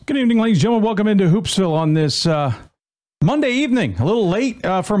Good evening, ladies and gentlemen. Welcome into Hoopsville on this Monday evening. A little late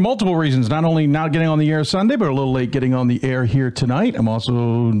for multiple reasons. Not only not getting on the air Sunday, but a little late getting on the air here tonight. I'm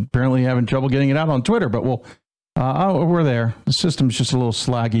also apparently having trouble getting it out on Twitter, but we're there. The system's just a little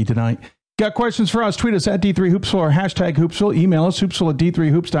slaggy tonight. Got questions for us? Tweet us at D3Hoopsville or hashtag Hoopsville. Email us, hoopsville at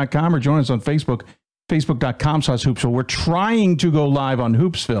D3Hoops.com, or join us on Facebook, Facebook.com/Hoopsville. We're trying to go live on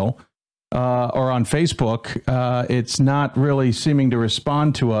Hoopsville. Or on Facebook. It's not really seeming to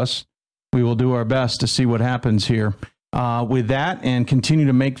respond to us. We will do our best to see what happens here with that and continue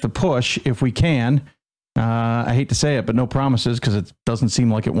to make the push if we can. I hate to say it, but no promises because it doesn't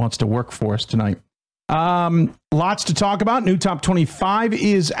seem like it wants to work for us tonight. Lots to talk about. New Top 25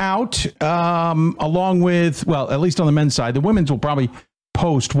 is out along with, well, at least on the men's side. The women's will probably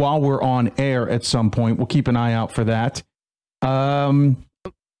post while we're on air at some point. We'll keep an eye out for that.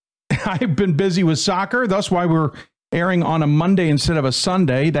 I've been busy with soccer. That's why we're airing on a Monday instead of a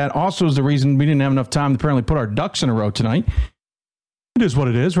Sunday. That also is the reason we didn't have enough time to apparently put our ducks in a row tonight. It is what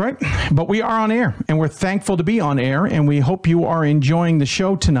it is, right? But we are on air, and we're thankful to be on air, and we hope you are enjoying the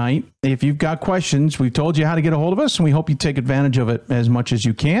show tonight. If you've got questions, we've told you how to get a hold of us, and we hope you take advantage of it as much as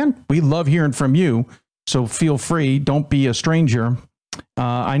you can. We love hearing from you, so feel free. Don't be a stranger.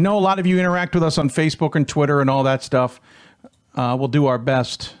 I know a lot of you interact with us on Facebook and Twitter and all that stuff. We'll do our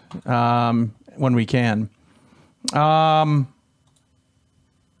best when we can. For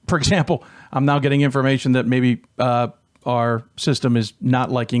example, I'm now getting information that maybe our system is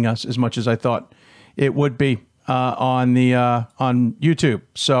not liking us as much as I thought it would be on YouTube.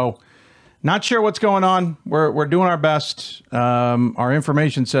 So not sure what's going on. We're doing our best. Our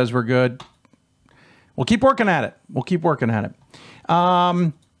information says we're good. We'll keep working at it.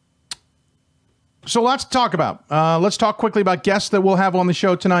 So lots to talk about. Let's talk quickly about guests that we'll have on the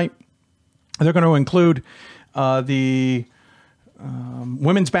show tonight. They're going to include the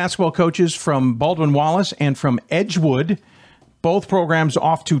women's basketball coaches from Baldwin Wallace and from Edgewood. Both programs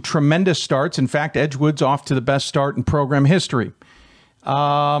off to tremendous starts. In fact, Edgewood's off to the best start in program history.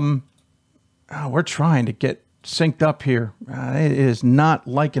 We're trying to get synced up here. It is not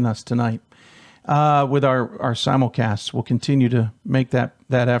liking us tonight with our simulcasts. We'll continue to make that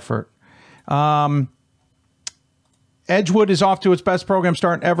effort. Edgewood is off to its best program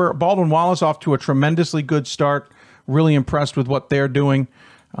start ever. Baldwin Wallace off to a tremendously good start. Really impressed with what they're doing.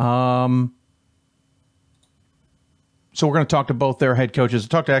 So we're going to talk to both their head coaches. I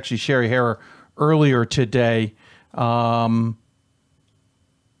talked to actually Sherry Harrer earlier today.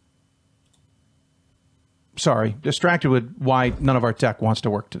 Sorry, distracted with why none of our tech wants to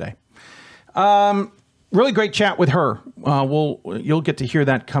work today. Really great chat with her. You'll get to hear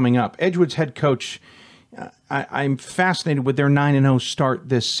that coming up. Edgewood's head coach, I'm fascinated with their 9-0 start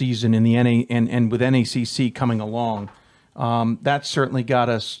this season in the NA and with NACC coming along. That certainly got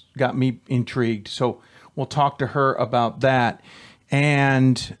me intrigued. So we'll talk to her about that.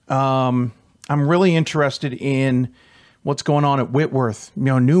 And I'm really interested in what's going on at Whitworth. You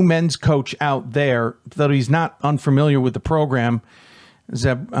know, new men's coach out there, though he's not unfamiliar with the program.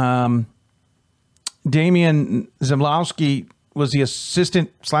 Damian Zemlowski was the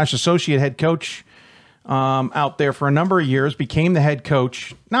assistant/associate head coach out there for a number of years, became the head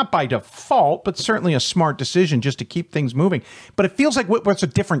coach, not by default, but certainly a smart decision just to keep things moving. But it feels like Whitworth's a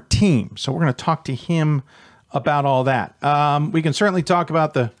different team. So we're going to talk to him about all that. We can certainly talk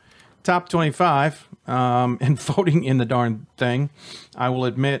about the top 25 and voting in the darn thing. I will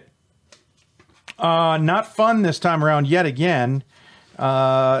admit, not fun this time around yet again.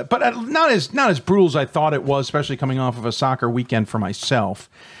 But not as brutal as I thought it was, especially coming off of a soccer weekend for myself.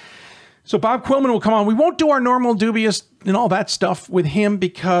 So Bob Quillman will come on. We won't do our normal dubious and all that stuff with him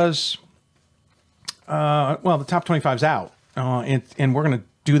because, the top 25 is out. And we're going to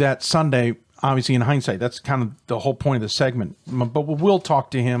do that Sunday, obviously in hindsight. That's kind of the whole point of the segment. But we'll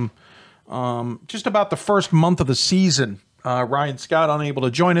talk to him just about the first month of the season. Ryan Scott unable to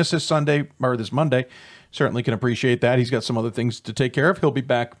join us this Monday. Certainly can appreciate that. He's got some other things to take care of. He'll be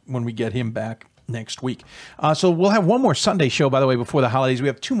back when we get him back next week. So we'll have one more Sunday show, by the way, before the holidays. We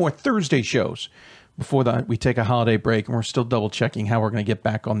have two more Thursday shows before we take a holiday break, and we're still double-checking how we're going to get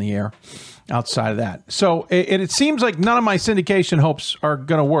back on the air outside of that. So it seems like none of my syndication hopes are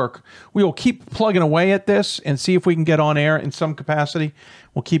going to work. We will keep plugging away at this and see if we can get on air in some capacity.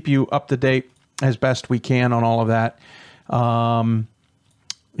 We'll keep you up to date as best we can on all of that. So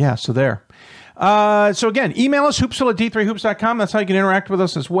there. So again, email us, hoopsville at d3hoops.com. That's how you can interact with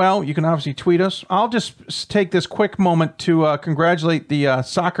us as well. You can obviously tweet us. I'll just take this quick moment to congratulate the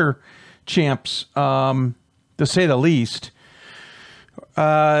soccer champs, to say the least.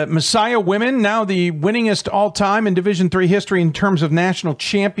 Messiah women, now the winningest all-time in Division III history in terms of national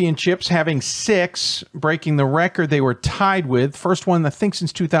championships, having 6, breaking the record they were tied with. First one, I think,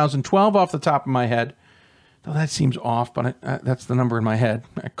 since 2012 off the top of my head. Though that seems off, but that's the number in my head.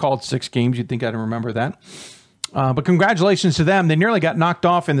 I called 6 games. You'd think I'd remember that. But congratulations to them. They nearly got knocked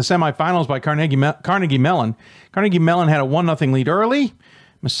off in the semifinals by Carnegie Mellon. Carnegie Mellon had a 1-0 lead early.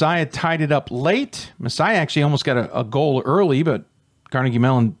 Messiah tied it up late. Messiah actually almost got a goal early, but Carnegie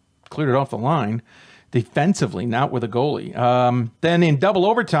Mellon cleared it off the line defensively, not with a goalie. Then in double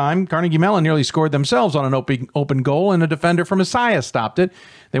overtime, Carnegie Mellon nearly scored themselves on an open goal, and a defender from Messiah stopped it.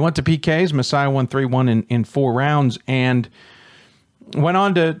 They went to PKs. Messiah won 3-1 in 4 rounds and went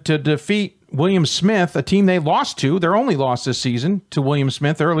on to defeat William Smith, a team they lost to. Their only loss this season to William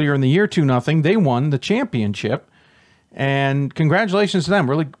Smith earlier in the year, 2-0. They won the championship. And congratulations to them.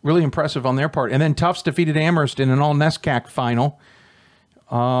 Really, really impressive on their part. And then Tufts defeated Amherst in an all-NESCAC final.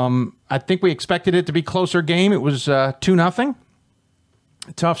 I think we expected it to be a closer game. It was 2-0.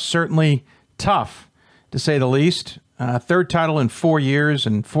 Tufts certainly tough, to say the least. Third title in 4 years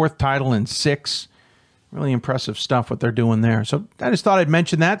and 4th title in 6. Really impressive stuff what they're doing there. So I just thought I'd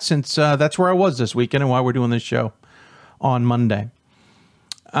mention that since that's where I was this weekend and why we're doing this show on Monday.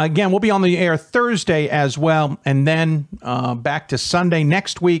 Again, we'll be on the air Thursday as well, and then back to Sunday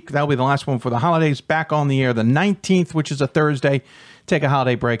next week. That'll be the last one for the holidays. Back on the air the 19th, which is a Thursday. Take a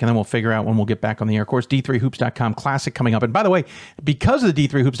holiday break, and then we'll figure out when we'll get back on the air. Of course, D3Hoops.com Classic coming up. And by the way, because of the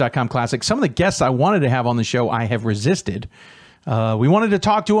D3Hoops.com Classic, some of the guests I wanted to have on the show, I have resisted. We wanted to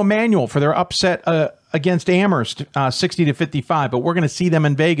talk to Emmanuel for their upset against Amherst, 60-55, but we're going to see them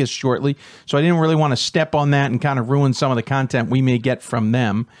in Vegas shortly, so I didn't really want to step on that and kind of ruin some of the content we may get from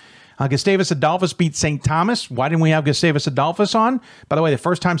them. Gustavus Adolphus beat St. Thomas. Why didn't we have Gustavus Adolphus on? By the way, the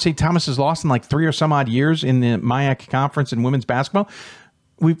first time St. Thomas has lost in like 3 or some odd years in the MIAC conference in women's basketball.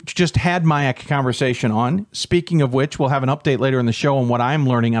 We've just had MIAC conversation on. Speaking of which, we'll have an update later in the show on what I'm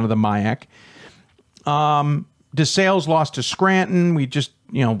learning out of the MIAC. DeSales lost to Scranton. We've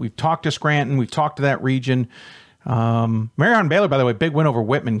talked to Scranton. We've talked to that region. Marion Baylor, by the way, big win over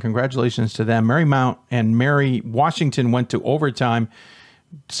Whitman. Congratulations to them. Marymount and Mary Washington went to overtime.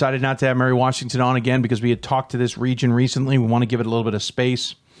 Decided not to have Mary Washington on again because we had talked to this region recently. We want to give it a little bit of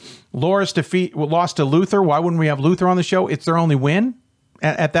space. Loris lost to Luther. Why wouldn't we have Luther on the show? It's their only win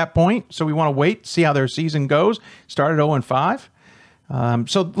at that point. So we want to wait, see how their season goes. Started 0-5.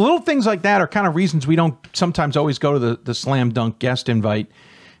 So little things like that are kind of reasons we don't sometimes always go to the slam dunk guest invite.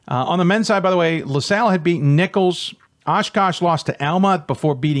 On the men's side, by the way, LaSalle had beaten Nichols. Oshkosh lost to Alma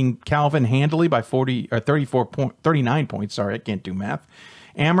before beating Calvin handily by 39 points. Sorry, I can't do math.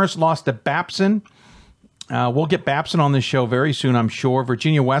 Amherst lost to Babson. We'll get Babson on this show very soon, I'm sure.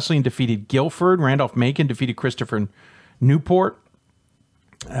 Virginia Wesleyan defeated Guilford. Randolph-Macon defeated Christopher Newport.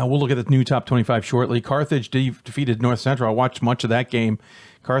 We'll look at the new top 25 shortly. Carthage defeated North Central. I watched much of that game.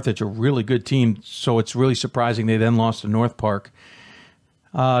 Carthage, a really good team, so it's really surprising they then lost to North Park.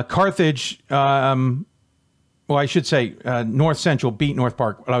 Carthage, North Central beat North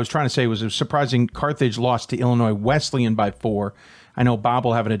Park. What I was trying to say was it was surprising Carthage lost to Illinois Wesleyan by 4. I know Bob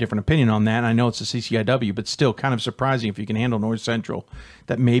will have a different opinion on that. I know it's a CCIW, but still kind of surprising if you can handle North Central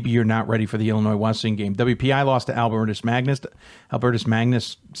that maybe you're not ready for the Illinois Wesleyan game. WPI lost to Albertus Magnus. Albertus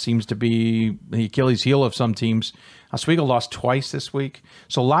Magnus seems to be the Achilles heel of some teams. Oswego lost twice this week.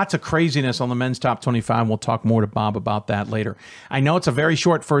 So lots of craziness on the men's top 25. We'll talk more to Bob about that later. I know it's a very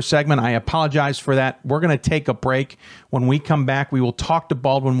short first segment. I apologize for that. We're going to take a break. When we come back, we will talk to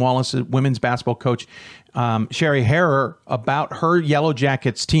Baldwin Wallace's women's basketball coach, Sherry Harrer, about her Yellow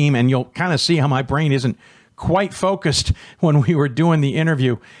Jackets team, and you'll kind of see how my brain isn't quite focused when we were doing the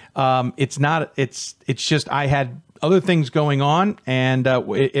interview. It's just I had other things going on, and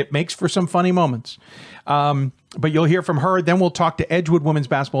it makes for some funny moments. But you'll hear from her. Then we'll talk to Edgewood women's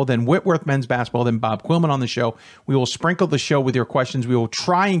basketball, then Whitworth men's basketball, then Bob Quillman on the show. We will sprinkle the show with your questions. We will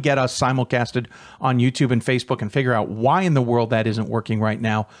try and get us simulcasted on YouTube and Facebook and figure out why in the world that isn't working right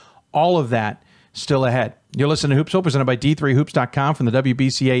now. All of that still ahead. You're listening to Hoopsville, presented by D3Hoops.com from the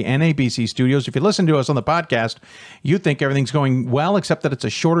WBCA and ABC studios. If you listen to us on the podcast, you think everything's going well, except that it's a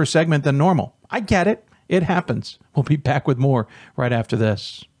shorter segment than normal. I get it. It happens. We'll be back with more right after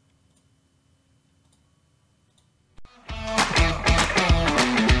this.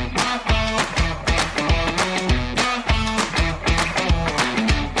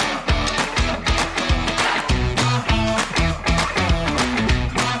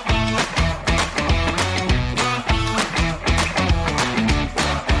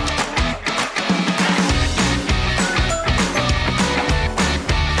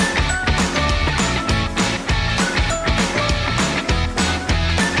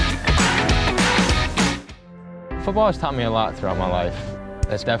 Basketball has taught me a lot throughout my life.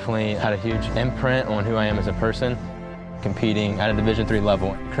 It's definitely had a huge imprint on who I am as a person. Competing at a Division III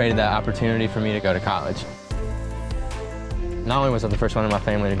level created that opportunity for me to go to college. Not only was I the first one in my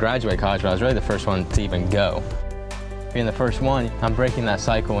family to graduate college, but I was really the first one to even go. Being the first one, I'm breaking that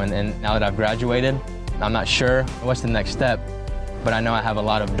cycle, and now that I've graduated, I'm not sure what's the next step, but I know I have a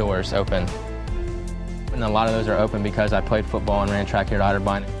lot of doors open. And a lot of those are open because I played football and ran track here at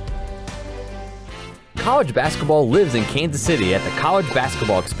Otterbein. College basketball lives in Kansas City at the College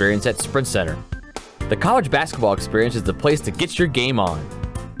Basketball Experience at Sprint Center. The College Basketball Experience is the place to get your game on.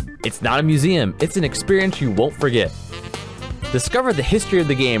 It's not a museum, it's an experience you won't forget. Discover the history of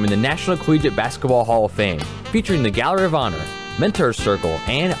the game in the National Collegiate Basketball Hall of Fame, featuring the Gallery of Honor, Mentor's Circle,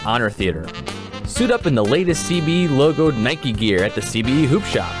 and Honor Theater. Suit up in the latest CBE logoed Nike gear at the CBE Hoop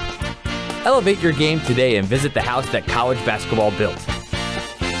Shop. Elevate your game today and visit the house that college basketball built.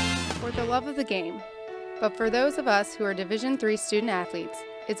 For the love of the game. But for those of us who are Division III student athletes,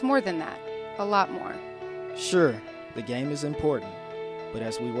 it's more than that, a lot more. Sure, the game is important, but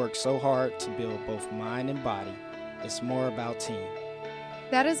as we work so hard to build both mind and body, it's more about team.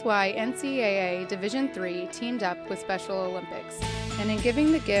 That is why NCAA Division III teamed up with Special Olympics, and in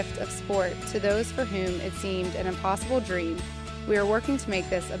giving the gift of sport to those for whom it seemed an impossible dream, we are working to make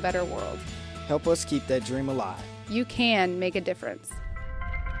this a better world. Help us keep that dream alive. You can make a difference.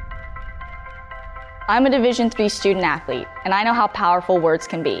 I'm a Division III student athlete, and I know how powerful words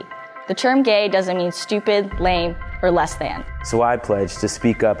can be. The term gay doesn't mean stupid, lame, or less than. So I pledge to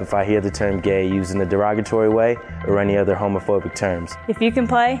speak up if I hear the term gay used in a derogatory way or any other homophobic terms. If you can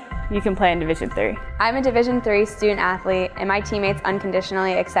play in Division III. I'm a Division III student athlete, and my teammates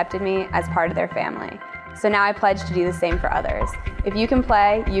unconditionally accepted me as part of their family. So now I pledge to do the same for others. If you can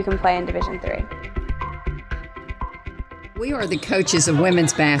play in Division III. We are the coaches of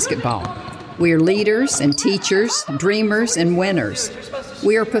women's basketball. We are leaders and teachers, dreamers and winners.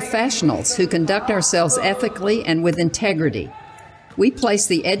 We are professionals who conduct ourselves ethically and with integrity. We place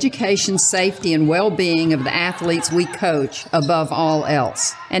the education, safety, and well-being of the athletes we coach above all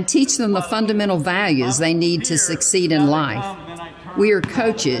else and teach them the fundamental values they need to succeed in life. We are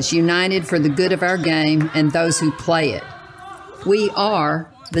coaches united for the good of our game and those who play it. We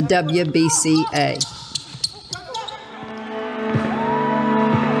are the WBCA.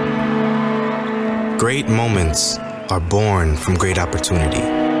 Great moments are born from great opportunity.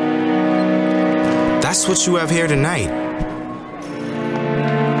 That's what you have here tonight.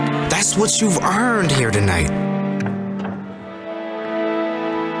 That's what you've earned here tonight.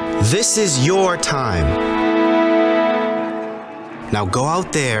 This is your time. Now go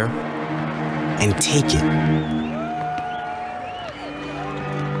out there and take it.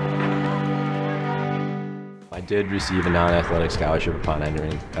 I did receive a non-athletic scholarship upon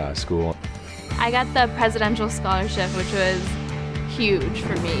entering school. I got the presidential scholarship, which was huge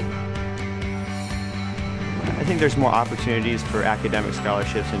for me. I think there's more opportunities for academic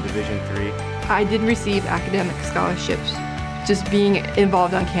scholarships in Division III. I did receive academic scholarships. Just being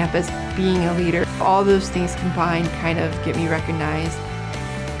involved on campus, being a leader, all those things combined kind of get me recognized.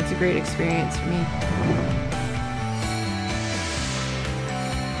 It's a great experience for me.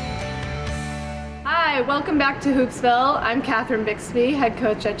 Hi, welcome back to Hoopsville. I'm Catherine Bixby, head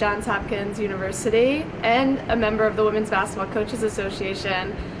coach at Johns Hopkins University and a member of the Women's Basketball Coaches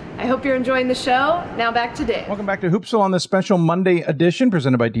Association. I hope you're enjoying the show. Now back to Dave. Welcome back to Hoopsville on this special Monday edition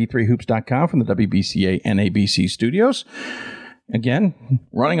presented by D3Hoops.com from the WBCA NABC studios. Again,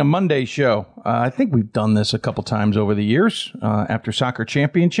 running a Monday show. I think we've done this a couple times over the years after soccer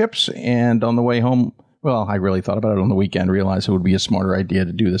championships and on the way home. Well, I really thought about it on the weekend, realized it would be a smarter idea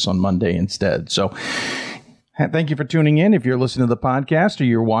to do this on Monday instead. So thank you for tuning in. If you're listening to the podcast or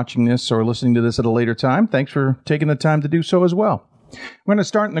you're watching this or listening to this at a later time, thanks for taking the time to do so as well. We're going to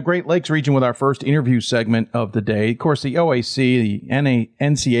start in the Great Lakes region with our first interview segment of the day. Of course, the OAC, the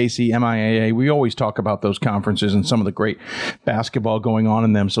NCAC, MIAA, we always talk about those conferences and some of the great basketball going on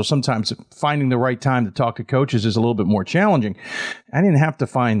in them. So sometimes finding the right time to talk to coaches is a little bit more challenging. I didn't have to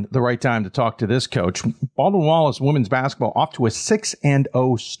find the right time to talk to this coach. Baldwin Wallace women's basketball off to a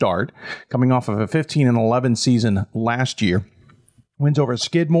 6-0 start, coming off of a 15-11 season last year. Wins over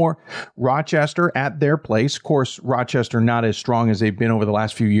Skidmore, Rochester at their place. Of course, Rochester not as strong as they've been over the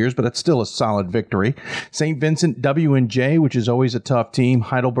last few years, but it's still a solid victory. St. Vincent, W&J, which is always a tough team,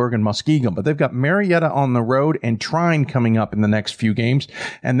 Heidelberg and Muskegon. But they've got Marietta on the road and Trine coming up in the next few games.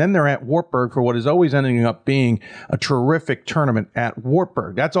 And then they're at Wartburg for what is always ending up being a terrific tournament at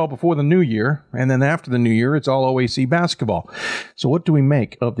Wartburg. That's all before the new year. And then after the new year, it's all OAC basketball. So what do we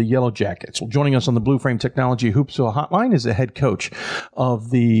make of the Yellow Jackets? Well, joining us on the Blue Frame Technology Hoopsville hotline is the head coach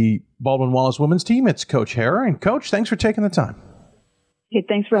of the Baldwin Wallace women's team. It's Coach Hara. And Coach, thanks for taking the time. Hey,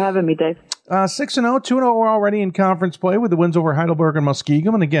 thanks for having me, Dave. 6-0, 2-0 we're already in conference play with the wins over Heidelberg and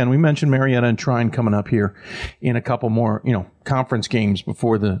Muskegon. And again, we mentioned Marietta and Trine coming up here in a couple more, conference games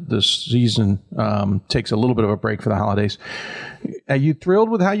before the season takes a little bit of a break for the holidays. Are you thrilled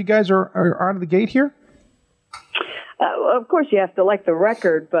with how you guys are out of the gate here? Of course, you have to like the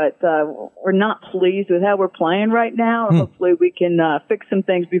record, but we're not pleased with how we're playing right now. Hopefully, we can fix some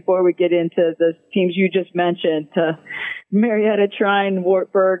things before we get into the teams you just mentioned, Marietta, Trine,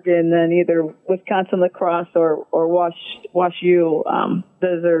 Wartburg, and then either Wisconsin Lacrosse or Wash U.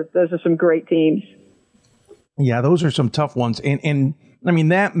 Those are some great teams. Yeah, those are some tough ones, and I mean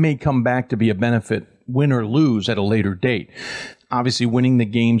that may come back to be a benefit, win or lose, at a later date. Obviously, winning the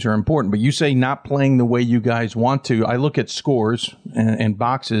games are important, but you say not playing the way you guys want to. I look at scores and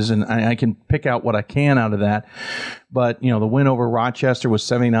boxes, and I can pick out what I can out of that. But, the win over Rochester was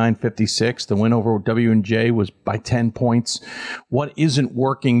 79-56. The win over W&J was by 10 points. What isn't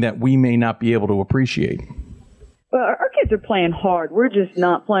working that we may not be able to appreciate? Well, our kids are playing hard. We're just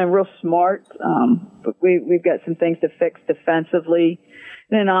not playing real smart. But we've got some things to fix defensively.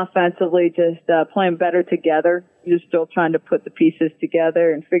 And then offensively, just playing better together. You're still trying to put the pieces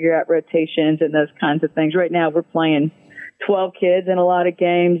together and figure out rotations and those kinds of things. Right now, we're playing 12 kids in a lot of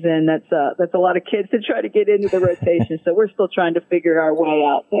games, and that's a lot of kids to try to get into the rotation. So we're still trying to figure our way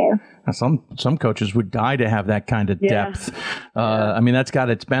out there. Some coaches would die to have that kind of depth. I mean, that's got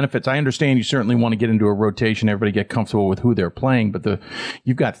its benefits. I understand you certainly want to get into a rotation, everybody get comfortable with who they're playing, but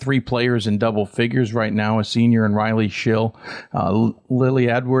you've got 3 players in double figures right now, a senior and Riley Schill, Lily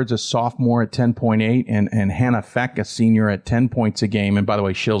Edwards, a sophomore at 10.8, and Hannah Feck, a senior at 10 points a game. And by the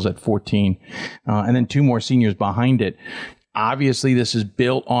way, Schill's at 14. And then 2 more seniors behind it. Obviously, this is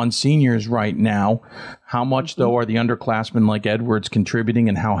built on seniors right now. How much, though, are the underclassmen like Edwards contributing,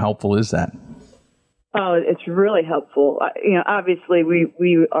 and how helpful is that? Oh, it's really helpful. Obviously,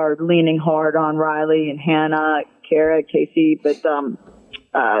 we are leaning hard on Riley and Hannah, Kara, Casey, but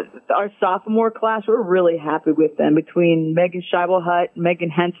our sophomore class, we're really happy with them. Between Megan Scheibel-Hutt, Megan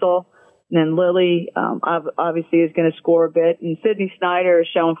Hensel, and then Lily, obviously, is going to score a bit. And Sydney Snyder is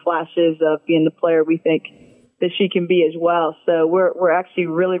showing flashes of being the player we think that she can be as well. So we're actually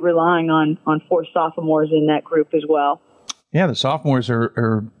really relying on 4 sophomores in that group as well. Yeah, the sophomores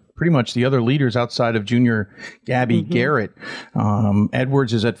are pretty much the other leaders outside of junior Gabby Garrett.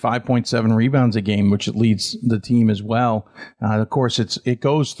 Edwards is at 5.7 rebounds a game, which leads the team as well. Of course, it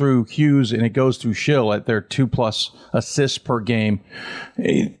goes through Hughes and it goes through Schill at their 2+ assists per game.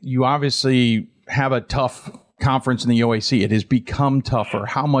 You obviously have a tough conference in the OAC. It has become tougher.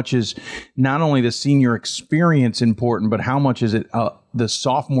 How much is not only the senior experience important, but how much is it the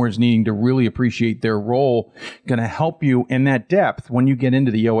sophomores needing to really appreciate their role going to help you in that depth when you get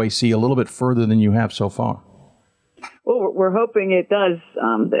into the OAC a little bit further than you have so far? Well, we're hoping it does.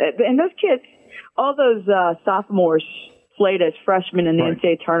 And those kids, all those sophomores played as freshmen in the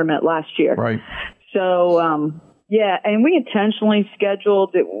NCAA tournament last year. Right. So, yeah, and we intentionally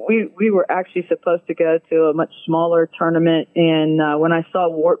scheduled it. We were actually supposed to go to a much smaller tournament, and when I saw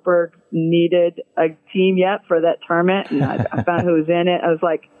Wartburg needed a team yet for that tournament, and I found who was in it, I was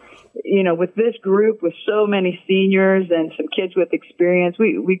like, with this group, with so many seniors and some kids with experience,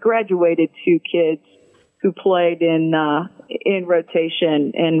 we graduated 2 kids who played in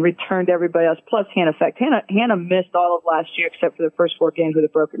rotation and returned everybody else, plus Hannah Feck. Hannah missed all of last year except for the first 4 games with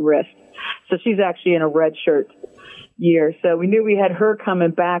a broken wrist. So she's actually in a red shirt year. So we knew we had her coming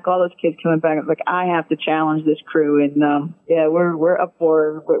back, all those kids coming back. I was like, I have to challenge this crew. And, we're up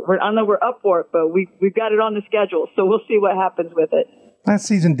for it. I know we're up for it, but we've got it on the schedule. So we'll see what happens with it. Last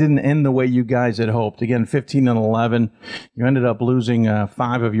season didn't end the way you guys had hoped. Again, 15-11. You ended up losing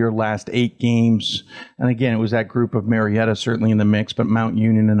 5 of your last 8 games. And again, it was that group of Marietta certainly in the mix, but Mount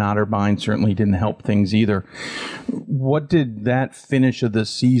Union and Otterbein certainly didn't help things either. What did that finish of the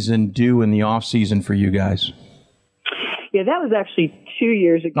season do in the offseason for you guys? Yeah, that was actually 2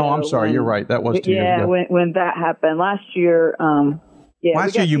 years ago. Oh, I'm sorry. You're right. That was 2 years ago. Yeah, when that happened. Last year,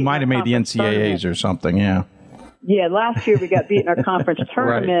 last year you might have made the NCAAs or something, yeah. Yeah, last year we got beat in our conference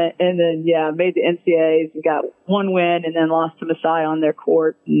tournament, and then, made the NCAAs. We got 1 win and then lost to Messiah on their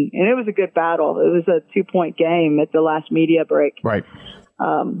court. And it was a good battle. It was a 2-point game at the last media break. Right.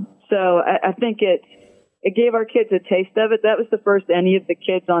 So I think it gave our kids a taste of it. That was the first any of the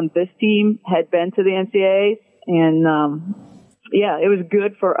kids on this team had been to the NCAAs. And, it was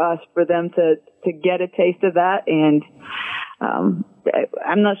good for us, for them to get a taste of that. And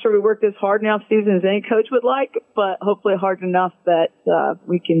I'm not sure we worked as hard in the off season as any coach would like, but hopefully hard enough that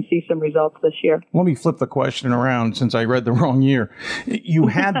we can see some results this year. Let me flip the question around since I read the wrong year. You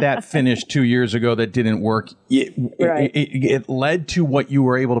had that finish 2 years ago that didn't work. It led to what you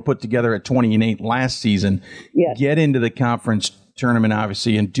were able to put together at 20-8 last season. Yes. Get into the conference tournament,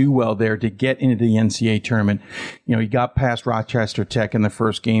 obviously, and do well there to get into the NCAA tournament. You know, you got past Rochester Tech in the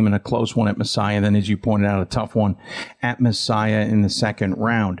first game and a close one at Messiah, and then, as you pointed out, a tough one at Messiah in the second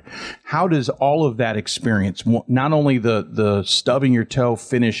round. How does all of that experience, not only the stubbing your toe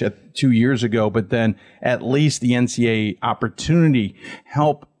finish at 2 years ago, but then at least the NCAA opportunity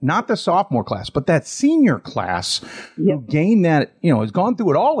help not the sophomore class, but that senior class who gained that, has gone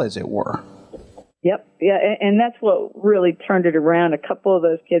through it all, as it were? Yep. Yeah. And that's what really turned it around. A couple of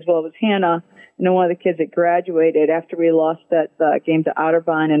those kids, well, it was Hannah, and then one of the kids that graduated after we lost that game to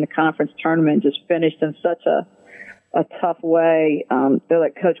Otterbein in the conference tournament, just finished in such a tough way. They're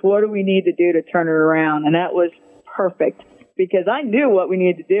like, Coach, what do we need to do to turn it around? And that was perfect because I knew what we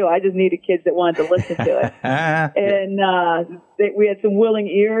needed to do. I just needed kids that wanted to listen to it. And we had some willing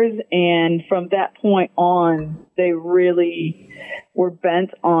ears. And from that point on, they really were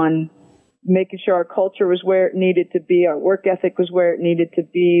bent on making sure our culture was where it needed to be, our work ethic was where it needed to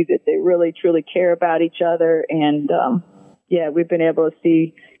be, that they really, truly care about each other. And, we've been able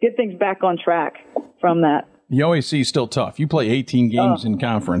to get things back on track from that. The OAC is still tough. You play 18 games in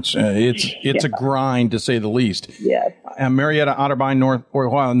conference. It's a grind, to say the least. Yes. Marietta Otterbein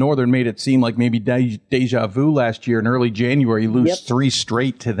Northern made it seem like maybe deja vu last year in early January. You lose 3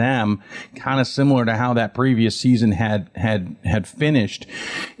 straight to them, kind of similar to how that previous season had finished.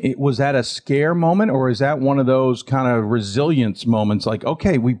 Was that a scare moment, or is that one of those kind of resilience moments like,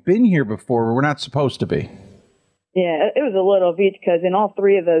 okay, we've been here before, we're not supposed to be? Yeah, it was a little of each because in all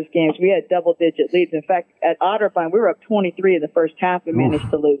 3 of those games, we had double-digit leads. In fact, at Otterbein, we were up 23 in the first half and managed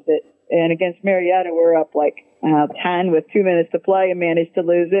to lose it. And against Marietta, we were up 10 with 2 minutes to play and managed to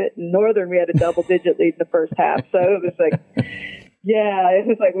lose it. In Northern, we had a double-digit lead in the first half. So it was like, we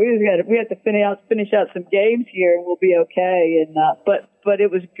had to finish out some games here and we'll be okay. And but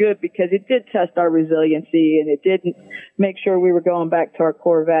it was good because it did test our resiliency and it did make sure we were going back to our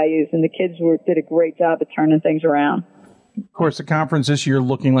core values. And the kids did a great job of turning things around. Of course, the conference this year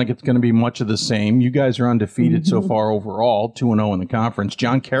looking like it's going to be much of the same. You guys are undefeated so far overall, 2-0 in the conference.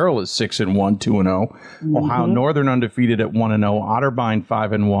 John Carroll is 6-1, 2-0. Ohio Northern undefeated at 1-0. Otterbein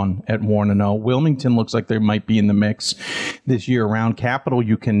 5-1 at 1-0. Wilmington looks like they might be in the mix this year. Around Capital,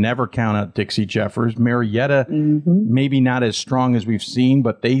 you can never count out Dixie Jeffers. Marietta, maybe not as strong as we've seen,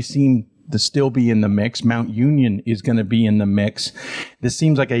 but they seem to still be in the mix. Mount Union is going to be in the mix. This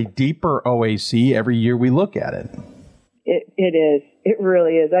seems like a deeper OAC every year we look at it. It is. It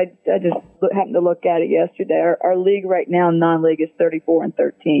really is. I just happened to look at it yesterday. Our league right now, non-league, is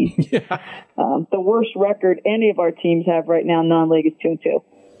 34-13. The worst record any of our teams have right now, non-league, is 2-2. So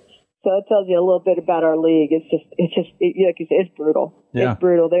that tells you a little bit about our league. Like you said, it's brutal. Yeah. It's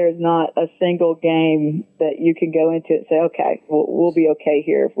brutal. There is not a single game that you can go into and say, okay, we'll be okay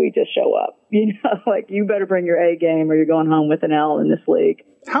here if we just show up. You better bring your A game or you're going home with an L in this league.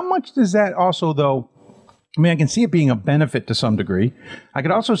 How much does that also, though? I mean, I can see it being a benefit to some degree. I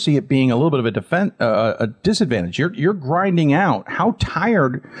could also see it being a little bit of a disadvantage. You're grinding out. How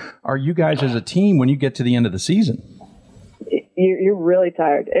tired are you guys as a team when you get to the end of the season? You're really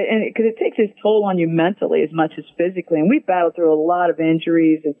tired, and because it takes its toll on you mentally as much as physically. And we battled through a lot of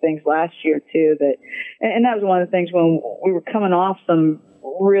injuries and things last year too. And that was one of the things when we were coming off some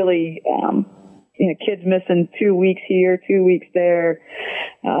really. Kids missing 2 weeks here, 2 weeks there.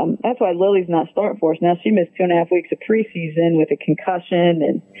 That's why Lily's not starting for us now. She missed 2.5 weeks of preseason with a concussion,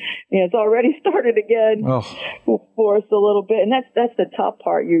 and it's already started again for us a little bit. And that's the tough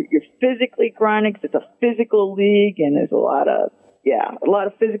part. You're physically grinding because it's a physical league, and there's a lot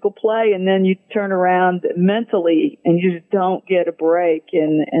of physical play. And then you turn around mentally, and you just don't get a break,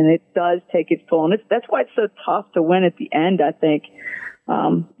 and it does take its toll. And that's why it's so tough to win at the end, I think.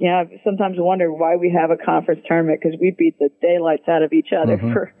 I sometimes wonder why we have a conference tournament because we beat the daylights out of each other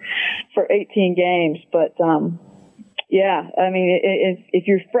for 18 games. But, if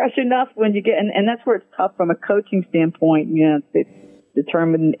you're fresh enough when you get, and that's where it's tough from a coaching standpoint, it's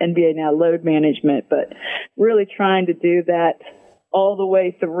determined NBA now load management, but really trying to do that all the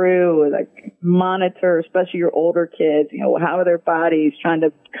way through, like monitor, especially your older kids, how are their bodies, trying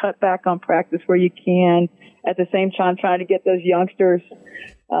to cut back on practice where you can, at the same time trying to get those youngsters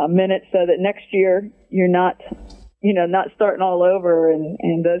minutes so that next year you're not starting all over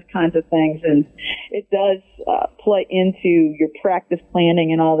and those kinds of things. And it does play into your practice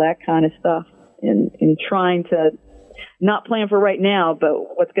planning and all that kind of stuff in trying to not plan for right now, but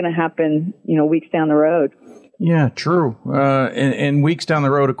what's going to happen, weeks down the road. Yeah, true. And weeks down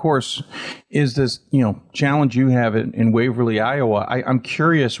the road, of course, is this, challenge you have in Waverly, Iowa. I'm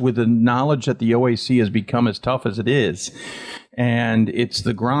curious, with the knowledge that the OAC has become as tough as it is, and it's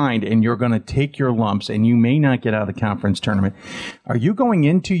the grind, and you're going to take your lumps, and you may not get out of the conference tournament. Are you going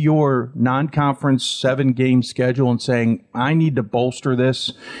into your non-conference 7-game schedule and saying, I need to bolster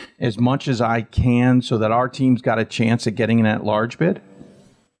this as much as I can so that our team's got a chance at getting in that large bid?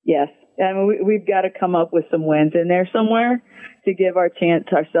 Yes. I mean, we've got to come up with some wins in there somewhere to give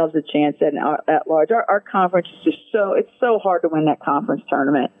ourselves a chance at large. Our conference is just it's so hard to win that conference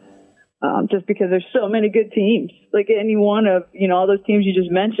tournament. Just because there's so many good teams. Like any one of, all those teams you just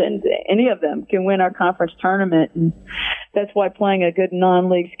mentioned, any of them can win our conference tournament. And that's why playing a good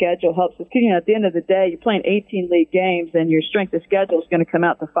non-league schedule helps us. Because, at the end of the day, you're playing 18 league games and your strength of schedule is going to come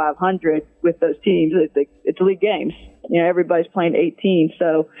out to 500 with those teams. It's league games. Everybody's playing 18.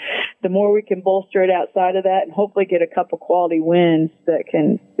 So the more we can bolster it outside of that and hopefully get a couple quality wins that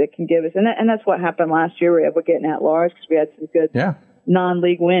can give us. And that's what happened last year. We were able to get in at large because we had some good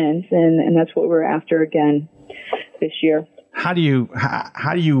non-league wins, and that's what we're after again this year. How do you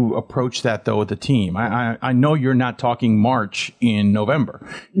approach that though with the team? I know you're not talking March in November.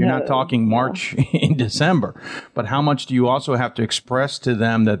 You're not talking March in December. But how much do you also have to express to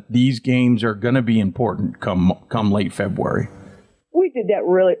them that these games are going to be important come late February? We did that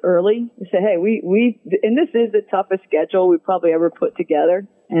really early. We said, hey, and this is the toughest schedule we probably ever put together.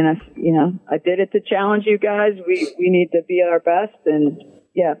 And I did it to challenge you guys. We need to be at our best, and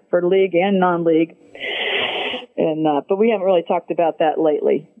for league and non-league. And but we haven't really talked about that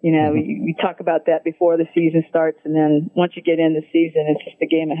lately. We talk about that before the season starts, and then once you get in the season, it's just a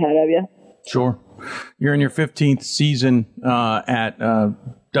game ahead of you. Sure. You're in your 15th season at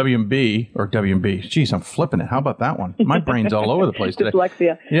WMB. Jeez, I'm flipping it. How about that one? My brain's all over the place today.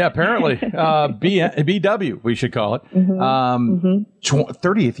 Dyslexia. Yeah, apparently. BW, we should call it.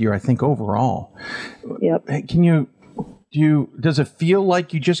 30th year, I think, overall. Yep. Does it feel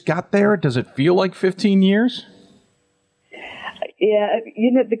like you just got there? Does it feel like 15 years? Yeah,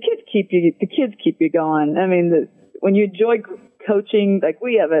 the kids keep you going. I mean, when you enjoy coaching, like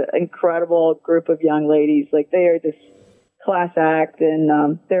we have an incredible group of young ladies. Like they are just class act,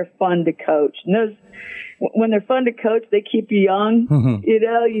 and they're fun to coach. And when they're fun to coach, they keep you young. You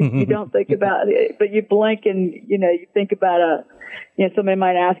don't think about it, but you blink and you think about somebody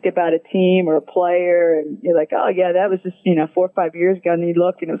might ask about a team or a player, and you're like, oh yeah, that was just 4 or 5 years ago, and you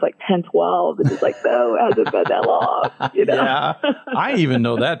look and it was like 10, 12, and it's like, no, it hasn't been that long. Yeah, I even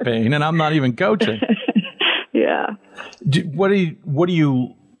know that pain, and I'm not even coaching. Yeah. What do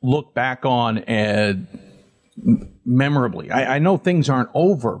you look back on as memorably? I know things aren't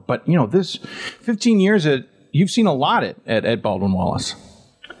over, but this 15 years you've seen a lot at Baldwin Wallace.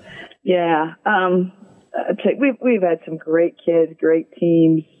 Yeah. We've had some great kids, great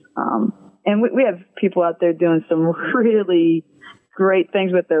teams, and we have people out there doing some really great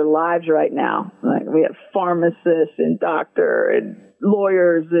things with their lives right now. Like we have pharmacists and doctor and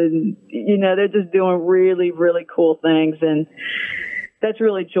lawyers, and they're just doing really, really cool things, and that's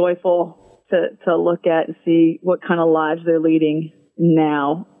really joyful to look at and see what kind of lives they're leading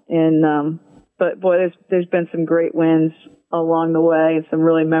now. And but boy, there's been some great wins along the way, and some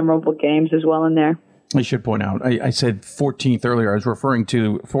really memorable games as well in there. I should point out, I said 14th earlier. I was referring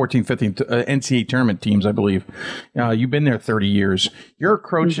to 14th, 15th NCAA tournament teams, I believe. You've been there 30 years. You're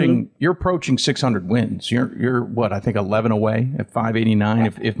approaching 600 wins. You're what, I think 11 away at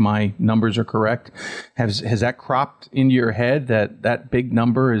 589, if my numbers are correct. Has that cropped into your head that big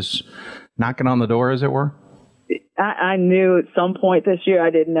number is knocking on the door, as it were? I knew at some point this year,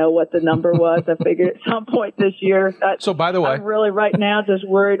 I didn't know what the number was. I figured at some point this year. So, by the way, I'm really right now just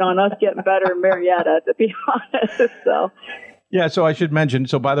worried on us getting better in Marietta, to be honest. So. Yeah, so I should mention.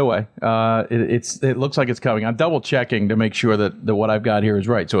 So, by the way, it looks like it's coming. I'm double checking to make sure that what I've got here is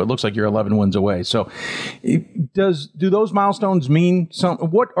right. So it looks like you're 11 wins away. So, do those milestones mean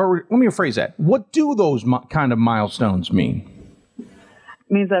something? Let me rephrase that. What do those kind of milestones mean? It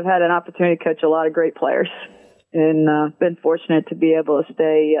means I've had an opportunity to coach a lot of great players. And been fortunate to be able to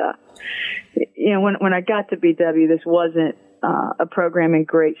stay. When I got to BW, this wasn't a program in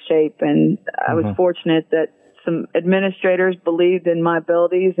great shape, and I was fortunate that some administrators believed in my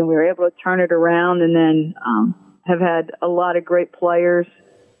abilities, and we were able to turn it around. And then have had a lot of great players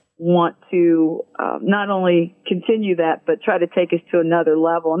want to not only continue that, but try to take us to another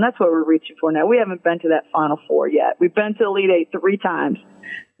level. And that's what we're reaching for now. We haven't been to that Final Four yet. We've been to Elite Eight 3 times.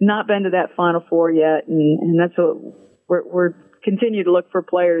 Not been to that Final Four yet, and that's what we're continue to look for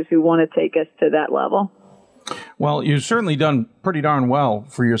players who want to take us to that level. Well, you've certainly done pretty darn well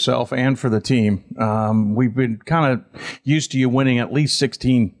for yourself and for the team. We've been kind of used to you winning at least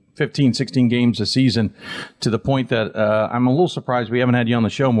 15, 16 games a season, to the point that I'm a little surprised we haven't had you on the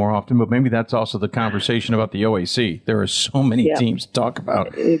show more often, but maybe that's also the conversation about the OAC. There are so many teams to talk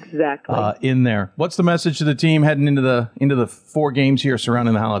about in there. What's the message to the team heading into the 4 games here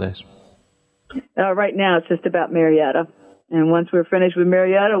surrounding the holidays? Right now, it's just about Marietta. And once we're finished with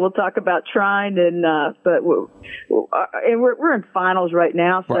Marietta, we'll talk about Trine. But we're in finals right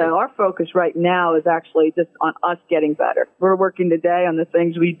now, so our focus right now is actually just on us getting better. We're working today on the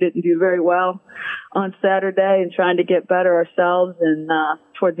things we didn't do very well on Saturday and trying to get better ourselves. And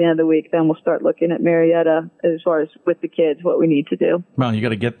towards the end of the week, then we'll start looking at Marietta as far as with the kids, what we need to do. Well, you got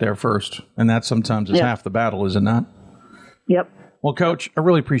to get there first, and that sometimes is half the battle, is it not? Yep. Well, Coach, I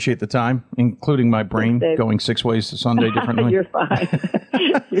really appreciate the time, including my brain going 6 ways to Sunday differently. You're fine.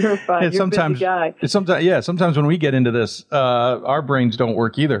 You're fine. You're a busy guy. Sometimes when we get into this, our brains don't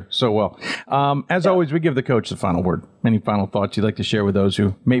work either so well. As always, we give the coach the final word. Any final thoughts you'd like to share with those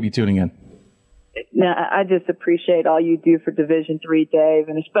who may be tuning in? Now, I just appreciate all you do for Division III, Dave,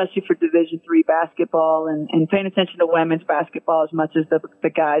 and especially for Division III basketball and paying attention to women's basketball as much as the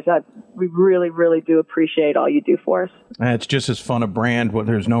guys. We really, really do appreciate all you do for us. It's just as fun a brand. Well,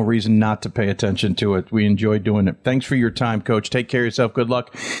 there's no reason not to pay attention to it. We enjoy doing it. Thanks for your time, Coach. Take care of yourself. Good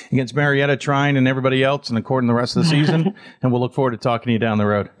luck against Marietta, Trine, and everybody else, and according to the rest of the season. And we'll look forward to talking to you down the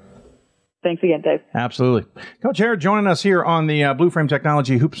road. Thanks again, Dave. Absolutely. Coach Harrod joining us here on the Blue Frame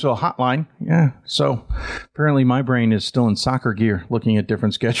Technology Hoopsville hotline. Yeah, so apparently my brain is still in soccer gear looking at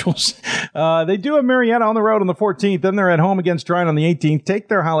different schedules. They do have Marietta on the road on the 14th. Then they're at home against Trine on the 18th. Take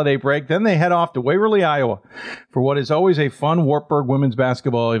their holiday break. Then they head off to Waverly, Iowa for what is always a fun Wartburg women's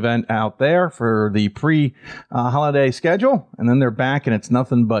basketball event out there for the pre-holiday schedule. And then they're back, and it's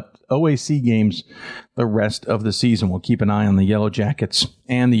nothing but OAC games the rest of the season. We'll keep an eye on the Yellow Jackets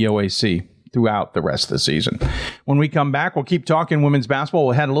and the OAC throughout the rest of the season. When we come back, we'll keep talking women's basketball.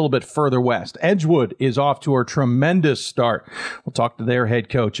 We'll head a little bit further west. Edgewood is off to a tremendous start. We'll talk to their head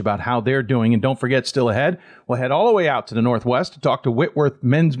coach about how they're doing. And don't forget, still ahead, we'll head all the way out to the northwest to talk to Whitworth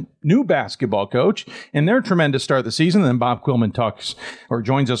men's new basketball coach and their tremendous start of the season. And then Bob Quillman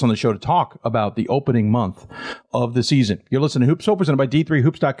joins us on the show to talk about the opening month of the season. You're listening to Hoopsville, presented by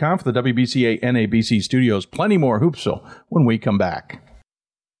D3Hoops.com for the WBCA NABC studios. Plenty more Hoopsville when we come back.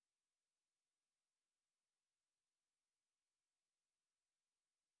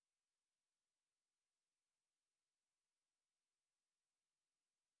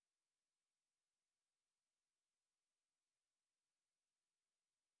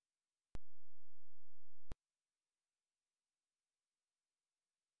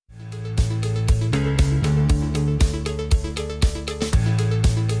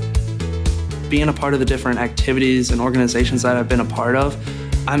 Being a part of the different activities and organizations that I've been a part of,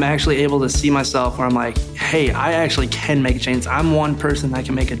 I'm actually able to see myself where I'm like, hey, I actually can make a change. I'm one person that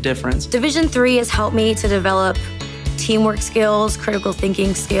can make a difference. Division III has helped me to develop teamwork skills, critical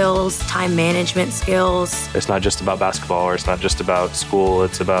thinking skills, time management skills. It's not just about basketball, or it's not just about school.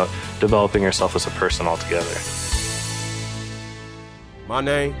 It's about developing yourself as a person altogether. My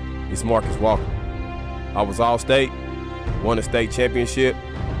name is Marcus Walker. I was All-State, won a state championship,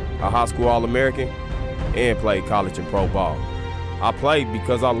 a high school All-American, and played college and pro ball. I played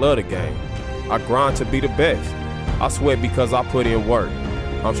because I love the game. I grind to be the best. I sweat because I put in work.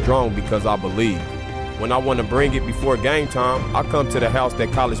 I'm strong because I believe. When I want to bring it before game time, I come to the house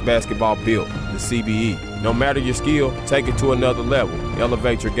that college basketball built, the CBE. No matter your skill, take it to another level.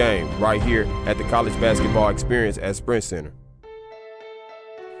 Elevate your game right here at the College Basketball Experience at Sprint Center.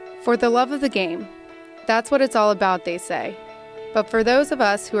 For the love of the game. That's what it's all about, they say. But for those of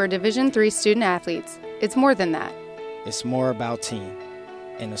us who are Division III student athletes, it's more than that. It's more about team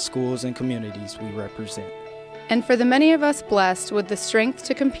and the schools and communities we represent. And for the many of us blessed with the strength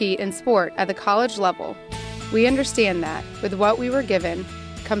to compete in sport at the college level, we understand that with what we were given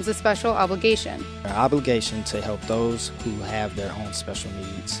comes a special obligation. Our obligation to help those who have their own special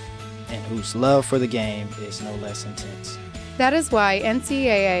needs and whose love for the game is no less intense. That is why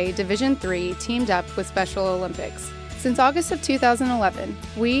NCAA Division III teamed up with Special Olympics. Since August of 2011,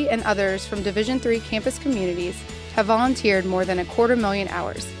 we and others from Division III campus communities have volunteered more than 250,000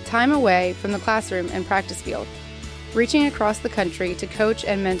 hours, time away from the classroom and practice field, reaching across the country to coach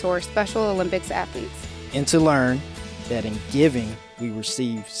and mentor Special Olympics athletes. And to learn that in giving, we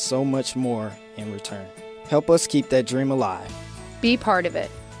receive so much more in return. Help us keep that dream alive. Be part of it.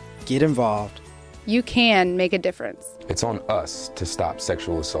 Get involved. You can make a difference. It's on us to stop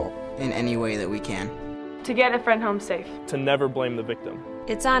sexual assault. In any way that we can. To get a friend home safe. To never blame the victim.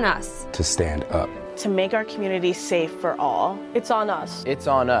 It's on us. To stand up. To make our community safe for all. It's on us. It's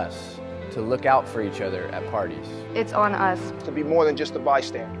on us to look out for each other at parties. It's on us. To be more than just a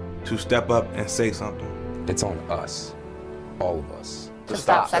bystander. To step up and say something. It's on us. All of us. To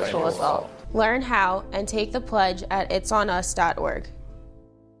stop sexual assault. Learn how and take the pledge at itsonus.org.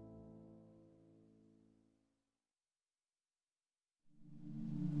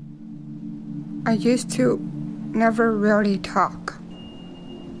 I used to never really talk.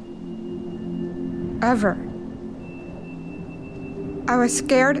 Ever. I was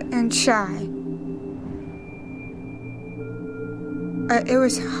scared and shy. It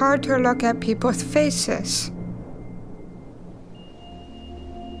was hard to look at people's faces.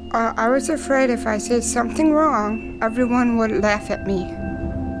 I was afraid if I said something wrong, everyone would laugh at me.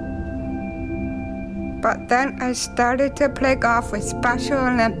 But then I started to play golf with Special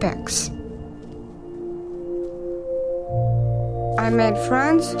Olympics. I made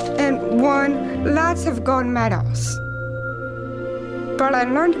friends and won lots of gold medals. But I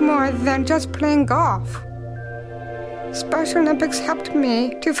learned more than just playing golf. Special Olympics helped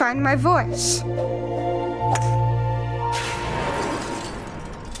me to find my voice.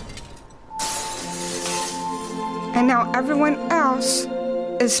 And now everyone else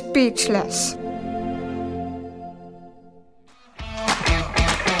is speechless.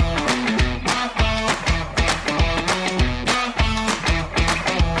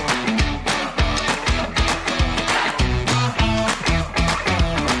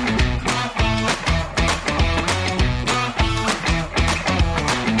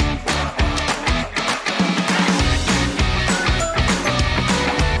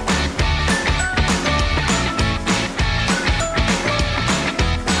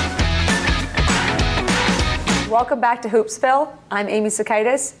 Welcome back to Hoopsville. I'm Amy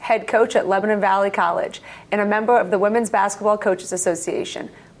Sakaitis, head coach at Lebanon Valley College and a member of the Women's Basketball Coaches Association.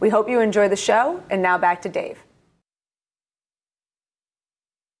 We hope you enjoy the show, and now back to Dave.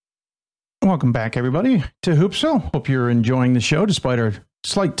 Welcome back, everybody, to Hoopsville. Hope you're enjoying the show despite our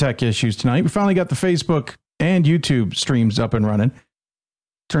slight tech issues tonight. We finally got the Facebook and YouTube streams up and running.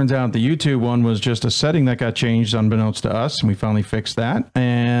 Turns out the YouTube one was just a setting that got changed unbeknownst to us, and we finally fixed that.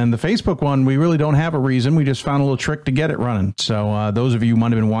 And the Facebook one, we really don't have a reason. We just found a little trick to get it running. So those of you who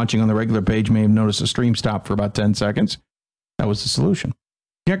might have been watching on the regular page may have noticed the stream stop for about 10 seconds. That was the solution. If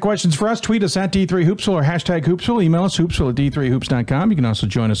you got questions for us, tweet us at D3Hoopsville or hashtag Hoopsville. Email us, hoopsville at D3Hoops.com. You can also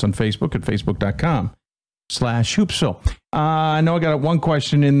join us on Facebook at Facebook.com/Hoopsville. I know I got one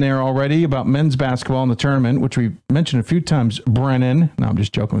question in there already about men's basketball in the tournament, which we mentioned a few times. Brennan. No, I'm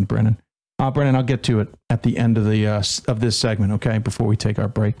just joking with Brennan. Brennan, I'll get to it at the end of this segment, okay, before we take our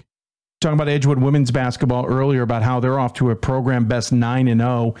break. Talking about Edgewood women's basketball earlier about how they're off to a program best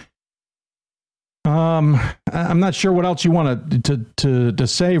 9-0. I'm not sure what else you want to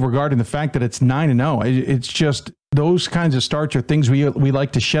say regarding the fact that it's 9-0. It's just those kinds of starts are things we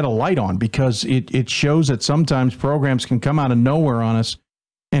like to shed a light on, because it shows that sometimes programs can come out of nowhere on us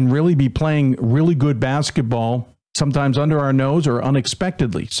and really be playing really good basketball, sometimes under our nose or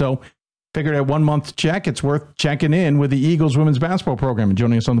unexpectedly. So figured at 1 month check, it's worth checking in with the Eagles women's basketball program. And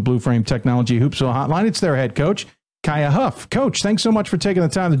joining us on the Blue Frame Technology Hoopsville hotline, it's their head coach, Kaya Huff. Coach, thanks so much for taking the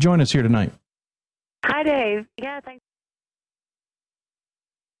time to join us here tonight. Hi, Dave. Yeah, thanks.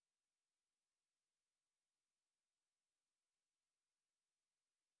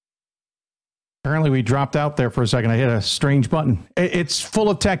 Apparently we dropped out there for a second. I hit a strange button. It's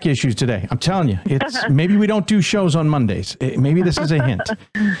full of tech issues today. I'm telling you. It's maybe we don't do shows on Mondays. Maybe this is a hint.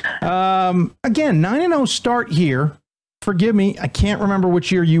 Again, 9-0 start here. Forgive me. I can't remember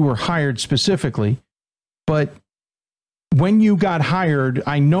which year you were hired specifically, but when you got hired,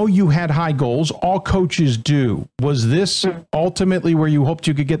 I know you had high goals. All coaches do. Was this ultimately where you hoped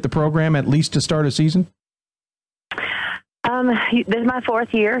you could get the program at least to start a season? This is my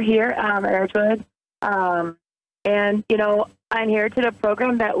fourth year here at Edgewood. And, you know, I inherited a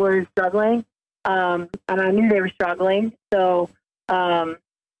program that was struggling, and I knew they were struggling. So I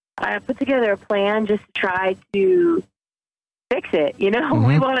put together a plan just to try to fix it. You know,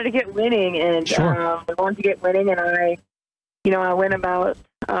 we wanted to get winning, and we wanted to get winning, and I went about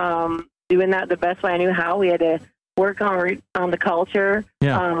doing that the best way I knew how. We had to work on the culture.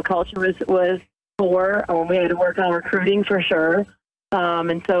 Yeah. The culture was poor. We had to work on recruiting for sure.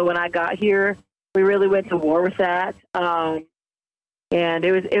 And so when I got here, we really went to war with that. And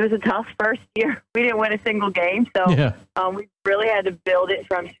it was a tough first year. We didn't win a single game, so we really had to build it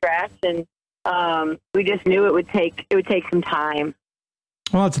from scratch. And we just knew it would take some time.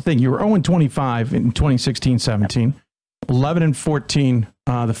 Well, that's the thing. You were 0-25 in 2016-17. 11-14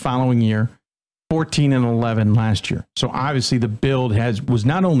 the following year. 14-11 last year. So obviously the build has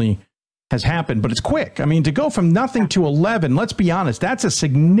happened, but it's quick. I mean, to go from nothing to 11, let's be honest, that's a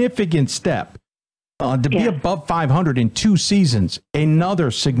significant step. To be above 500 in 2 seasons,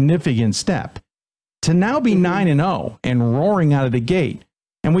 another significant step. To now be 9-0 and roaring out of the gate,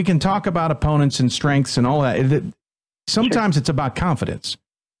 and we can talk about opponents and strengths and all that. Sometimes it's about confidence.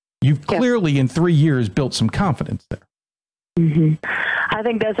 You've clearly in 3 years built some confidence there. Mm-hmm. I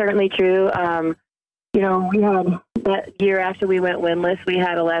think that's certainly true. We had that year after we went winless, we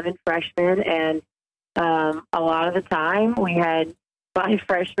had 11 freshmen, and a lot of the time we had 5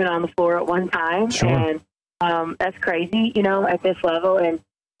 freshmen on the floor at one time. Sure. And that's crazy, at this level. And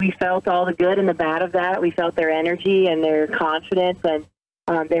we felt all the good and the bad of that. We felt their energy and their confidence, and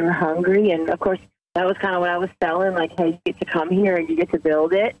they were hungry. And of course, that was kind of what I was selling, like, hey, you get to come here and you get to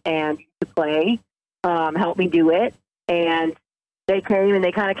build it and you get to play, help me do it. And they came and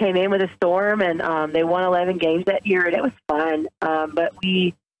they kind of came in with a storm, and they won 11 games that year, and it was fun. But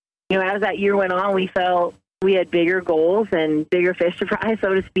we, as that year went on, we felt we had bigger goals and bigger fish to fry,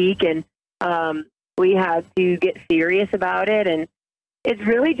 so to speak. And we had to get serious about it. And it's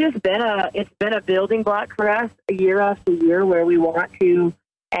really just been a building block for us year after year, where we want to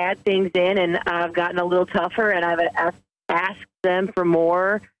add things in. And I've gotten a little tougher, and I've asked them for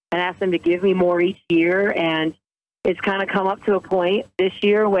more and asked them to give me more each year. And it's kind of come up to a point this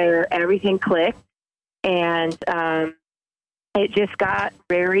year where everything clicked, and it just got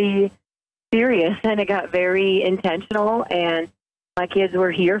very serious, and it got very intentional, and my kids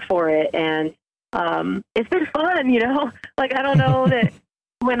were here for it. And it's been fun, like, I don't know that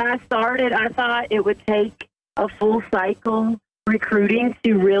when I started, I thought it would take a full cycle recruiting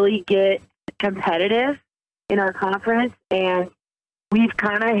to really get competitive in our conference. And we've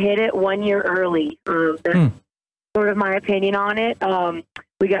kind of hit it 1 year early. That's sort of my opinion on it.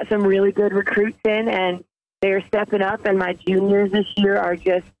 We got some really good recruits in, and they're stepping up, and my juniors this year are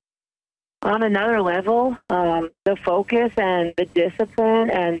just on another level. The focus and the discipline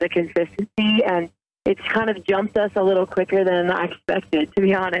and the consistency, and it's kind of jumped us a little quicker than I expected, to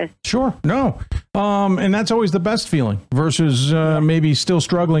be honest. Sure. No. And that's always the best feeling versus maybe still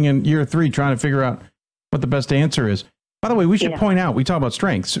struggling in year 3, trying to figure out what the best answer is. By the way, we should point out, we talk about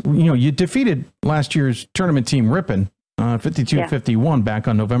strengths. You defeated last year's tournament team, Ripon, 52-51 back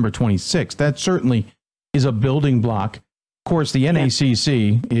on November 26th. That certainly is a building block. Of course, the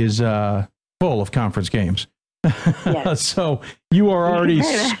NACC is full of conference games. So you are already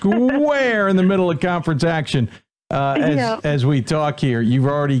square in the middle of conference action. As we talk here, you've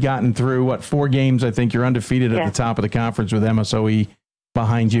already gotten through, 4 games? I think you're undefeated at the top of the conference with MSOE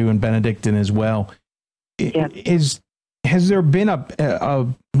behind you and Benedictine as well. Has there been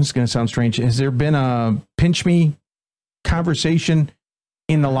this is going to sound strange. Has there been a pinch me conversation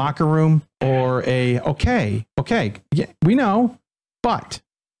in the locker room, or okay, yeah, we know, but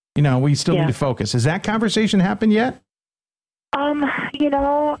we still need to focus? Has that conversation happened yet? There's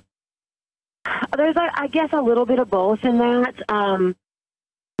I guess a little bit of both in that.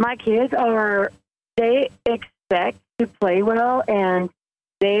 My kids they expect to play well, and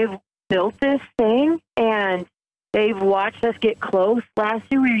they've built this thing, and they've watched us get close. Last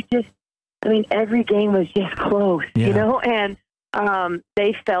year, every game was just close, and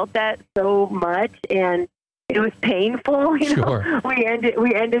they felt that so much, and it was painful. Sure. We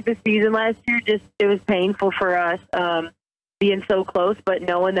ended the season last year. It was painful for us being so close, but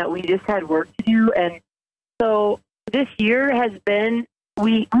knowing that we just had work to do. And so this year has been,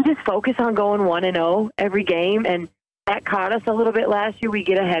 we just focus on going 1-0 every game, and that caught us a little bit last year. We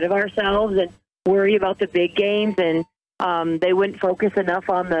get ahead of ourselves and worry about the big games, and they wouldn't focus enough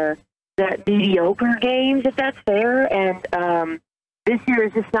on that mediocre games, if that's fair. And this year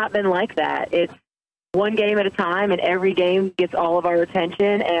has just not been like that. It's one game at a time, and every game gets all of our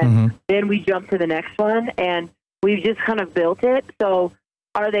attention, and then we jump to the next one, and we've just kind of built it. So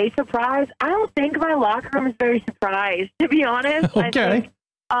are they surprised? I don't think my locker room is very surprised, to be honest. Okay.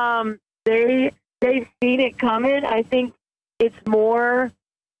 I think they've seen it coming. I think it's more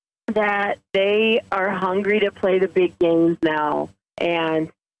that they are hungry to play the big games now,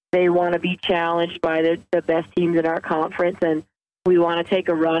 and they want to be challenged by the best teams in our conference, and we want to take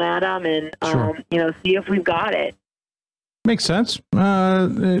a run at them and see if we've got it. Makes sense.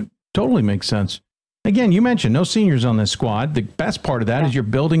 It totally makes sense. Again, you mentioned no seniors on this squad. The best part of that is you're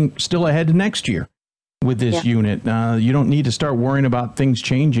building still ahead to next year with this unit. You don't need to start worrying about things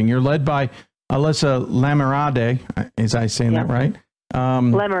changing. You're led by Alyssa Lamirade. Is I saying that right?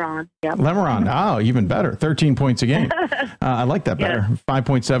 Lemeron. Yeah. Lemeron. Oh, even better. 13 points a game. I like that better.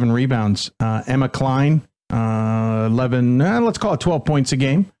 5.7 rebounds. Emma Klein, 11, let's call it 12 points a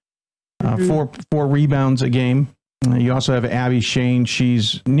game. 4 rebounds a game. You also have Abby Shane.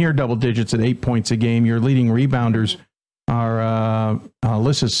 She's near double digits at 8 points a game. Your leading rebounders are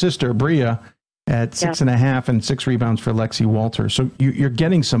Alyssa's sister, Bria, at 6.5 and 6 rebounds for Lexi Walter. So you're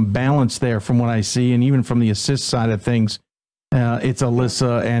getting some balance there from what I see. And even from the assist side of things, it's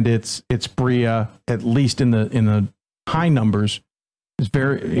Alyssa and it's Bria, at least in the high numbers. It's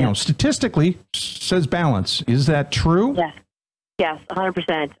very, statistically says balance. Is that true? Yes,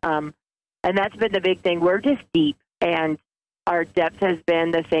 100%. And that's been the big thing. We're just deep, and our depth has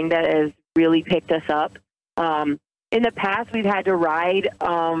been the thing that has really picked us up. In the past, we've had to ride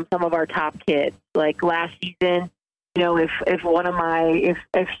some of our top kids. Like last season, if one of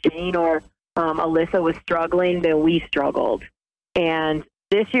if Shane or Alyssa was struggling, then we struggled. And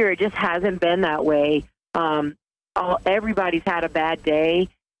this year, it just hasn't been that way. Everybody's had a bad day,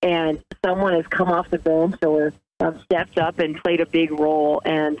 and someone has come off the bench or stepped up and played a big role.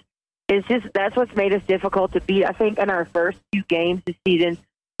 And that's what's made us difficult to beat. I think in our first 2 games this season,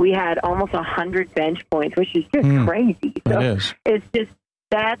 we had almost 100 bench points, which is just crazy. So it is. It's just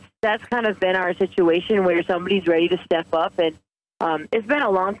that's kind of been our situation where somebody's ready to step up, and it's been a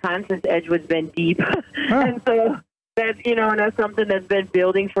long time since Edgewood's been deep, and so that's and that's something that's been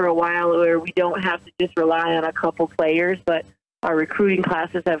building for a while, where we don't have to just rely on a couple players, but our recruiting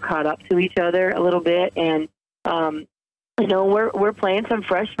classes have caught up to each other a little bit, and we're playing some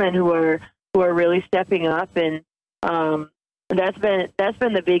freshmen who are really stepping up, and that's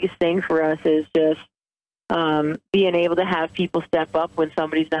been the biggest thing for us, is just being able to have people step up when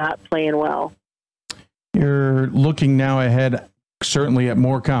somebody's not playing well. You're looking now ahead, certainly at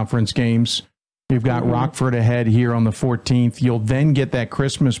more conference games. You've got Rockford ahead here on the 14th. You'll then get that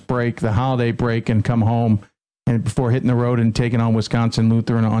Christmas break, the holiday break, and come home and before hitting the road and taking on Wisconsin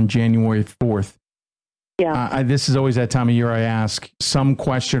Lutheran on January 4th. Yeah, this is always that time of year I ask some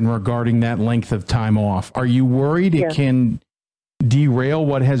question regarding that length of time off. Are you worried it can derail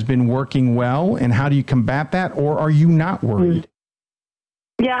what has been working well, and how do you combat that, or are you not worried?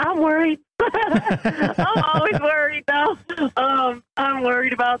 Yeah, I'm worried. I'm always worried, though. I'm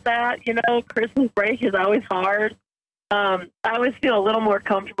worried about that. Christmas break is always hard. I always feel a little more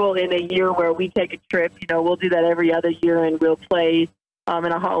comfortable in a year where we take a trip. We'll do that every other year, and we'll play in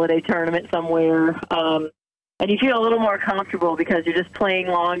a holiday tournament somewhere. And you feel a little more comfortable because you're just playing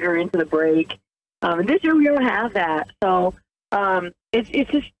longer into the break. And this year we don't have that. So it's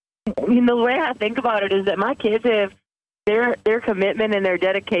just, the way I think about it is that my kids have their commitment and their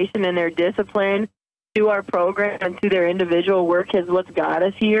dedication and their discipline to our program and to their individual work is what's got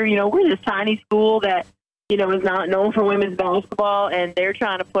us here. We're this tiny school that, is not known for women's basketball, and they're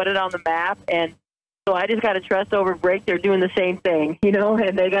trying to put it on the map. And so I just got to trust over break they're doing the same thing,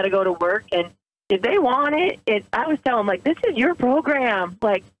 and they got to go to work. And if they want it, I was telling them, this is your program.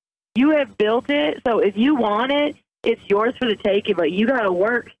 You have built it. So if you want it, it's yours for the taking, but you got to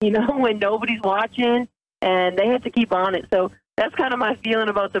work, when nobody's watching, and they have to keep on it. So that's kind of my feeling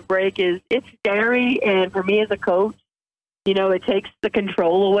about the break. Is it's scary. And for me as a coach, it takes the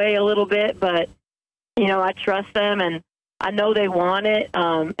control away a little bit, but I trust them, and I know they want it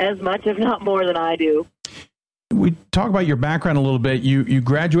as much, if not more, than I do. We talk about your background a little bit. You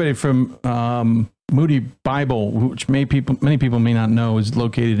graduated from Moody Bible, which many people may not know is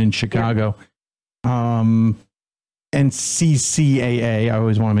located in Chicago. And CCAA, I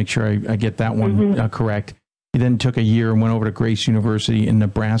always want to make sure I get that one correct. You then took a year and went over to Grace University in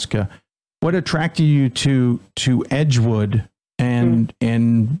Nebraska. What attracted you to Edgewood, and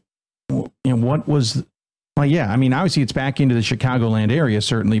what was? Well, yeah, I mean, obviously it's back into the Chicagoland area,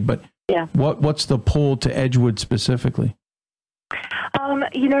 certainly, but what's the pull to Edgewood specifically?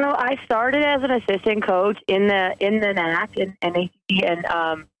 I started as an assistant coach in the NAC and NAC and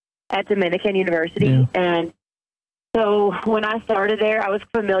at Dominican University, and so when I started there, I was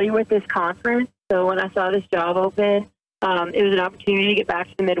familiar with this conference. So when I saw this job open, it was an opportunity to get back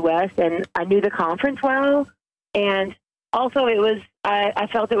to the Midwest, and I knew the conference well, and also I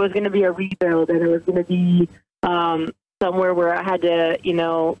felt it was going to be a rebuild, and it was going to be somewhere where I had to,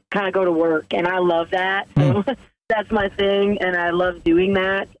 kind of go to work, and I love that. So that's my thing, and I love doing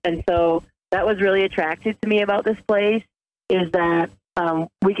that. And so that was really attractive to me about this place, is that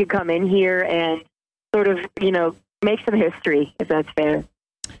we could come in here and sort of, make some history, if that's fair.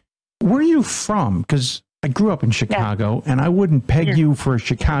 Where are you from? Because I grew up in Chicago, and I wouldn't peg you for a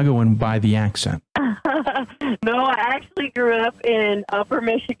Chicagoan by the accent. No, I actually grew up in Upper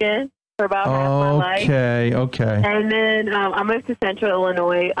Michigan for about half my life. Okay. And then I moved to Central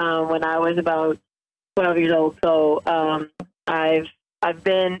Illinois when I was about 12 years old. So I've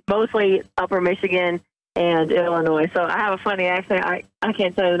been mostly Upper Michigan, and Illinois. So I have a funny accent. I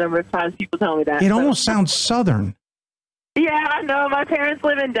can't tell you the number of times people tell me that. It almost sounds Southern. Yeah, I know. My parents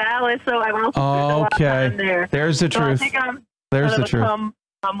live in Dallas, so I'm also spent a lot of time there. There's the truth. I think I'm There's kind the truth. a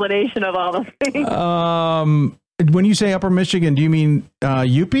combination of all those things. When you say Upper Michigan, do you mean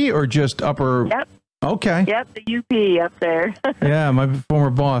UP or just Upper? Yep. Okay. Yep, the UP up there. Yeah, my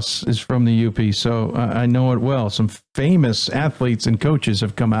former boss is from the UP, so I know it well. Some famous athletes and coaches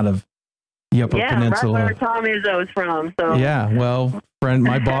have come out of the Upper Peninsula. Right where Tom Izzo is from. So. Yeah, well,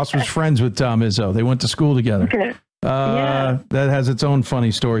 my boss was friends with Tom Izzo. They went to school together. Okay. That has its own funny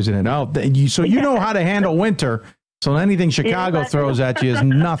stories in it. So you know how to handle winter. So anything Chicago throws at you is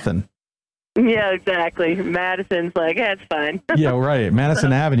nothing. Yeah, exactly. Madison's like, it's fine. Yeah, right.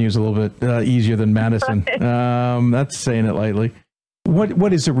 Madison Avenue is a little bit easier than Madison. That's saying it lightly.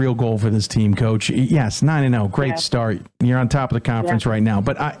 What is the real goal for this team, Coach? Yes, 9-0, great start. You're on top of the conference right now.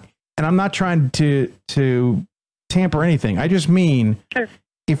 But I'm not trying to tamper anything. I just mean,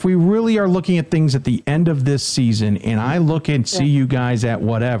 if we really are looking at things at the end of this season, and I look and see you guys at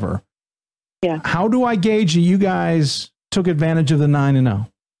whatever, how do I gauge that you guys took advantage of the 9-0?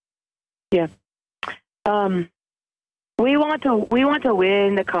 Yeah. We want to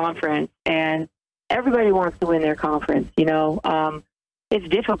win the conference, and everybody wants to win their conference. You know, it's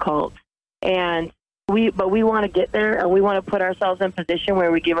difficult, but we want to get there, and we want to put ourselves in a position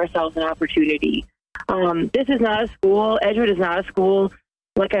where we give ourselves an opportunity. This is not a school. Edgewood is not a school,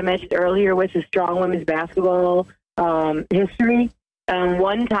 like I mentioned earlier, with a strong women's basketball history.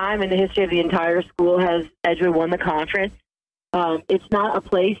 One time in the history of the entire school has Edgewood won the conference. It's not a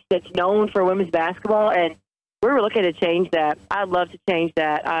place that's known for women's basketball, and we're looking to change that. I'd love to change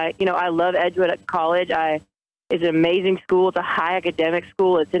that. I love Edgewood College. It's an amazing school. It's a high academic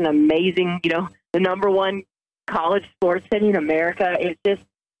school. It's an amazing, the #1 college sports city in America.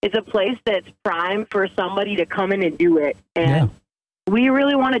 It's a place that's prime for somebody to come in and do it. And we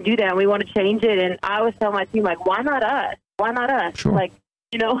really want to do that. And we want to change it. And I always tell my team, like, why not us? Why not us? Sure. Like,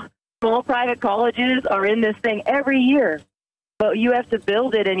 small private colleges are in this thing every year. But you have to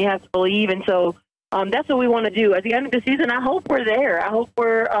build it and you have to believe. And so that's what we want to do. At the end of the season, I hope we're there. I hope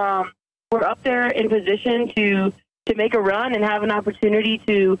we're up there in position to make a run and have an opportunity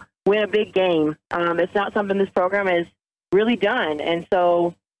to win a big game. It's not something this program has really done. And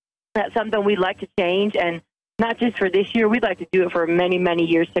so that's something we'd like to change. And not just for this year, we'd like to do it for many, many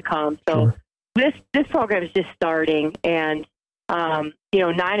years to come. So this program is just starting. And,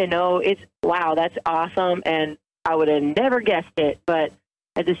 9-0, wow, that's awesome. And I would have never guessed it, but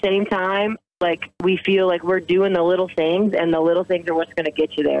at the same time, like, we feel like we're doing the little things, and the little things are what's going to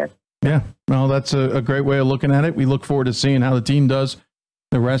get you there. Yeah, well, that's a great way of looking at it. We look forward to seeing how the team does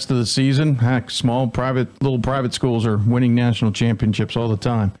the rest of the season. Heck, little private schools are winning national championships all the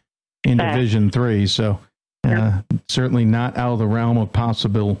time in Division III, so certainly not out of the realm of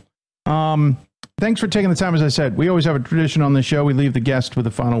possible. Thanks for taking the time. As I said, we always have a tradition on the show. We leave the guest with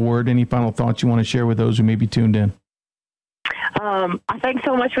a final word. Any final thoughts you want to share with those who may be tuned in? Thanks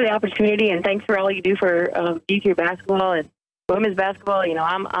so much for the opportunity, and thanks for all you do for D3 basketball and women's basketball.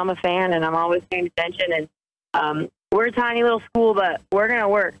 I'm a fan, and I'm always paying attention. And we're a tiny little school, but we're going to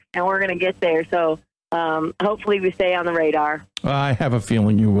work, and we're going to get there. So hopefully we stay on the radar. I have a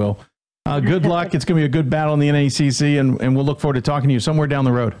feeling you will. Good luck. It's going to be a good battle in the NACC, and we'll look forward to talking to you somewhere down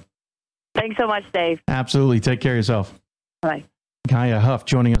the road. Thanks so much, Dave. Absolutely. Take care of yourself. Bye. Kaya Huff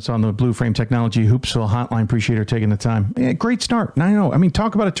joining us on the Blue Frame Technology Hoopsville Hotline. Appreciate her taking the time. Yeah, great start. 9-0. I mean,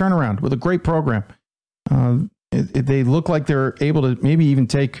 talk about a turnaround with a great program. They look like they're able to maybe even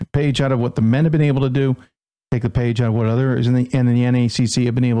take a page out of what the men have been able to do, take the page out of what others in the NACC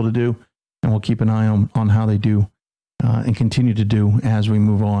have been able to do, and we'll keep an eye on how they do and continue to do as we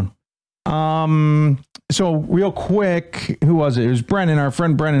move on. So real quick, who was it? It was Brennan. Our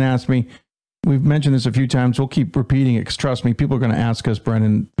friend Brennan asked me, we've mentioned this a few times. We'll keep repeating it because trust me, people are going to ask us,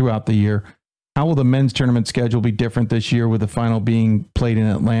 Brennan, throughout the year, how will the men's tournament schedule be different this year with the final being played in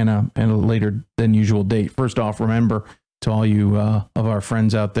Atlanta and a later than usual date? First off, remember, to all you of our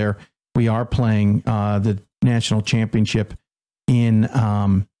friends out there, we are playing the national championship in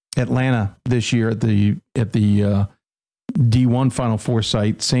Atlanta this year at the D1 Final Four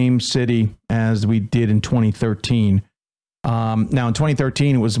site, same city as we did in 2013. Now in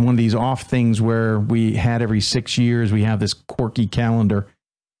 2013, it was one of these off things where we had every 6 years, we have this quirky calendar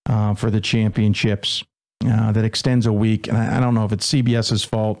for the championships that extends a week. And I don't know if it's CBS's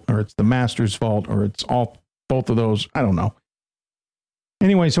fault or it's the Masters' fault or it's both of those. I don't know.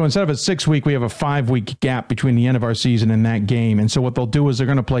 Anyway, so instead of a 6 week, we have a 5 week gap between the end of our season and that game. And so what they'll do is they're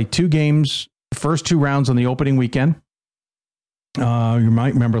going to play 2 games, the first 2 rounds on the opening weekend. You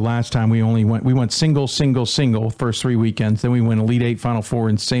might remember last time we went single first 3 weekends. Then we went Elite Eight, Final Four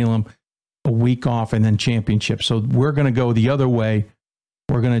in Salem, a week off, and then championship. So we're going to go the other way.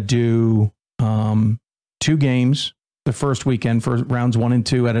 We're going to do 2 games the first weekend for rounds 1 and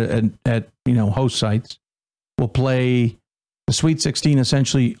 2 at host sites. We'll play the Sweet 16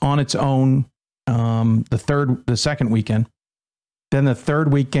 essentially on its own the second weekend. Then the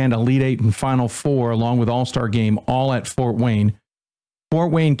third weekend, Elite Eight and Final Four, along with All-Star Game, all at Fort Wayne.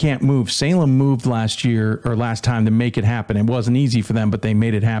 Fort Wayne can't move. Salem moved last time to make it happen. It wasn't easy for them, but they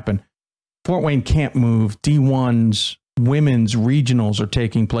made it happen. Fort Wayne can't move. D1's women's regionals are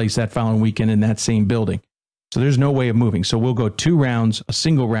taking place that following weekend in that same building. So there's no way of moving. So we'll go 2 rounds, a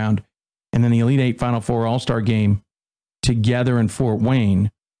single round, and then the Elite Eight, Final Four, All-Star Game together in Fort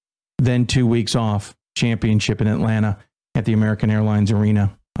Wayne. Then 2 weeks off, championship in Atlanta at the American Airlines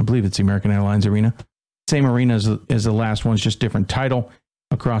Arena. I believe it's the American Airlines Arena. Same arena as the last one's just different title,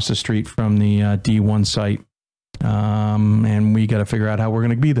 across the street from the D1 site. And we got to figure out how we're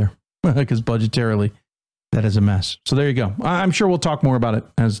going to be there because budgetarily that is a mess. So there you go. I'm sure we'll talk more about it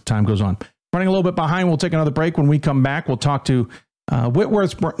as time goes on. Running a little bit behind. We'll take another break. When we come back, we'll talk to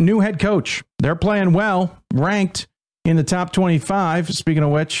Whitworth's new head coach. They're playing well, ranked in the top 25. Speaking of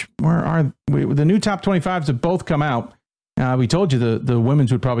which, where are the new top 25s have both come out. We told you the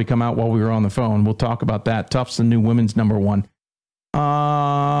women's would probably come out while we were on the phone. We'll talk about that. Tufts, the new women's number 1.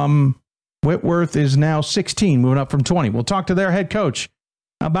 Whitworth is now 16, moving up from 20. We'll talk to their head coach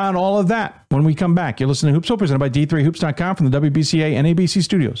about all of that when we come back. You're listening to Hoopsville, presented by D3Hoops.com from the WBCA and ABC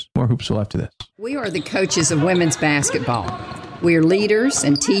studios. More Hoopsville after this. We are the coaches of women's basketball. We are leaders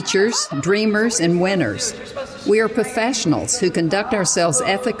and teachers, dreamers and winners. We are professionals who conduct ourselves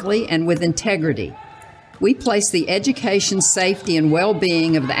ethically and with integrity. We place the education, safety, and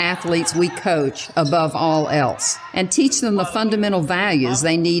well-being of the athletes we coach above all else and teach them the fundamental values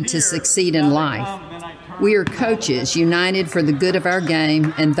they need to succeed in life. We are coaches united for the good of our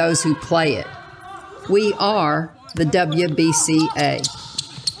game and those who play it. We are the WBCA.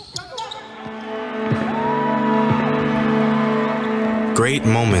 Great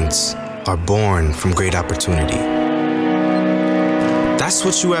moments are born from great opportunity. That's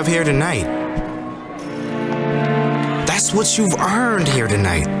what you have here tonight. That's what you've earned here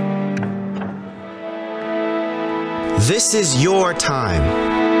tonight. This is your time.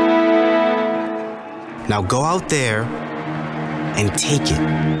 Now go out there and take it.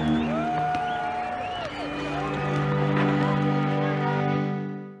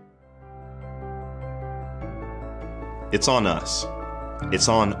 It's on us. It's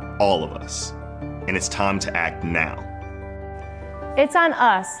on all of us. And it's time to act now. It's on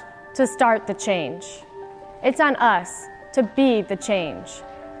us to start the change. It's on us to be the change.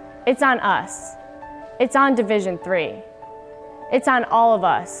 It's on us. It's on Division III. It's on all of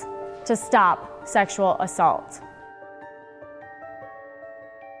us to stop sexual assault.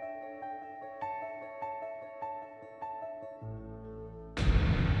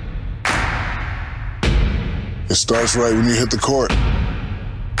 It starts right when you hit the court.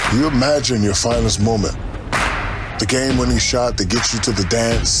 You imagine your finest moment. The game-winning shot that gets you to the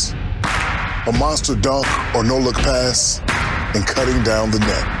dance. A monster dunk or no-look pass, and cutting down the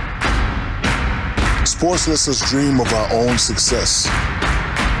net. Sports lets us dream of our own success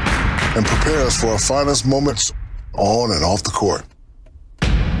and prepare us for our finest moments on and off the court.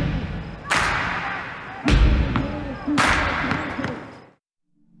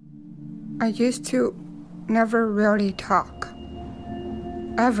 I used to never really talk.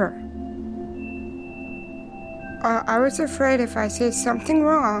 Ever. I was afraid if I said something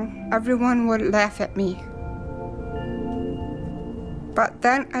wrong, everyone would laugh at me. But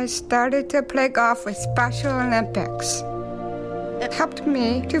then I started to play golf with Special Olympics. It helped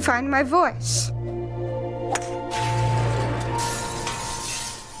me to find my voice.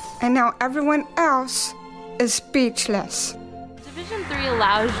 And now everyone else is speechless. Division III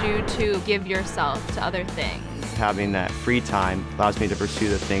allows you to give yourself to other things. Having that free time allows me to pursue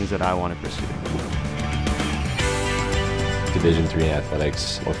the things that I want to pursue. Division III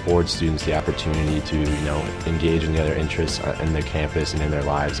athletics affords students the opportunity to, engage in the other interests in their campus and in their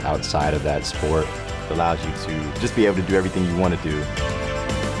lives outside of that sport. It allows you to just be able to do everything you want to do.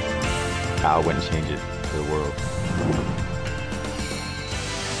 I wouldn't change it for the world.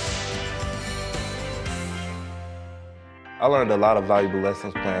 I learned a lot of valuable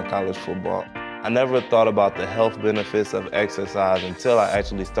lessons playing college football. I never thought about the health benefits of exercise until I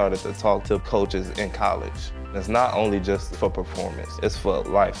actually started to talk to coaches in college. It's not only just for performance, it's for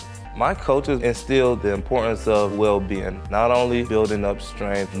life. My coaches instilled the importance of well-being, not only building up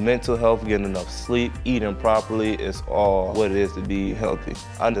strength, mental health, getting enough sleep, eating properly is all what it is to be healthy.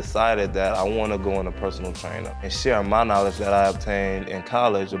 I decided that I want to go into personal trainer and share my knowledge that I obtained in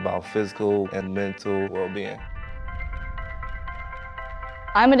college about physical and mental well-being.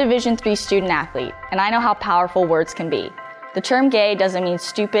 I'm a Division III student athlete, and I know how powerful words can be. The term gay doesn't mean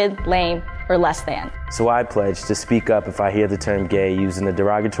stupid, lame, or less than. So I pledge to speak up if I hear the term gay used in a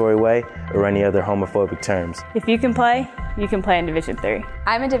derogatory way or any other homophobic terms. If you can play in Division III.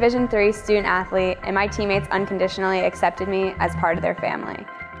 I'm a Division III student athlete, and my teammates unconditionally accepted me as part of their family.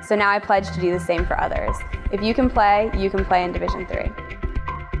 So now I pledge to do the same for others. If you can play in Division III.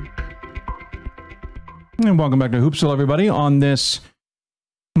 And welcome back to Hoopsville, everybody, on this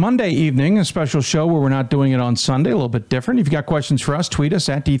Monday evening, a special show where we're not doing it on Sunday, a little bit different. If you got questions for us, tweet us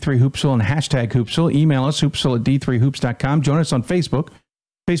at D3Hoopsville and hashtag Hoopsville. Email us, hoopsville@d3hoops.com. Join us on Facebook,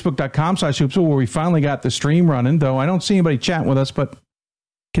 facebook.com/Hoopsville, where we finally got the stream running, though I don't see anybody chatting with us, but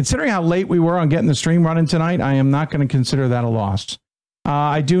considering how late we were on getting the stream running tonight, I am not going to consider that a loss.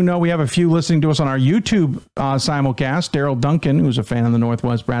 I do know we have a few listening to us on our YouTube simulcast. Daryl Duncan, who's a fan of the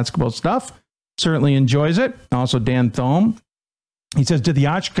Northwest basketball stuff, certainly enjoys it. Also, Dan Thome. He says, did the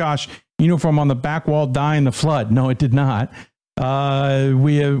Oshkosh uniform on the back wall die in the flood? No, it did not.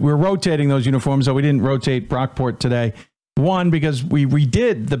 We're rotating those uniforms, so we didn't rotate Brockport today. One, because we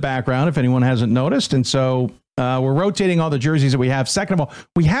redid the background, if anyone hasn't noticed, and so we're rotating all the jerseys that we have. Second of all,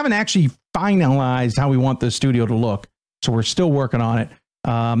 we haven't actually finalized how we want the studio to look, so we're still working on it.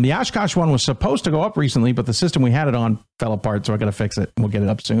 The Oshkosh one was supposed to go up recently, but the system we had it on fell apart, so I got to fix it. We'll get it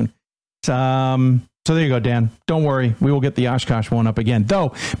up soon. So there you go, Dan. Don't worry. We will get the Oshkosh one up again.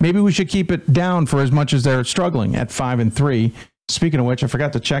 Though, maybe we should keep it down for as much as they're struggling at 5-3. Speaking of which, I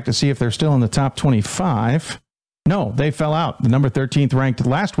forgot to check to see if they're still in the top 25. No, they fell out. The number 13th ranked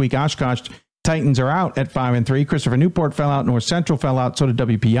last week. Oshkosh Titans are out at 5-3. Christopher Newport fell out. North Central fell out. So did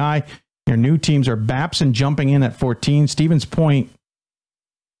WPI. Their new teams are Babson jumping in at 14. Stevens Point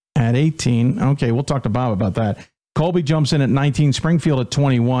at 18. Okay, we'll talk to Bob about that. Colby jumps in at 19. Springfield at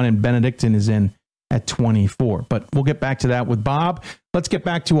 21. And Benedictine is in at 24. But we'll get back to that with Bob. Let's get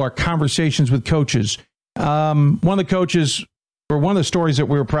back to our conversations with coaches. One of the coaches, or one of the stories that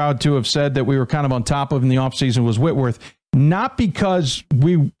we were proud to have said that we were kind of on top of in the offseason was Whitworth. Not because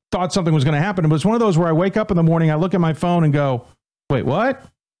we thought something was going to happen. It was one of those where I wake up in the morning, I look at my phone and go, wait, what?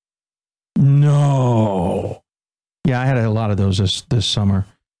 No. Yeah, I had a lot of those this summer.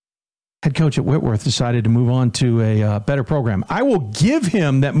 Head coach at Whitworth decided to move on to a better program. I will give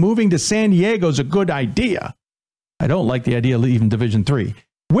him that moving to San Diego is a good idea. I don't like the idea of leaving Division III.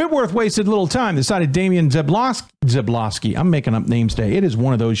 Whitworth wasted little time. Decided Damian Zablosky. I'm making up names today. It is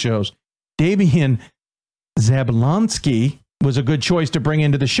one of those shows. Damian Zablonsky was a good choice to bring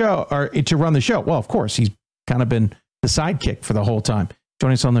into the show, or to run the show. Well, of course, he's kind of been the sidekick for the whole time.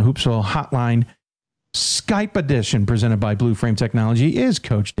 Joining us on the Hoopsville Hotline Skype edition presented by Blue Frame Technology is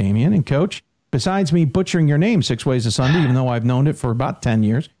Coach Damian. And Coach, besides me butchering your name 6 ways to Sunday, even though I've known it for about 10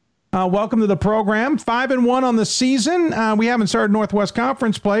 years, welcome to the program. 5-1 on the season. We haven't started Northwest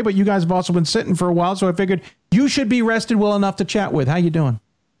Conference play, but you guys have also been sitting for a while, so I figured you should be rested well enough to chat with. How you doing?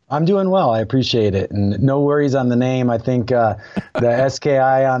 I'm doing well. I appreciate it. And no worries on the name. I think the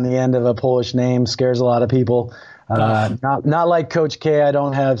SKI on the end of a Polish name scares a lot of people. Not like Coach K. I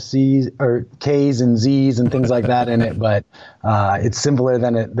don't have C's or K's and Z's and things like that in it, but it's simpler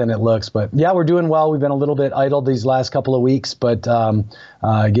than it looks. But yeah, we're doing well. We've been a little bit idle these last couple of weeks, but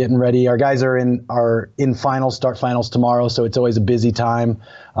getting ready. Our guys are in finals, start finals tomorrow, so it's always a busy time,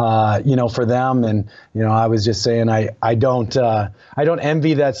 for them. And I was just saying, I don't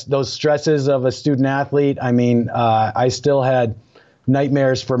envy those stresses of a student athlete. I mean, I still had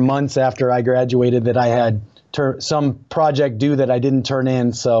nightmares for months after I graduated that I had some project due that I didn't turn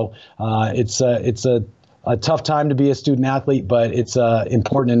in. So it's a tough time to be a student athlete, but it's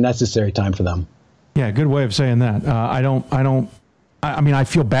important and necessary time for them. Yeah, good way of saying that. I mean, I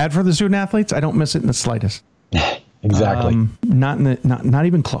feel bad for the student athletes. I don't miss it in the slightest. Exactly. Not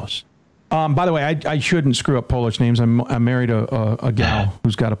even close. By the way, I shouldn't screw up Polish names. I married a gal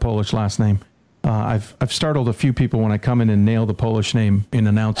who's got a Polish last name. I've startled a few people when I come in and nail the Polish name in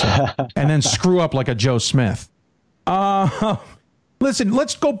announcing and then screw up like a Joe Smith. Listen,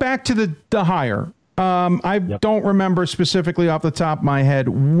 let's go back to the hire. Don't remember specifically off the top of my head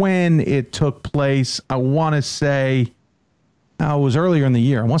when it took place. I want to say it was earlier in the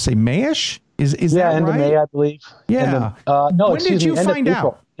year. I want to say May-ish. Is that right? End of May, I believe. Yeah. No, when did you find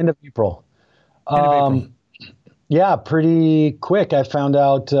out? End of April. Yeah, pretty quick. I found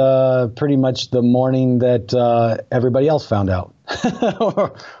out pretty much the morning that everybody else found out.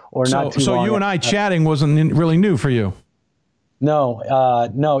 or not too long. So you and I chatting wasn't really new for you? No,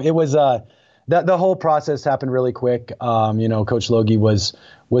 no. It was the whole process happened really quick. Coach Logie was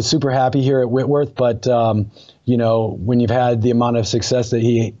super happy here at Whitworth, but when you've had the amount of success that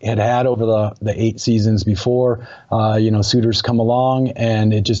he had over the 8 seasons before, suitors come along,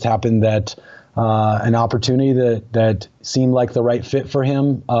 and it just happened that an opportunity that seemed like the right fit for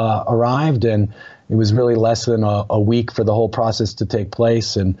him arrived, and it was really less than a week for the whole process to take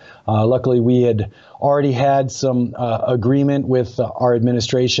place. And luckily, we had already had some agreement with our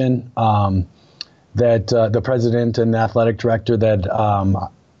administration that the president and the athletic director that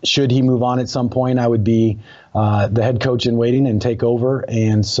should he move on at some point, I would be the head coach in waiting and take over.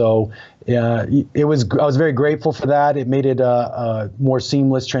 And so I was very grateful for that. It made it a more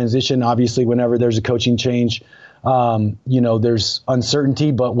seamless transition. Obviously, whenever there's a coaching change, there's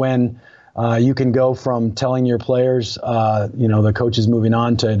uncertainty. But when you can go from telling your players, the coach is moving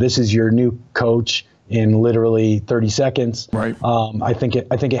on, to this is your new coach in literally 30 seconds. Right. I think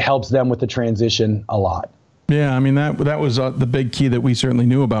it helps them with the transition a lot. Yeah, I mean, that was the big key that we certainly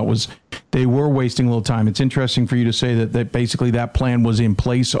knew about, was they were wasting a little time. It's interesting for you to say that basically that plan was in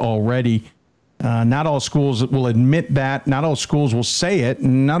place already. Not all schools will admit that. Not all schools will say it.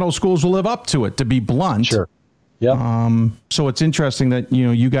 And not all schools will live up to it, to be blunt. Sure. Yeah. So it's interesting that,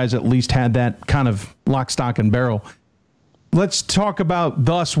 you guys at least had that kind of lock, stock, and barrel. Let's talk about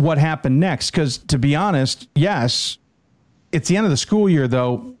thus what happened next, because to be honest, yes, it's the end of the school year,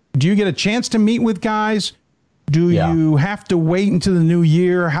 though. Do you get a chance to meet with guys? Do you have to wait until the new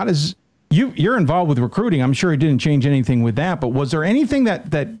year? How does you're involved with recruiting? I'm sure it didn't change anything with that, but was there anything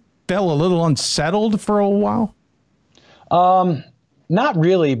that felt a little unsettled for a while? Not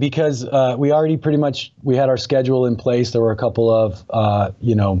really, because we already we had our schedule in place. There were a couple of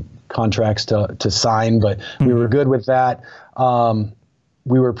contracts to sign, but we were good with that.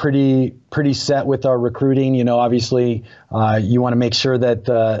 We were pretty set with our recruiting. Obviously, you want to make sure that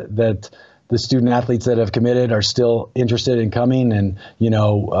the student athletes that have committed are still interested in coming. And,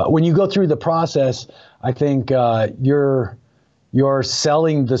 when you go through the process, I think you're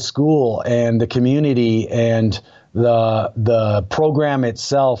selling the school and the community and the program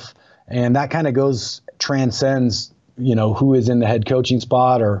itself. And that kind of transcends, who is in the head coaching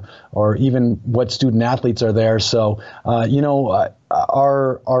spot or even what student athletes are there. So,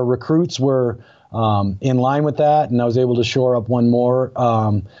 our recruits were in line with that, and I was able to shore up one more.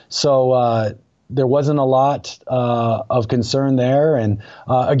 So there wasn't a lot of concern there. And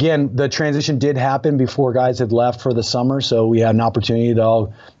again, the transition did happen before guys had left for the summer, so we had an opportunity to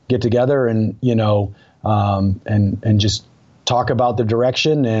all get together and and just talk about the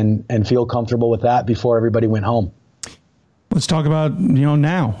direction and feel comfortable with that before everybody went home. Let's talk about,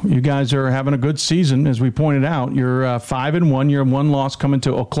 now. You guys are having a good season, as we pointed out. You're 5-1. You're 1 loss coming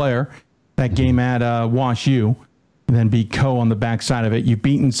to Eau Claire. That game at Wash U, and then beat Co on the backside of it. You've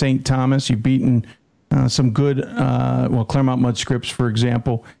beaten St. Thomas. You've beaten some good, Claremont Mud Scripps, for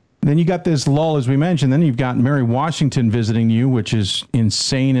example. And then you got this lull, as we mentioned. Then you've got Mary Washington visiting you, which is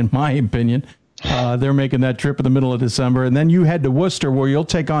insane in my opinion. They're making that trip in the middle of December. And then you head to Worcester, where you'll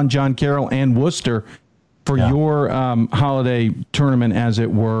take on John Carroll and Worcester for your holiday tournament, as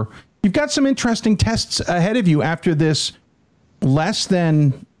it were. You've got some interesting tests ahead of you after this less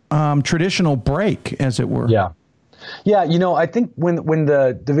than traditional break, as it were. Yeah. I think when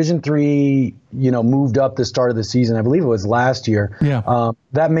the Division III, moved up the start of the season, I believe it was last year. Yeah.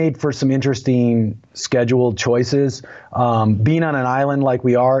 That made for some interesting scheduled choices. Being on an island like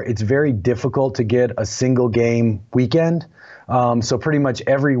we are, it's very difficult to get a single game weekend. So pretty much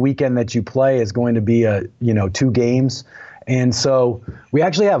every weekend that you play is going to be 2 games. And so we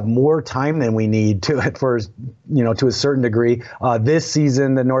actually have more time than we need to a certain degree. This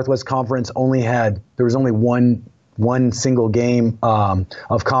season, the Northwest Conference there was only one single game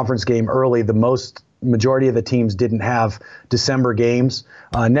of conference game early. The majority of the teams didn't have December games.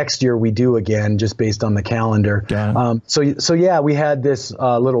 Next year we do again, just based on the calendar. So we had this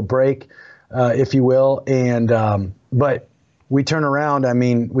little break, if you will, and but we turn around. I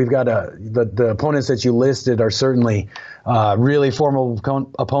mean, we've got the opponents that you listed are certainly really formidable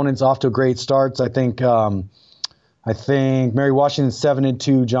opponents, off to great starts. I think Mary Washington's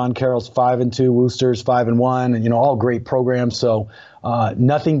 7-2, John Carroll's 5-2, Worcester's 5-1, and all great programs. So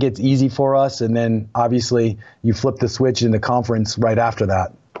nothing gets easy for us, and then obviously you flip the switch in the conference right after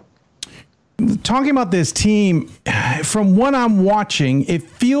that. Talking about this team, from what I'm watching, it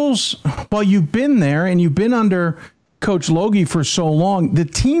feels, you've been there and you've been under Coach Logie for so long, the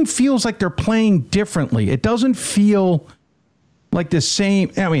team feels like they're playing differently. It doesn't feel like the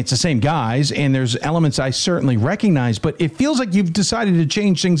same. I mean, it's the same guys, and there's elements I certainly recognize, but it feels like you've decided to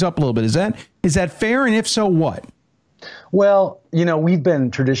change things up a little bit. Is that fair? And if so, what? Well, we've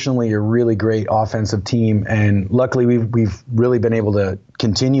been traditionally a really great offensive team, and luckily we've really been able to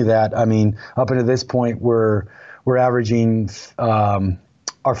continue that. I mean, up until this point, we're averaging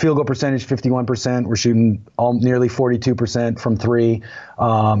our field goal percentage 51%. We're shooting nearly 42% from three,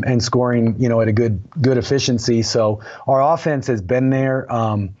 and scoring, at a good efficiency. So our offense has been there.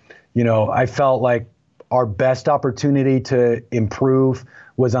 I felt like our best opportunity to improve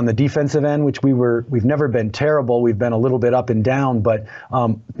was on the defensive end, which we've never been terrible. We've been a little bit up and down, but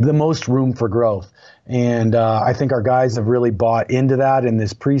the most room for growth. And I think our guys have really bought into that in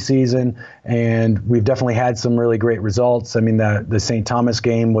this preseason, and we've definitely had some really great results. I mean, the St. Thomas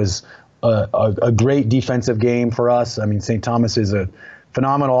game was a great defensive game for us. I mean, St. Thomas is a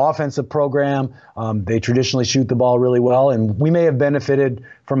phenomenal offensive program. They traditionally shoot the ball really well, and we may have benefited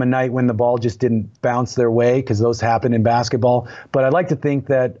from a night when the ball just didn't bounce their way, because those happen in basketball. But I'd like to think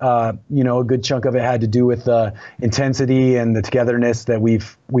that a good chunk of it had to do with the intensity and the togetherness that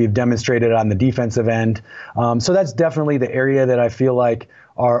we've demonstrated on the defensive end. So that's definitely the area that I feel like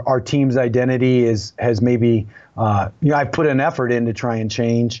our team's identity has maybe I've put an effort in to try and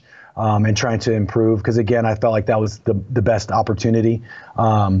change. And trying to improve, because again, I felt like that was the best opportunity.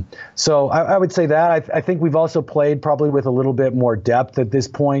 So I would say that I think we've also played probably with a little bit more depth at this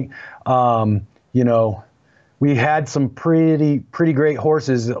point. We had some pretty great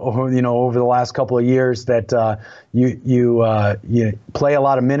horses, over the last couple of years that you play a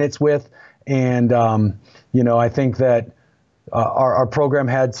lot of minutes with, and I think that our program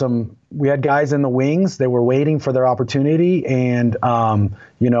had we had guys in the wings that were waiting for their opportunity, and I've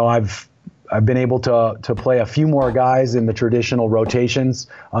been able to play a few more guys in the traditional rotations.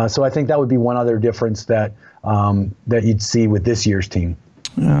 So I think that would be one other difference that you'd see with this year's team.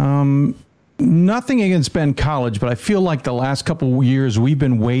 Nothing against Ben College, but I feel like the last couple of years we've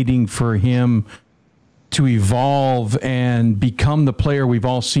been waiting for him to evolve and become the player we've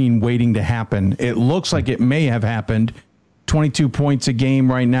all seen waiting to happen. It looks like it may have happened. 22 points a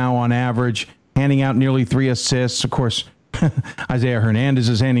game right now on average, handing out nearly 3 assists. Of course, Isaiah Hernandez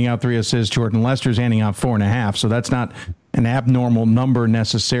is handing out 3 assists. Jordan Lester's handing out 4.5. So that's not an abnormal number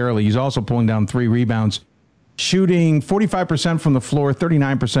necessarily. He's also pulling down 3 rebounds, shooting 45% from the floor,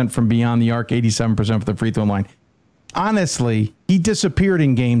 39% from beyond the arc, 87% from the free throw line. Honestly, he disappeared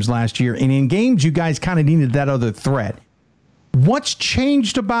in games last year, and in games you guys kind of needed that other threat. What's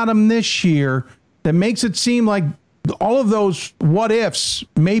changed about him this year that makes it seem like all of those what ifs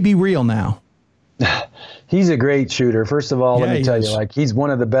may be real now? He's a great shooter. First of all, let me tell you, he's one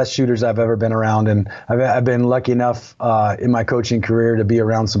of the best shooters I've ever been around, and I've been lucky enough in my coaching career to be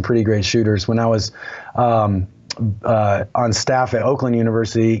around some pretty great shooters. When I was on staff at Oakland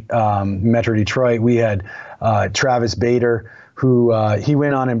University, Metro Detroit, we had Travis Bader, who he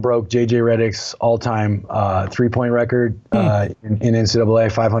went on and broke J.J. Redick's all-time three-point record in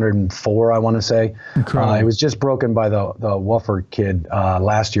NCAA, 504, I want to say. It was just broken by the Wofford kid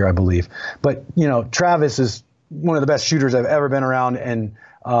last year, I believe. But, Travis is one of the best shooters I've ever been around, and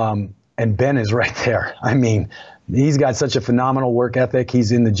Ben is right there. I mean, he's got such a phenomenal work ethic.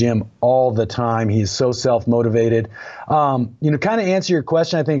 He's in the gym all the time. He's so self-motivated. Kind of answer your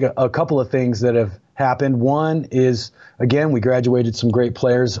question, I think a couple of things that have happened. One is, again, we graduated some great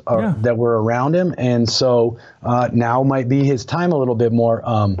players that were around him, and so now might be his time a little bit more.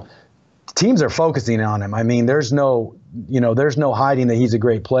 Teams are focusing on him. I mean, there's no hiding that he's a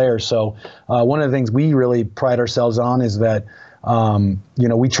great player. So one of the things we really pride ourselves on is that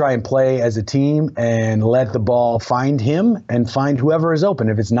we try and play as a team and let the ball find him and find whoever is open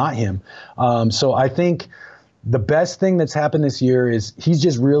if it's not him. So I think the best thing that's happened this year is he's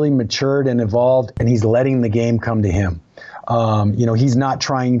just really matured and evolved, and he's letting the game come to him. He's not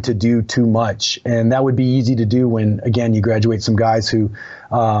trying to do too much, and that would be easy to do when, again, you graduate some guys who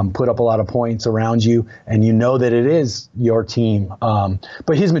put up a lot of points around you, and you know that it is your team.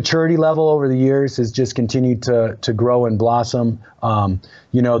 But his maturity level over the years has just continued to grow and blossom.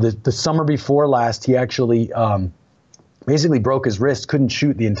 The summer before last, he actually basically broke his wrist, couldn't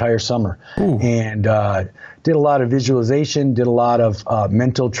shoot the entire summer. Ooh. And did a lot of visualization, did a lot of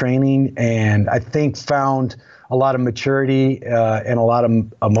mental training, and I think found a lot of maturity and a lot of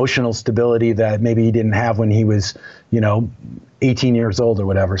emotional stability that maybe he didn't have when he was, 18 years old or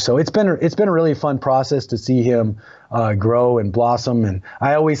whatever. So it's been a really fun process to see him grow and blossom. And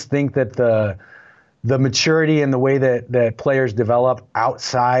I always think that the maturity and the way that players develop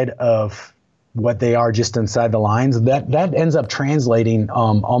outside of what they are just inside the lines, that ends up translating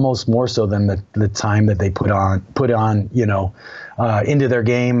almost more so than the time that they put on into their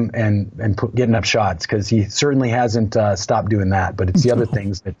game and getting up shots, because he certainly hasn't stopped doing that. But it's the other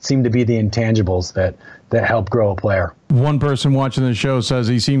things that seem to be the intangibles that help grow a player. One person watching the show says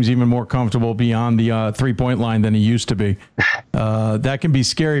he seems even more comfortable beyond the three-point line than he used to be. That can be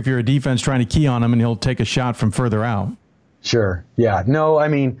scary if you're a defense trying to key on him and he'll take a shot from further out. Sure. Yeah. No, I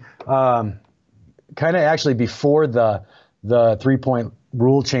mean, kind of actually before the 3-point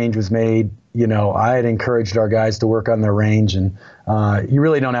rule change was made, I had encouraged our guys to work on their range, and you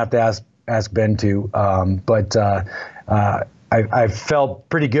really don't have to ask Ben to, but I felt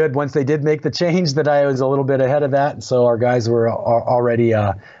pretty good once they did make the change that I was a little bit ahead of that. So our guys were already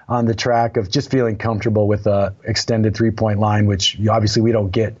on the track of just feeling comfortable with a extended 3-point line, which obviously we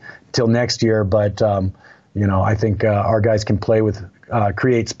don't get till next year, but I think our guys can play with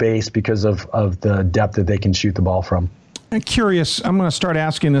create space because of the depth that they can shoot the ball from. I'm curious. I'm going to start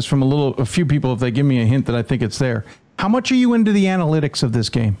asking this from a few people if they give me a hint that I think it's there. How much are you into the analytics of this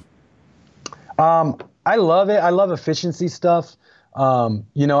game? I love it. I love efficiency stuff.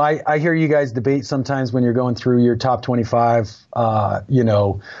 I hear you guys debate sometimes when you're going through your top 25,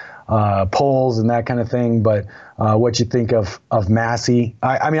 polls and that kind of thing. But what you think of Massey?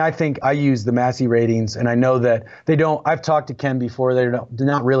 I think I use the Massey ratings, and I know that they don't. I've talked to Ken before. They're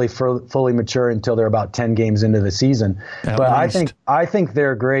not really fully mature until they're about 10 games into the season. But I think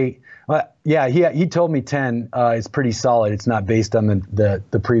they're great. He told me 10 is pretty solid. It's not based on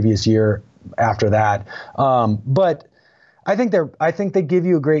the previous year after that. But I think they give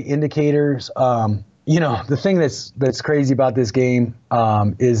you great indicators. The thing that's crazy about this game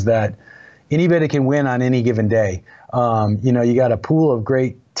is that anybody can win on any given day. You got a pool of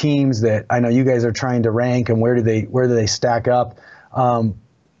great teams that I know you guys are trying to rank and where do they stack up.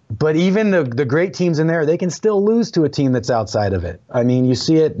 But even the great teams in there, they can still lose to a team that's outside of it. I mean, you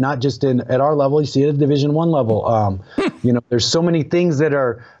see it not just at our level, you see it at Division I level. There's so many things that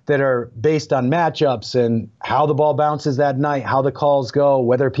are based on matchups and how the ball bounces that night, how the calls go,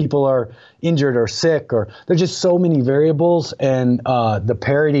 whether people are injured or sick, or there's just so many variables. And the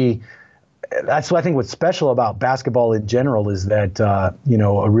parity, that's what I think what's special about basketball in general is that, a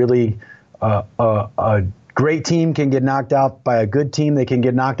really a great team can get knocked out by a good team. They can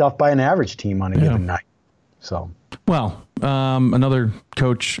get knocked off by an average team on a given night. So, well, another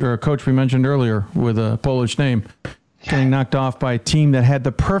coach or a coach we mentioned earlier with a Polish name getting knocked off by a team that had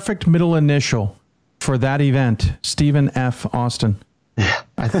the perfect middle initial for that event, Stephen F. Austin.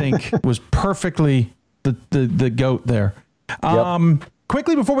 I think was perfectly the GOAT there.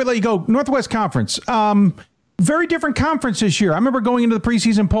 Quickly before we let you go, Northwest Conference. Very different conference this year. I remember going into the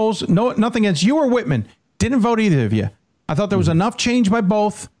preseason polls. Nothing against you or Whitman. Didn't vote either of you. I thought there was enough change by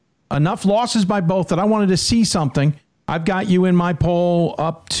both, enough losses by both that I wanted to see something. I've got you in my poll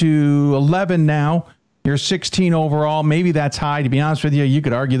up to 11 now. You're 16 overall. Maybe that's high. To be honest with you, you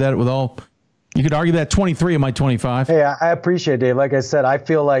could argue that you could argue that 23 of my 25. Hey, I appreciate it, Dave. Like I said, I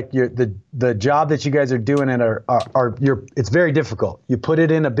feel like the job that you guys are doing it's very difficult. You put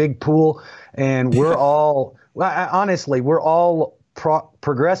it in a big pool, and we're all honestly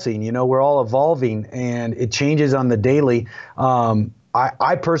progressing. We're all evolving, and it changes on the daily.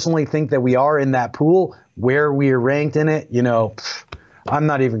 I personally think that we are in that pool. Where we are ranked in it, I'm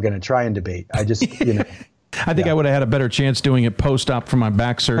not even going to try and debate. I just, I think I would have had a better chance doing it post-op for my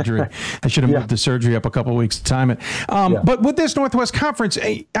back surgery. I should have moved the surgery up a couple of weeks to time it. But with this Northwest Conference,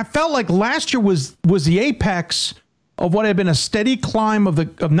 I felt like last year was the apex of what had been a steady climb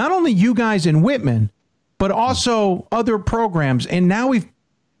of not only you guys in Whitman, but also other programs. And now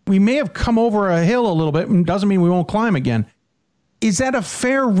we may have come over a hill a little bit. Doesn't mean we won't climb again. Is that a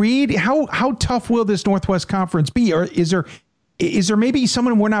fair read? How tough will this Northwest Conference be? Or is there maybe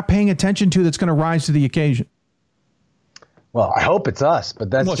someone we're not paying attention to that's going to rise to the occasion? Well, I hope it's us,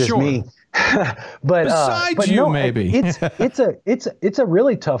 but that's just me. but besides you, maybe it's a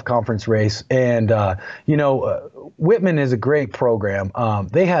really tough conference race, and Whitman is a great program.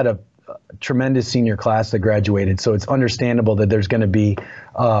 They had a tremendous senior class that graduated, so it's understandable that there's going to be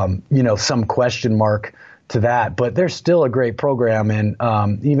some question mark to that, but they're still a great program, and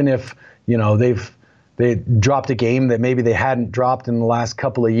even if they dropped a game that maybe they hadn't dropped in the last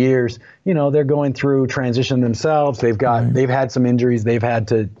couple of years, they're going through transition themselves. They've had some injuries they've had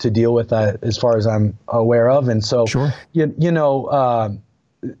to deal with, as far as I'm aware of, and so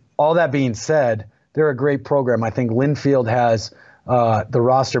all that being said, they're a great program. I think Linfield has the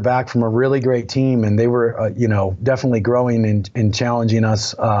roster back from a really great team, and they were, definitely growing and challenging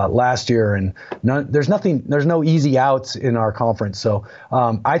us last year. And there's no easy outs in our conference. So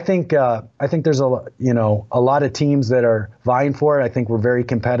I think there's a lot of teams that are vying for it. I think we're very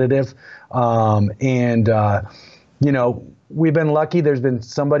competitive, we've been lucky. There's been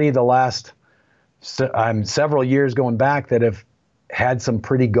somebody the last several years going back that have had some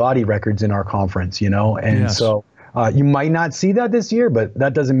pretty gaudy records in our conference, and yes. So you might not see that this year, but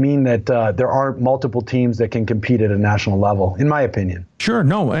that doesn't mean that there aren't multiple teams that can compete at a national level, in my opinion. Sure,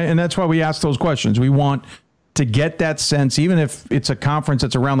 no, and that's why we ask those questions. We want to get that sense, even if it's a conference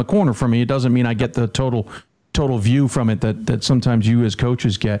that's around the corner from me, it doesn't mean I get the total view from it that sometimes you as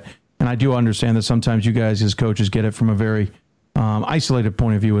coaches get. And I do understand that sometimes you guys as coaches get it from a very isolated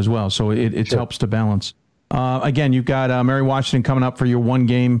point of view as well. So it Sure. helps to balance. Again, you've got Mary Washington coming up for your one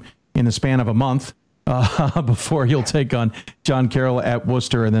game in the span of a month before you'll take on John Carroll at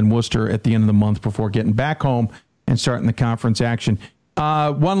Worcester, and then Worcester at the end of the month before getting back home and starting the conference action.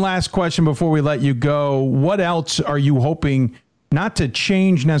 One last question before we let you go. What else are you hoping not to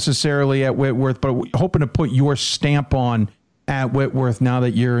change necessarily at Whitworth, but hoping to put your stamp on at Whitworth now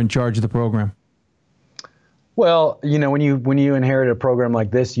that you're in charge of the program? Well, when you inherit a program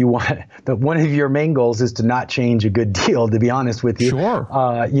like this, you want one of your main goals is to not change a good deal, to be honest with you. Sure.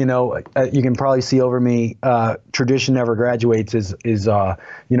 You can probably see over me, tradition never graduates is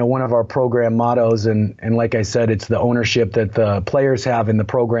one of our program mottos. And like I said, it's the ownership that the players have in the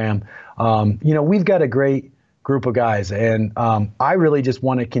program. We've got a great group of guys, and I really just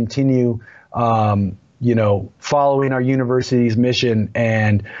want to continue following our university's mission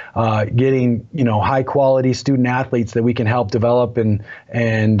and getting, high quality student athletes that we can help develop and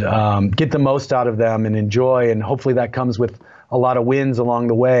get the most out of them and enjoy. And hopefully that comes with a lot of wins along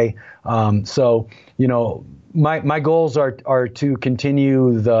the way. My goals are to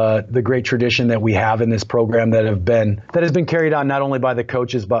continue the great tradition that we have in this program that has been carried on not only by the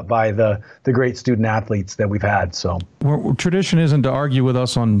coaches, but by the great student athletes that we've had. So tradition isn't to argue with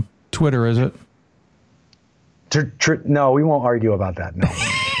us on Twitter, is it? No, we won't argue about that. No.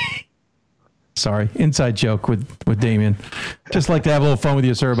 Sorry, inside joke with Damien. Just like to have a little fun with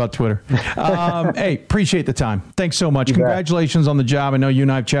you, sir, about Twitter. Hey, appreciate the time. Thanks so much. Congratulations on the job. I know you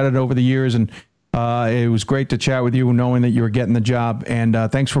and I have chatted over the years, and it was great to chat with you, knowing that you were getting the job. And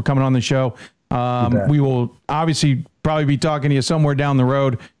thanks for coming on the show. We will obviously probably be talking to you somewhere down the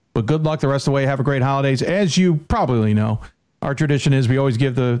road, but good luck the rest of the way. Have a great holidays. As you probably know, our tradition is we always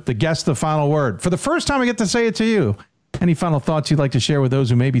give the guest the final word. For the first time, I get to say it to you. Any final thoughts you'd like to share with those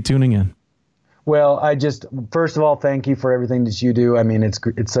who may be tuning in? Well, first of all, thank you for everything that you do. I mean, it's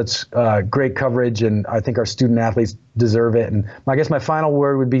such great coverage, and I think our student athletes deserve it. And I guess my final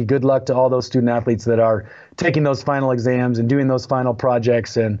word would be good luck to all those student athletes that are taking those final exams and doing those final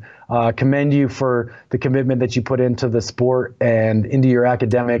projects, and commend you for the commitment that you put into the sport and into your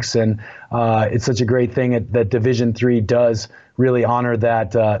academics. And it's such a great thing that Division III does really honor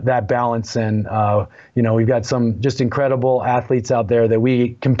that balance. And we've got some just incredible athletes out there that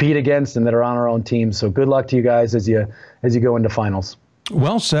we compete against and that are on our own team. So good luck to you guys as you go into finals.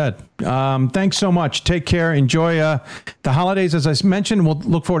 Well said. Thanks so much. Take care. Enjoy the holidays. As I mentioned, we'll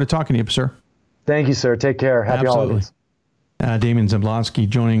look forward to talking to you, sir. Thank you, sir. Take care. Happy holidays. Damien Zablonski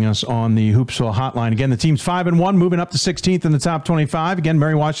joining us on the Hoopsville hotline. Again, the team's 5-1, moving up to 16th in the top 25. Again,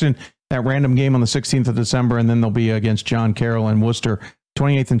 Mary Washington, that random game on the 16th of December, and then they'll be against John Carroll and Worcester,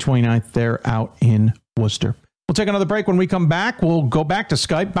 28th and 29th. They're out in Worcester. We'll take another break. When we come back, we'll go back to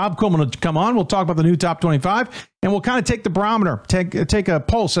Skype. Bob Coleman will come on. We'll talk about the new top 25, and we'll kind of take the barometer, take a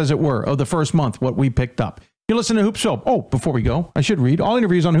pulse, as it were, of the first month, what we picked up. You listen to Hoopsville. Oh, before we go, I should read all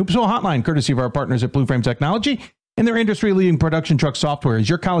interviews on Hoopsville Hotline, courtesy of our partners at Blue Frame Technology and their industry-leading production truck software. Is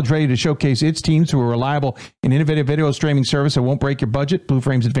your college ready to showcase its teams through a reliable and innovative video streaming service that won't break your budget? Blue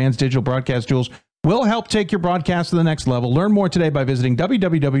Frame's advanced digital broadcast tools will help take your broadcast to the next level. Learn more today by visiting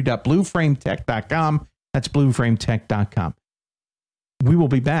www.blueframetech.com. That's blueframetech.com. We will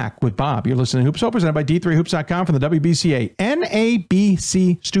be back with Bob. You're listening to Hoopsville, presented by D3Hoops.com from the WBCA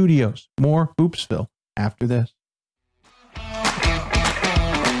NABC studios. More Hoopsville after this.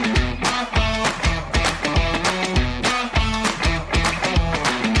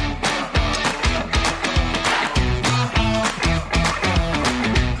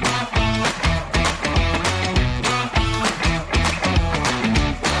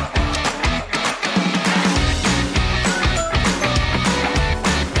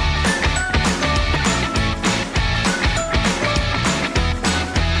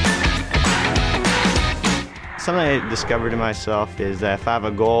 Something I discovered in myself is that if I have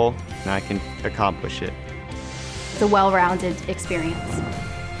a goal, then I can accomplish it. it's a well-rounded experience.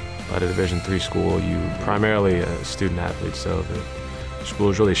 At a Division III school, you primarily a student athlete, so the school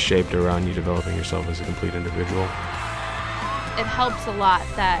is really shaped around you developing yourself as a complete individual. It helps a lot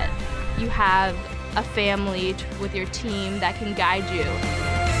that you have a family with your team that can guide you.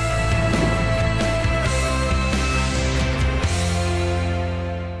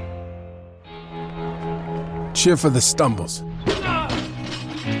 Cheer for the stumbles.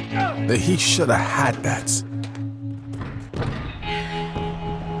 The he shoulda had that's.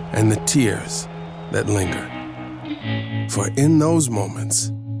 And the tears that linger. For in those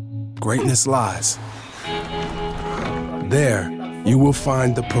moments, greatness lies. There, you will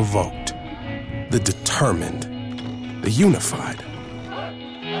find the provoked, the determined, the unified.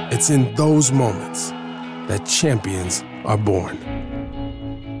 It's in those moments that champions are born.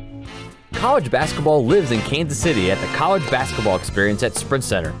 College basketball lives in Kansas City at the College Basketball Experience at Sprint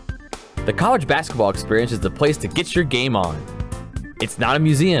Center. The College Basketball Experience is the place to get your game on. It's not a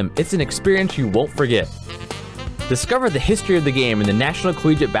museum, it's an experience you won't forget. Discover the history of the game in the National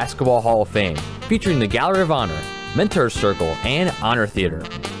Collegiate Basketball Hall of Fame, featuring the Gallery of Honor, Mentor's Circle, and Honor Theater.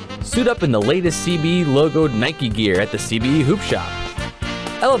 Suit up in the latest CBE logoed Nike gear at the CBE Hoop Shop.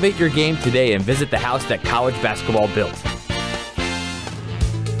 Elevate your game today and visit the house that college basketball built.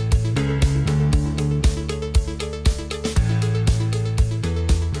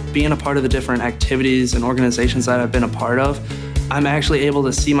 Being a part of the different activities and organizations that I've been a part of, I'm actually able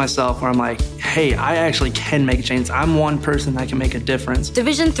to see myself where I'm like, hey, I actually can make a change. I'm one person that can make a difference.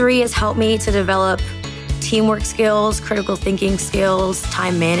 Division III has helped me to develop teamwork skills, critical thinking skills,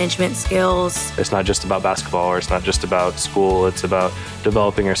 time management skills. It's not just about basketball, or it's not just about school, it's about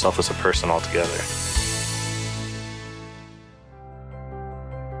developing yourself as a person altogether.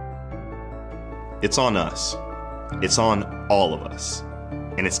 It's on us. It's on all of us.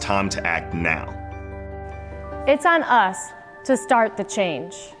 And it's time to act now. It's on us to start the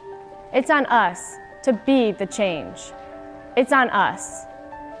change. It's on us to be the change. It's on us.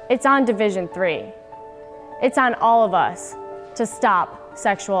 It's on Division III. It's on all of us to stop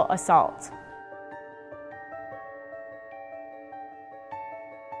sexual assault.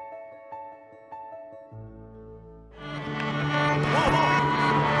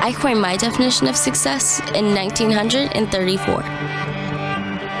 I coined my definition of success in 1934.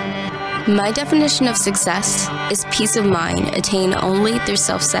 My definition of success is peace of mind attained only through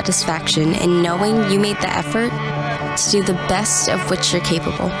self-satisfaction and knowing you made the effort to do the best of which you're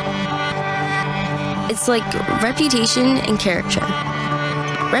capable. It's like reputation and character.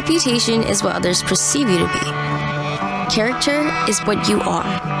 Reputation is what others perceive you to be. Character is what you are.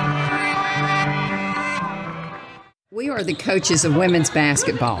 We are the coaches of women's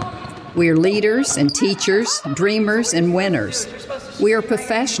basketball. We are leaders and teachers, dreamers and winners. We are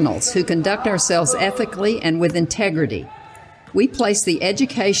professionals who conduct ourselves ethically and with integrity. We place the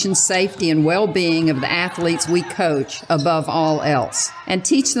education, safety, and well-being of the athletes we coach above all else and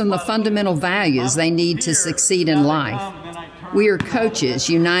teach them the fundamental values they need to succeed in life. We are coaches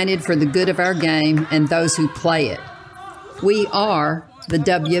united for the good of our game and those who play it. We are the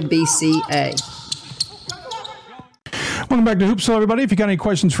WBCA. Welcome back to Hoopsville, everybody. If you got any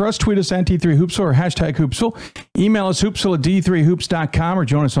questions for us, tweet us at T3Hoopsville or hashtag Hoopsville. Email us hoopsville@d3hoops.com or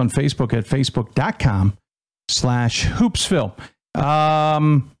join us on Facebook at facebook.com/Hoopsville.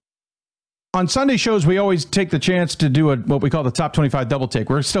 On Sunday shows, we always take the chance to do what we call the Top 25 Double Take.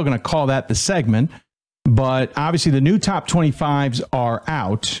 We're still going to call that the segment, but obviously the new Top 25s are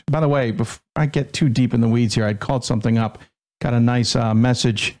out. By the way, before I get too deep in the weeds here, I'd called something up. Got a nice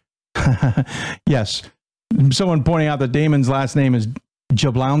message. Yes. Someone pointing out that Damon's last name is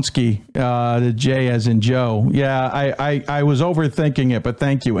Jablonski, the J as in Joe. Yeah, I was overthinking it, but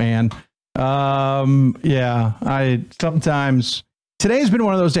thank you, Ann. Sometimes today's been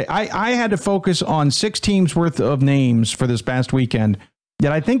one of those days. I had to focus on 6 teams worth of names for this past weekend.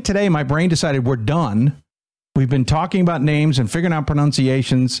 Yet I think today my brain decided we're done. We've been talking about names and figuring out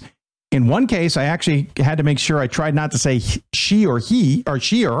pronunciations. In one case, I actually had to make sure I tried not to say she or he or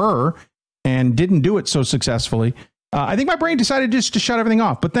she or her, and didn't do it so successfully. I think my brain decided just to shut everything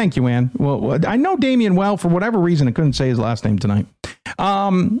off. But thank you, Ann. Well, I know Damien well. For whatever reason, I couldn't say his last name tonight.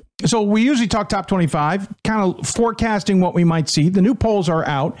 So we usually talk top 25, kind of forecasting what we might see. The new polls are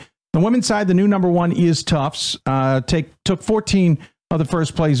out. The women's side, the new number one is Tufts. Took 14 of the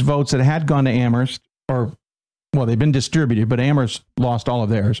first place votes that had gone to Amherst. They've been distributed, but Amherst lost all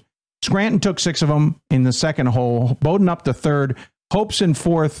of theirs. Scranton took 6 of them in the second hole. Bowdoin up to third. Hope's in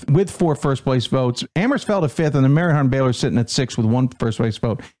fourth with 4 first place votes. Amherst fell to 5th, and then Maryhard Baylor sitting at 6th with 1 first place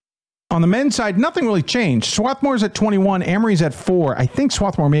vote. On the men's side, nothing really changed. Swarthmore's at 21, Emory's at 4. I think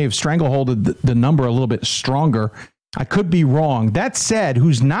Swarthmore may have strangleholded the number a little bit stronger I could be wrong. That said,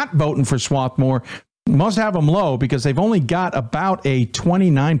 who's not voting for Swarthmore must have them low because they've only got about a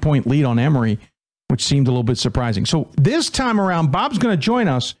 29-point lead on Emory, which seemed a little bit surprising. So this time around, Bob's going to join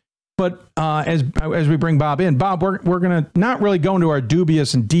us. But as we bring Bob in, Bob, we're going to not really go into our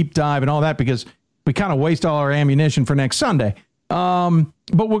dubious and deep dive and all that because we kind of waste all our ammunition for next Sunday.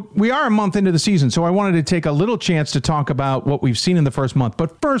 But we are a month into the season, so I wanted to take a little chance to talk about what we've seen in the first month.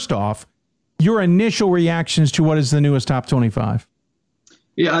 But first off, your initial reactions to what is the newest top 25?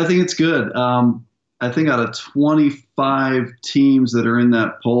 Yeah, I think it's good. I think out of 25 teams that are in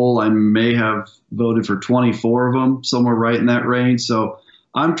that poll, I may have voted for 24 of them, somewhere right in that range. So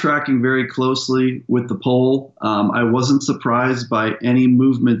I'm tracking very closely with the poll. I wasn't surprised by any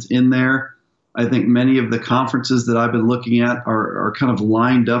movement in there. I think many of the conferences that I've been looking at are kind of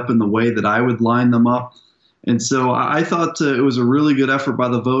lined up in the way that I would line them up. And so I thought it was a really good effort by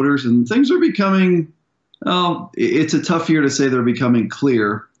the voters, and things are becoming, it's a tough year to say they're becoming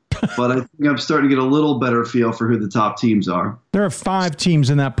clear, but I think I'm starting to get a little better feel for who the top teams are. There are 5 teams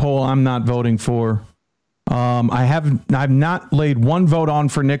in that poll I'm not voting for. I've not laid one vote on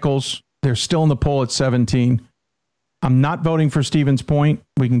for Nichols. They're still in the poll at 17. I'm not voting for Stevens Point.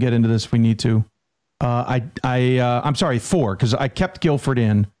 We can get into this if we need to. I'm sorry, 4, because I kept Guilford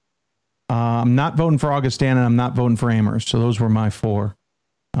in. I'm not voting for Augustana, and I'm not voting for Amherst. So those were my 4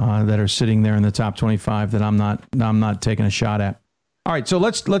 that are sitting there in the top 25 that I'm not taking a shot at. All right, so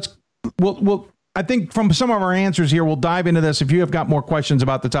we'll I think from some of our answers here, we'll dive into this. If you have got more questions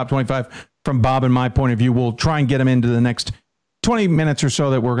about the top 25 from Bob and my point of view, we'll try and get them into the next 20 minutes or so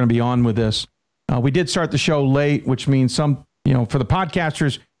that we're going to be on with this. We did start the show late, which means for the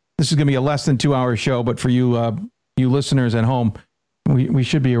podcasters, this is going to be a less than 2-hour show. But for you listeners at home, we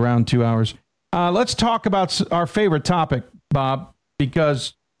should be around 2 hours. Let's talk about our favorite topic, Bob,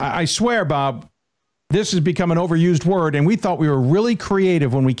 because I swear, Bob, this has become an overused word, and we thought we were really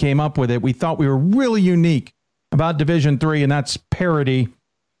creative when we came up with it. We thought we were really unique about Division III, and that's parity.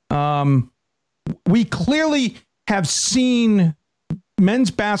 We clearly have seen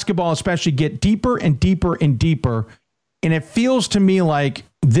men's basketball especially get deeper and deeper and deeper, and it feels to me like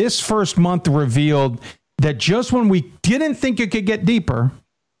this first month revealed that just when we didn't think it could get deeper,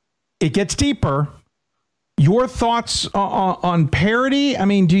 it gets deeper. Your thoughts on parity? I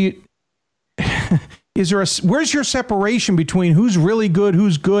mean, where's your separation between who's really good,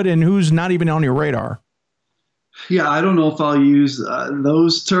 and who's not even on your radar? Yeah, I don't know if I'll use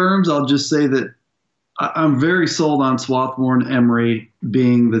those terms. I'll just say that I'm very sold on Swarthmore and Emory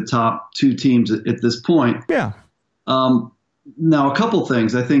being the top 2 teams at this point. Yeah. Now, a couple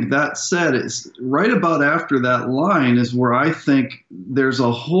things. I think that said, it's right about after that line is where I think there's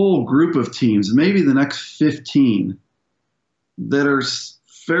a whole group of teams, maybe the next 15, that are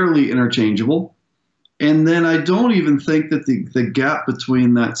fairly interchangeable. And then I don't even think that the gap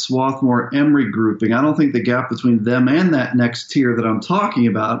between that Swarthmore-Emory grouping, I don't think the gap between them and that next tier that I'm talking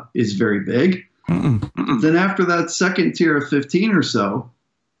about is very big. Then after that second tier of 15 or so,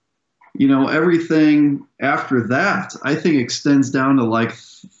 everything after that, I think extends down to like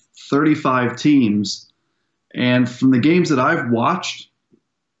 35 teams. And from the games that I've watched,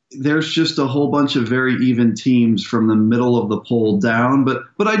 there's just a whole bunch of very even teams from the middle of the poll down. But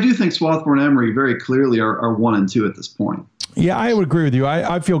I do think Swarthmore and Emory very clearly are 1 and 2 at this point. Yeah, I would agree with you.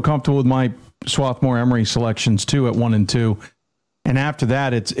 I feel comfortable with my Swarthmore Emory selections too at 1 and 2. And after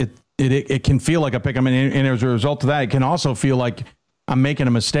that, it can feel like a pick. I mean, and as a result of that, it can also feel like I'm making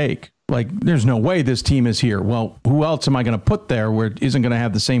a mistake. Like, there's no way this team is here. Well, who else am I going to put there where it isn't going to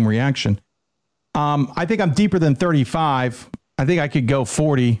have the same reaction? I think I'm deeper than 35. I think I could go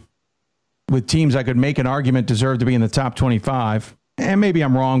 40 with teams I could make an argument deserve to be in the top 25. And maybe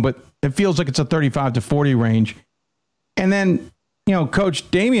I'm wrong, but it feels like it's a 35 to 40 range. And then,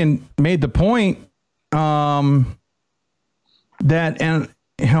 Coach Damian made the point that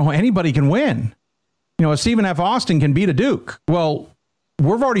anybody can win. A Stephen F. Austin can beat a Duke. Well,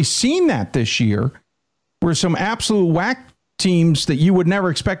 we've already seen that this year, where some absolute whack teams that you would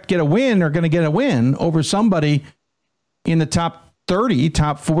never expect to get a win are going to get a win over somebody in the top 30,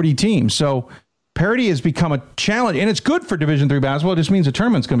 top 40 teams. So parity has become a challenge, and it's good for Division III basketball. It just means the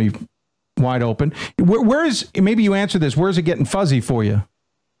tournament's going to be wide open. Maybe you answer this, where's it getting fuzzy for you?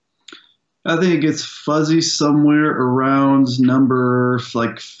 I think it gets fuzzy somewhere around number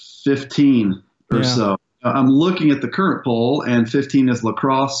like 15 or so. I'm looking at the current poll, and 15 is La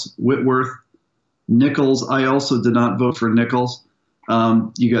Crosse, Whitworth, Nichols. I also did not vote for Nichols.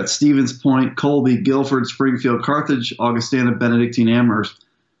 You got Stevens Point, Colby, Guilford, Springfield, Carthage, Augustana, Benedictine, Amherst.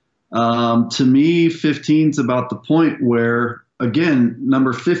 To me, 15 is about the point where again,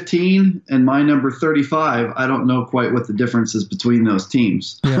 number 15 and my number 35, I don't know quite what the difference is between those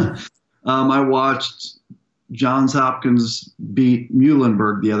teams. Yeah. I watched Johns Hopkins beat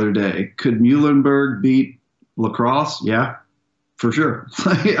Muhlenberg the other day. Could Muhlenberg beat La Crosse? Yeah, for sure.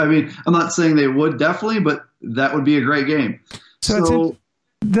 I mean, I'm not saying they would definitely, but that would be a great game. So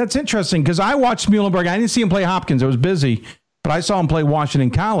that's interesting because I watched Muhlenberg. I didn't see him play Hopkins. I was busy, but I saw him play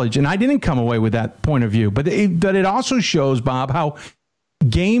Washington College, and I didn't come away with that point of view. But it also shows, Bob, how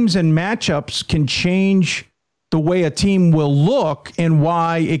games and matchups can change the way a team will look and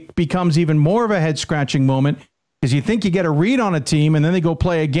why it becomes even more of a head-scratching moment because you think you get a read on a team, and then they go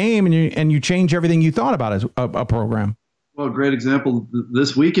play a game, and you change everything you thought about as a program. Well, great example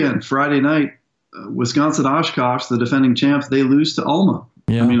this weekend, Friday night, Wisconsin Oshkosh, the defending champs, they lose to Alma.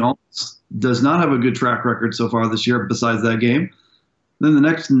 Yeah. I mean, Alma does not have a good track record so far this year besides that game. Then the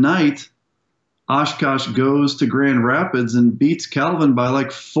next night, Oshkosh goes to Grand Rapids and beats Calvin by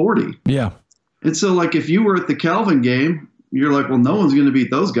like 40. Yeah. And so, like, if you were at the Calvin game, you're like, well, no one's going to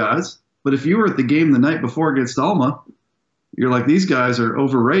beat those guys. But if you were at the game the night before against Alma, you're like, these guys are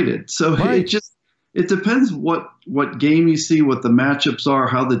overrated. So right. It depends what game you see, what the matchups are,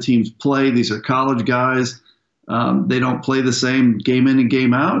 how the teams play. These are college guys. They don't play the same game in and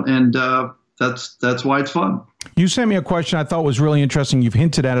game out, and that's why it's fun. You sent me a question I thought was really interesting. You've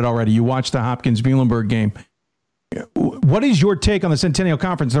hinted at it already. You watched the Hopkins-Muhlenberg game. What is your take on the Centennial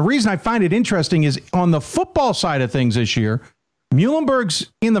Conference? The reason I find it interesting is on the football side of things this year,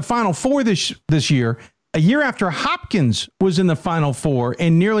 Muhlenberg's in the Final Four this year, a year after Hopkins was in the Final Four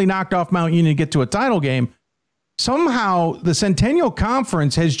and nearly knocked off Mount Union to get to a title game. Somehow the Centennial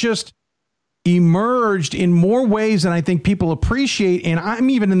Conference has just emerged in more ways than I think people appreciate. And I'm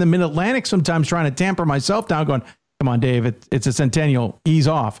even in the Mid-Atlantic sometimes trying to tamper myself down going, come on, Dave, it's a Centennial, ease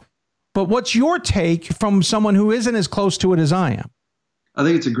off. But what's your take from someone who isn't as close to it as I am? I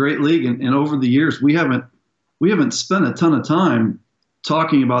think it's a great league. And over the years, we haven't spent a ton of time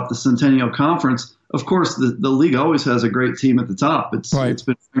talking about the Centennial Conference. Of course, the league always has a great team at the top. It's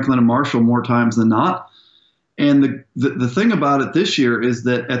been Franklin and Marshall more times than not. And the thing about it this year is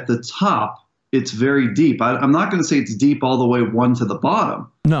that at the top, it's very deep. I'm not going to say it's deep all the way one to the bottom.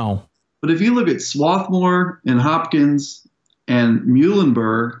 No. But if you look at Swarthmore and Hopkins and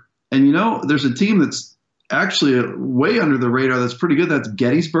Muhlenberg, and there's a team that's actually way under the radar that's pretty good. That's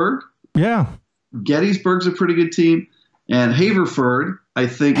Gettysburg. Yeah. Gettysburg's a pretty good team. And Haverford, I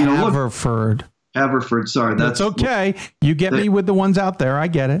think, Haverford, sorry. That's okay. You get me with the ones out there. I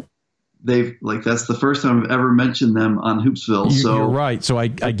get it. That's the first time I've ever mentioned them on Hoopsville. You're right. So I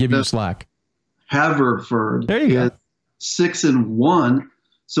give you slack. Haverford there you go. 6-1.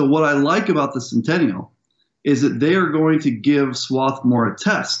 So what I like about the Centennial is that they are going to give Swarthmore a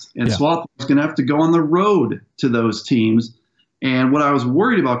test. And Swarthmore's going to have to go on the road to those teams. And what I was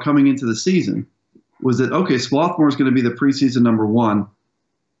worried about coming into the season was that, okay, Swarthmore is going to be the preseason number one,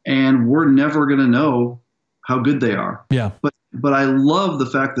 and we're never going to know how good they are. Yeah. But I love the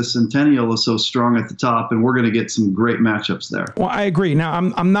fact the Centennial is so strong at the top, and we're going to get some great matchups there. Well, I agree. Now,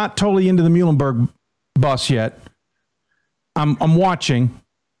 I'm not totally into the Muhlenberg bus yet. I'm watching.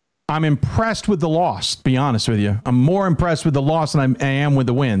 I'm impressed with the loss, to be honest with you. I'm more impressed with the loss than I am with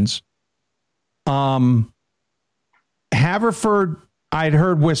the wins. Haverford, I'd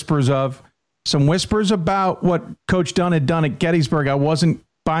heard whispers of. Some whispers about what Coach Dunn had done at Gettysburg. I wasn't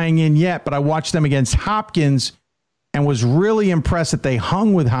buying in yet, but I watched them against Hopkins and was really impressed that they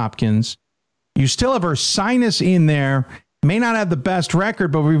hung with Hopkins. You still have Ursinus in there. May not have the best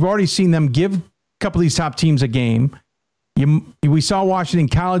record, but we've already seen them give a couple of these top teams a game. We saw Washington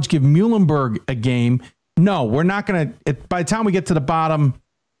College give Muhlenberg a game. No, we're not going to. By the time we get to the bottom,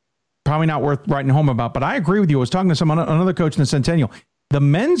 probably not worth writing home about. But I agree with you. I was talking to another coach in the Centennial. The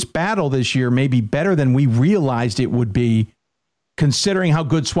men's battle this year may be better than we realized it would be, considering how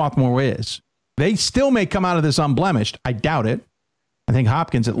good Swarthmore is. They still may come out of this unblemished. I doubt it. I think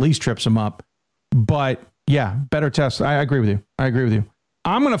Hopkins at least trips them up. But yeah, better test. I agree with you.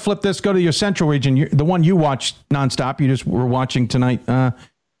 I'm going to flip this, go to your Central region, the one you watched nonstop. You just were watching tonight,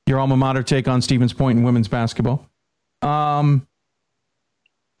 your alma mater take on Stevens Point in women's basketball.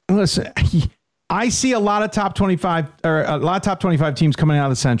 Listen, I see a lot of top 25 teams coming out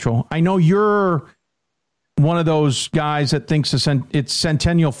of the Central. I know you're one of those guys that thinks it's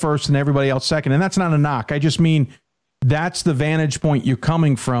Centennial first and everybody else second, and that's not a knock. I just mean that's the vantage point you're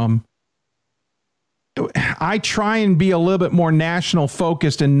coming from. I try and be a little bit more national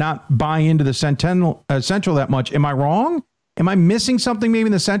focused and not buy into the Central that much. Am I wrong? Am I missing something maybe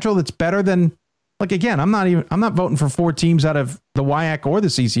in the Central that's better than, like, again, I'm not voting for 4 teams out of the WIAC or the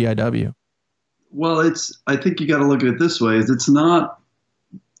CCIW. Well, I think you got to look at it this way: it's not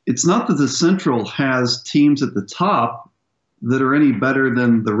that the Central has teams at the top that are any better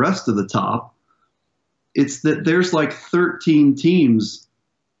than the rest of the top. It's that there's like 13 teams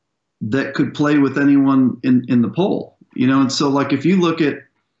that could play with anyone in the poll, and so like if you look at,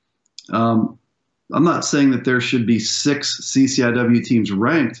 I'm not saying that there should be 6 CCIW teams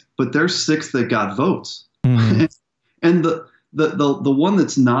ranked, but there's 6 that got votes. Mm-hmm. And the one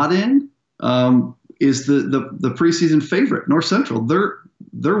that's not in is the preseason favorite, North Central.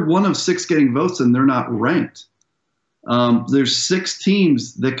 They're one of 6 getting votes, and they're not ranked. There's 6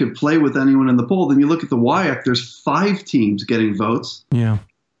 teams that could play with anyone in the poll. Then you look at the WIAC, there's 5 teams getting votes. Yeah.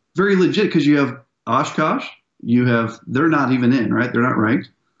 Very legit, because you have Oshkosh, they're not even in, right? They're not ranked.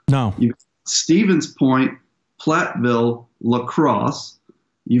 No. You've got Stevens Point, Platteville, La Crosse.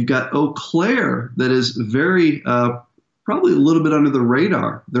 You've got Eau Claire that is very, probably a little bit under the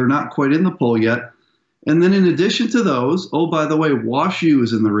radar. They're not quite in the poll yet. And then in addition to those, oh, by the way, WashU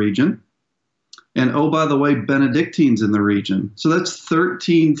is in the region. And oh, by the way, Benedictine's in the region. So that's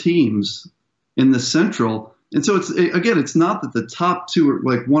 13 teams in the Central. And so it's not that the top 2,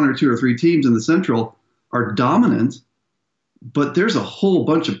 like 1 or 2 or 3 teams in the Central are dominant, but there's a whole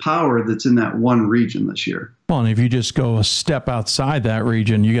bunch of power that's in that one region this year. Well, and if you just go a step outside that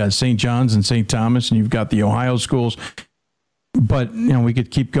region, you got St. John's and St. Thomas, and you've got the Ohio schools. But, we could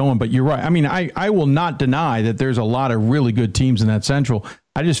keep going. But you're right. I mean, I will not deny that there's a lot of really good teams in that Central.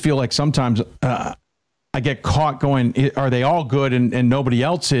 I just feel like sometimes I get caught going, are they all good and nobody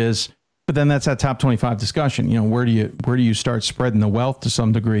else is? But then that's that top 25 discussion. Where do you start spreading the wealth to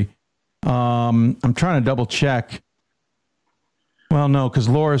some degree? I'm trying to double check. Well, no, because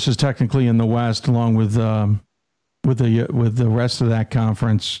Loras is technically in the West, along with the rest of that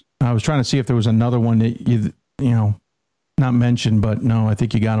conference. I was trying to see if there was another one that you not mentioned, but no, I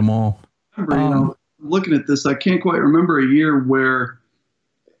think you got them all. Looking at this, I can't quite remember a year where,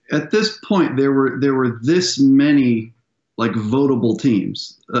 at this point, there were this many like votable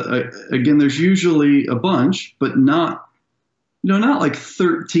teams. Again, there's usually a bunch, but not like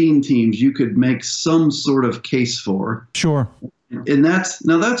 13 teams you could make some sort of case for. Sure. And that's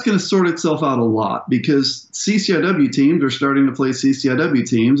going to sort itself out a lot, because CCIW teams are starting to play CCIW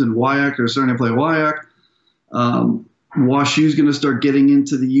teams, and WIAC are starting to play WIAC. WashU's going to start getting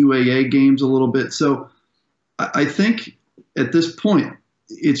into the UAA games a little bit. So I think at this point,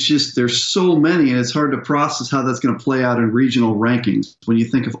 it's just there's so many, and it's hard to process how that's going to play out in regional rankings. When you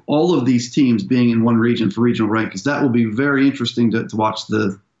think of all of these teams being in one region for regional rankings, that will be very interesting to watch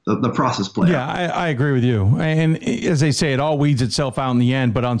the process play out. Yeah, I agree with you. And as they say, it all weeds itself out in the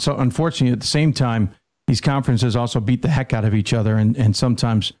end. But unfortunately, at the same time, these conferences also beat the heck out of each other, and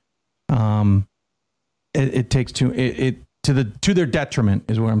sometimes it takes to their detriment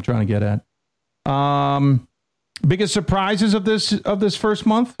is what I'm trying to get at. Biggest surprises of this first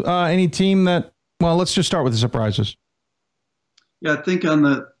month? Any team that? Well, let's just start with the surprises. Yeah, I think on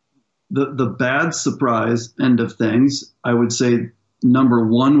the bad surprise end of things, I would say number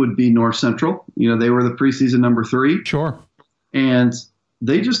 1 would be North Central. They were the preseason number 3. Sure. And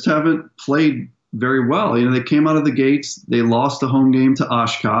they just haven't played very well. They came out of the gates. They lost a home game to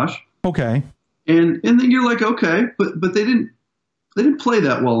Oshkosh. Okay. And then you're like, okay, but they didn't play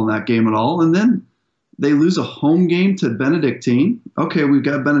that well in that game at all. And then they lose a home game to Benedictine. Okay, we've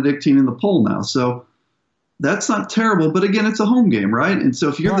got Benedictine in the poll now. So that's not terrible. But again, it's a home game, right? And so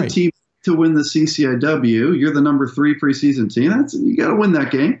if you're the team to win the CCIW, you're the number 3 preseason team. You got to win that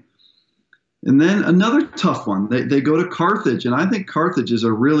game. And then another tough one. They go to Carthage, and I think Carthage is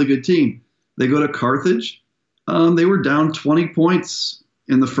a really good team. They go to Carthage. They were down 20 points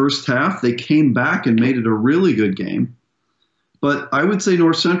in the first half. They came back and made it a really good game. But I would say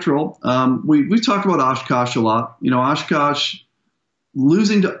North Central, we talked about Oshkosh a lot. Oshkosh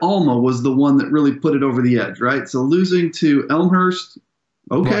losing to Alma was the one that really put it over the edge, right? So losing to Elmhurst,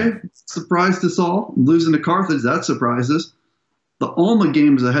 okay, surprised us all. Losing to Carthage, that surprised us. The Alma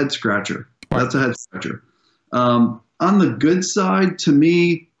game is a head scratcher. That's a head scratcher. On the good side, to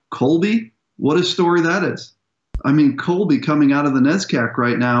me, Colby, what a story that is. I mean, Colby coming out of the NESCAC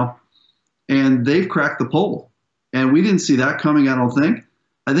right now, and they've cracked the poll. And we didn't see that coming, I don't think.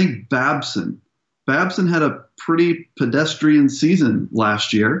 I think Babson had a pretty pedestrian season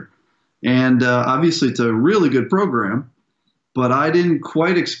last year. And obviously it's a really good program. But I didn't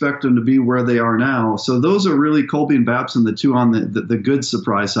quite expect them to be where they are now. So those are really Colby and Babson, the two on the good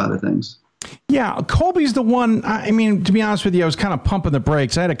surprise side of things. Yeah, Colby's the one. I mean, to be honest with you, I was kind of pumping the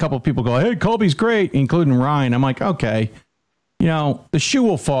brakes. I had a couple of people go, hey, Colby's great, including Ryan. I'm like, okay. The shoe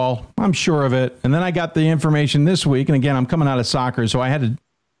will fall. I'm sure of it. And then I got the information this week. And again, I'm coming out of soccer, so I had to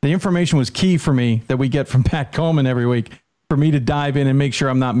the information was key for me that we get from Pat Coleman every week for me to dive in and make sure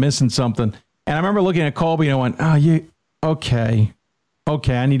I'm not missing something. And I remember looking at Colby and I went, okay,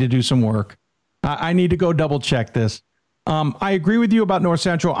 I need to do some work. I need to go double check this. I agree with you about North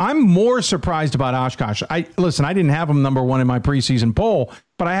Central. I'm more surprised about Oshkosh. I didn't have them number 1 in my preseason poll,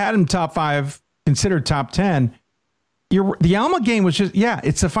 but I had them top 5, considered top 10. The Alma game was just,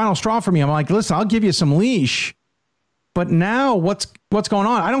 it's the final straw for me. I'm like, listen, I'll give you some leash, but now what's going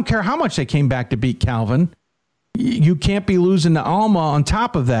on? I don't care how much they came back to beat Calvin. You can't be losing to Alma on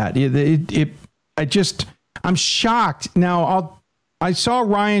top of that. I'm shocked. Now I saw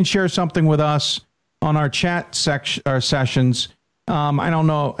Ryan share something with us on our chat sessions. I don't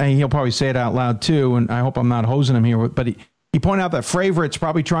know, and he'll probably say it out loud too, and I hope I'm not hosing him here, but he pointed out that Favorite's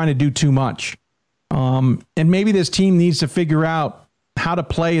probably trying to do too much. And maybe this team needs to figure out how to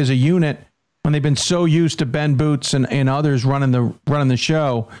play as a unit when they've been so used to Ben Boots and others running the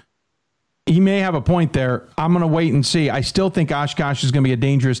show. He may have a point there. I'm going to wait and see. I still think Oshkosh is going to be a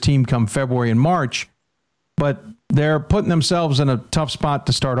dangerous team come February and March, but they're putting themselves in a tough spot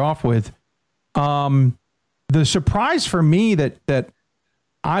to start off with. The surprise for me that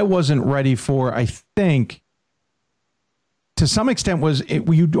I wasn't ready for, I think, to some extent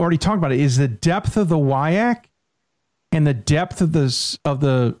you already talked about it, is the depth of the WIAC and the depth of the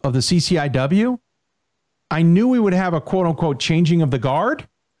CCIW. I knew we would have a quote unquote changing of the guard,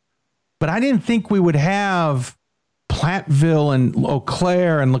 but I didn't think we would have Platteville and Eau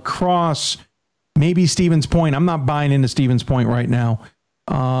Claire and La Crosse, maybe Stevens Point. I'm not buying into Stevens Point right now.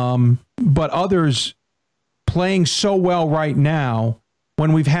 But others playing so well right now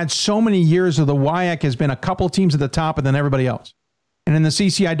when we've had so many years of the WIAC has been a couple teams at the top and then everybody else. And in the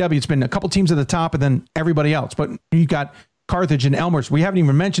CCIW, it's been a couple teams at the top and then everybody else. But you've got Carthage and Elmhurst. We haven't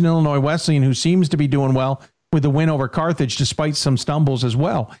even mentioned Illinois Wesleyan, who seems to be doing well with the win over Carthage, despite some stumbles as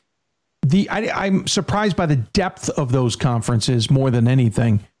well. I'm surprised by the depth of those conferences more than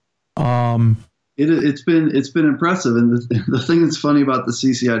anything. It's been impressive, and the thing that's funny about the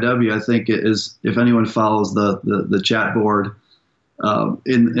CCIW, I think, is if anyone follows the chat board,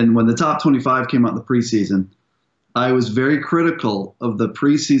 and when the top 25 came out in the preseason, I was very critical of the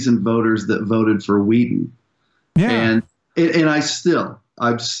preseason voters that voted for Wheaton. Yeah, and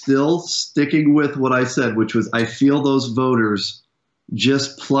I'm still sticking with what I said, which was I feel those voters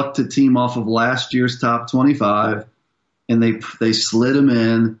just plucked a team off of last year's top 25, and they slid them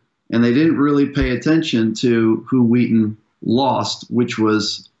in. And they didn't really pay attention to who Wheaton lost, which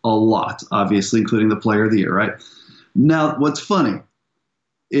was a lot, obviously, including the player of the year, right? Now, what's funny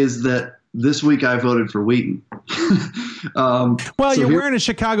is that this week I voted for Wheaton. You're wearing a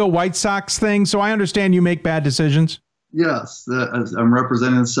Chicago White Sox thing, so I understand you make bad decisions. Yes, I'm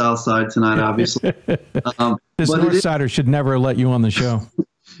representing the South Side tonight, obviously. This North Sider should never let you on the show.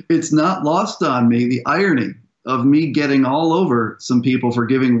 It's not lost on me, the irony of me getting all over some people for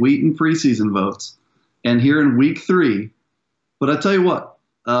giving Wheaton preseason votes. And here in week 3, but I tell you what,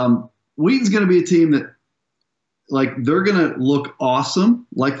 Wheaton's going to be a team that, they're going to look awesome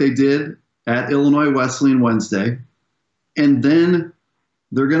like they did at Illinois Wesleyan Wednesday. And then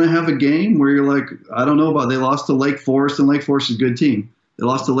they're going to have a game where you're like, I don't know they lost to Lake Forest, and Lake Forest is a good team. They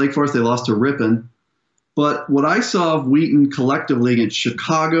lost to Lake Forest, they lost to Ripon. But what I saw of Wheaton collectively against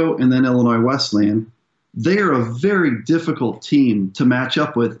Chicago and then Illinois Wesleyan, they are a very difficult team to match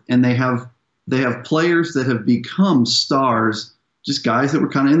up with, and they have players that have become stars, just guys that were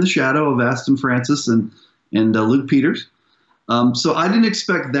kind of in the shadow of Aston Francis and Luke Peters. So I didn't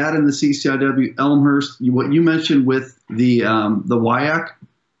expect that in the CCIW. Elmhurst, what you mentioned with the WIAC,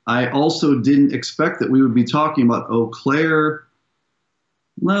 I also didn't expect that we would be talking about Eau Claire,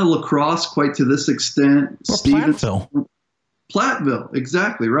 La Crosse quite to this extent. Platteville,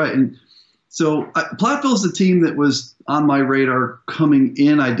 exactly right. And so Platteville's a team that was on my radar coming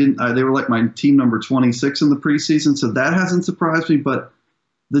in. They were like my team number 26 in the preseason, so that hasn't surprised me. But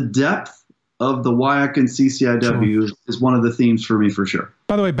the depth of the WIAC and CCIW is one of the themes for me for sure.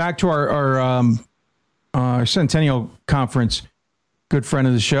 By the way, back to our Centennial Conference, good friend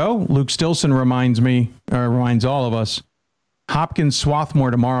of the show, Luke Stilson reminds all of us, Hopkins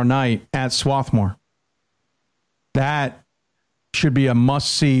Swarthmore tomorrow night at Swarthmore. That should be a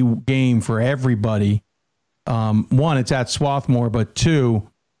must-see game for everybody. One, it's at Swarthmore, but two,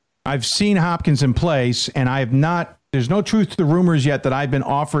 I've seen Hopkins in place, and I have not. There's no truth to the rumors yet that I've been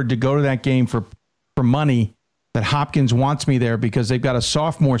offered to go to that game for money. That Hopkins wants me there because they've got a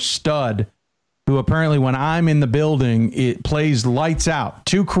sophomore stud who apparently, when I'm in the building, it plays lights out.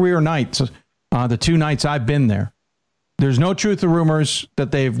 2 career nights, the 2 nights I've been there. There's no truth to rumors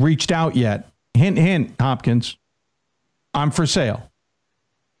that they've reached out yet. Hint, hint, Hopkins. I'm for sale.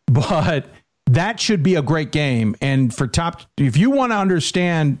 but that should be a great game. And if you want to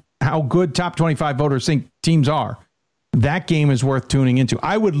understand how good top 25 voters think teams are, that game is worth tuning into.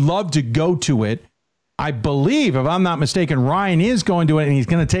 I would love to go to it. I believe, if I'm not mistaken, Ryan is going to it, and he's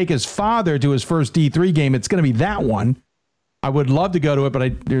going to take his father to his first D3 game. It's going to be that one. I would love to go to it,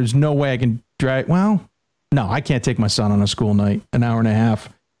 but there's no way I can drag. Well, no, I can't take my son on a school night, an hour and a half,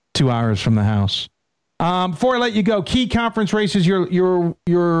 2 hours from the house. Before I let you go, key conference races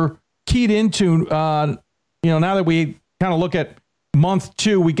you're keyed into. Now that we kind of look at month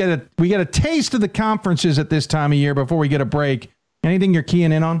 2, we get a taste of the conferences at this time of year before we get a break. Anything you're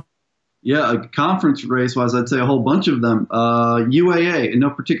keying in on? Yeah, a conference race-wise, I'd say a whole bunch of them. UAA, in no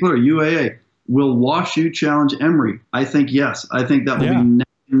particular, UAA. Will WashU challenge Emory? I think yes. I think that will be neck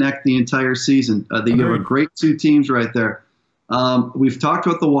and neck the entire season. You have a great 2 teams right there. We've talked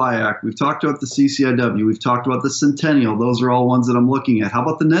about the WIAC. We've talked about the CCIW. We've talked about the Centennial. Those are all ones that I'm looking at. How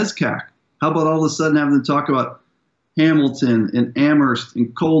about the NESCAC? How about all of a sudden having to talk about Hamilton and Amherst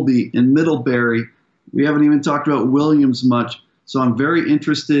and Colby and Middlebury? We haven't even talked about Williams much. So I'm very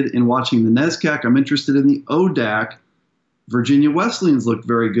interested in watching the NESCAC. I'm interested in the ODAC. Virginia Wesleyan's looked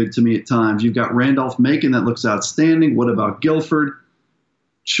very good to me at times. You've got Randolph-Macon that looks outstanding. What about Guilford?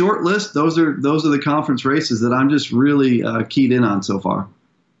 Short list. Those are the conference races that I'm just really keyed in on so far.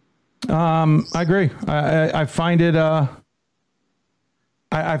 I agree. I find it. I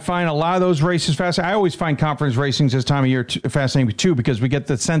find a lot of those races fascinating. I always find conference racings this time of year fascinating too, because we get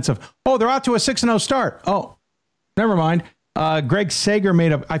the sense of, they're out to a 6-0 start. Oh, never mind. Greg Sager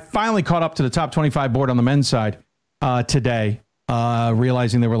I finally caught up to the top 25 board on the men's side today,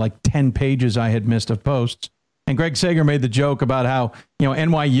 realizing there were like 10 pages I had missed of posts. And Greg Sager made the joke about how,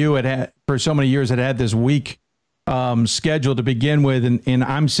 NYU had for so many years had this weak schedule to begin with. And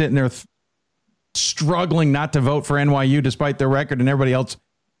I'm sitting there struggling not to vote for NYU despite their record and everybody else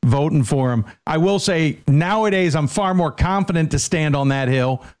voting for them. I will say nowadays I'm far more confident to stand on that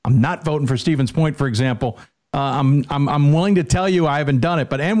hill. I'm not voting for Stevens Point, for example. I'm willing to tell you I haven't done it,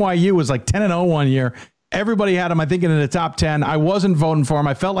 but NYU was like 10-0 one year. Everybody had them, I think, in the top 10. I wasn't voting for them.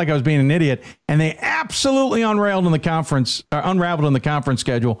 I felt like I was being an idiot, and they absolutely unraveled in the conference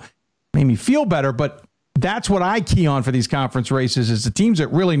schedule. Made me feel better, but that's what I key on for these conference races is the teams that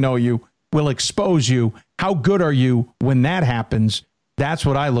really know you will expose you. How good are you when that happens? That's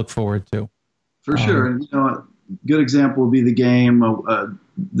what I look forward to. For sure. And, a good example would be the game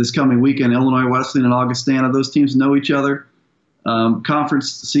this coming weekend, Illinois Wesleyan and Augustana. Those teams know each other.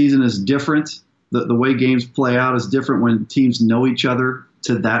 Conference season is different. The way games play out is different when teams know each other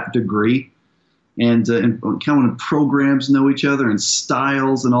to that degree. And kind of when programs know each other and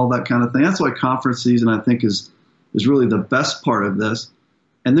styles and all that kind of thing. That's why conference season, I think, is really the best part of this.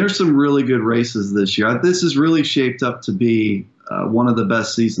 And there's some really good races this year. This is really shaped up to be one of the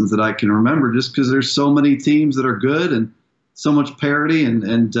best seasons that I can remember, just because there's so many teams that are good and so much parity, and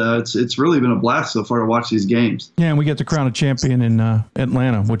it's really been a blast so far to watch these games. Yeah, and we get to crown a champion in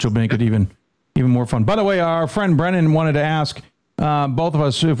Atlanta, which will make it even more fun. By the way, our friend Brennan wanted to ask both of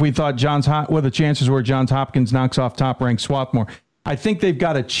us if we thought what the chances were Johns Hopkins knocks off top-ranked Swarthmore. I think they've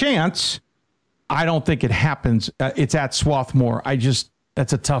got a chance. I don't think it happens. It's at Swarthmore.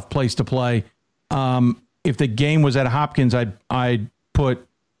 That's a tough place to play. If the game was at Hopkins, I'd put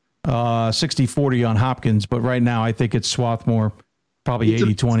 60-40 on Hopkins, but right now I think it's Swarthmore, probably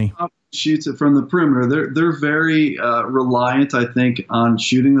 80-20. Shoots it from the perimeter. They're very reliant, I think, on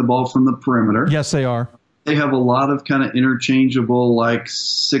shooting the ball from the perimeter. Yes, they are. They have a lot of kind of interchangeable, like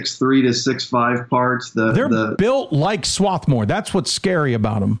 6'3" to 6'5" parts. They're built like Swarthmore. That's what's scary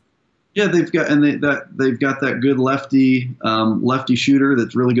about them. Yeah, they've got that good lefty shooter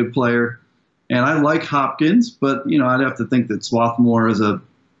that's a really good player. And I like Hopkins, but I'd have to think that Swarthmore is a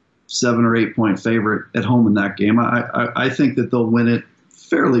 7 or 8 point favorite at home in that game. I think that they'll win it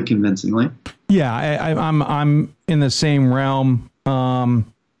fairly convincingly. Yeah, I'm in the same realm.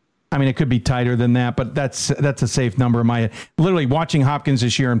 It could be tighter than that, but that's a safe number. Literally watching Hopkins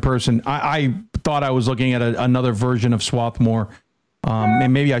this year in person, I thought I was looking at another version of Swarthmore.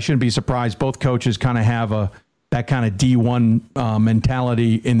 And maybe I shouldn't be surprised. Both coaches kind of have that kind of D1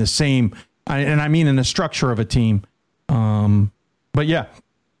 mentality in the same, and I mean in the structure of a team. But yeah,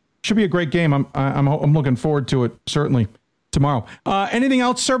 should be a great game. I'm looking forward to it certainly tomorrow. Anything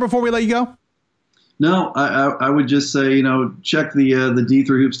else, sir, before we let you go? No, I would just say, check the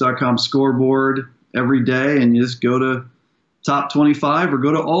D3Hoops.com scoreboard every day and just go to top 25 or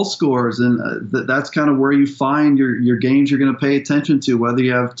go to all scores. And that's kind of where you find your games you're going to pay attention to, whether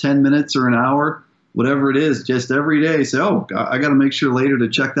you have 10 minutes or an hour. whatever it is, just every day say, oh, I got to make sure later to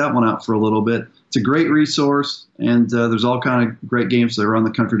check that one out for a little bit. It's a great resource, and there's all kind of great games that are around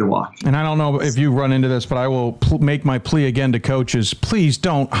the country to watch. And I don't know if you run into this, but I will make my plea again to coaches. Please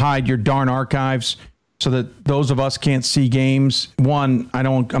don't hide your darn archives so that those of us can't see games. One, I'm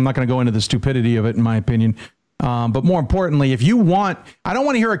not going to go into the stupidity of it, in my opinion. But more importantly, I don't want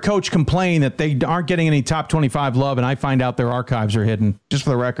to hear a coach complain that they aren't getting any top 25 love, and I find out their archives are hidden, just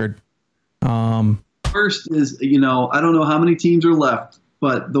for the record. First is, I don't know how many teams are left,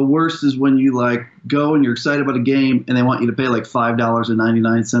 but the worst is when you go and you're excited about a game and they want you to pay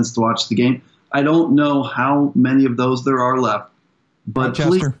 $5.99 to watch the game. I don't know how many of those there are left, but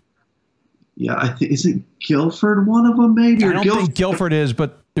please, I think, isn't Guilford one of them maybe? I don't think Guilford is,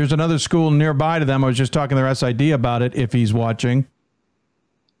 but there's another school nearby to them. I was just talking to their SID about it, if he's watching.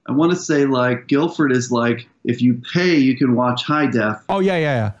 I want to say Guilford is if you pay, you can watch high def. Oh,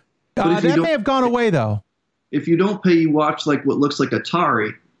 yeah. That may have gone away, though. If you don't pay, you watch what looks like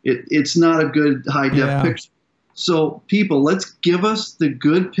Atari. It's not a good high def picture. So people, let's give us the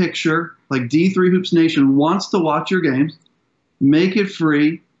good picture. D3 Hoops Nation wants to watch your games. Make it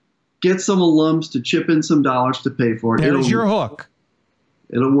free. Get some alums to chip in some dollars to pay for it. There's your hook.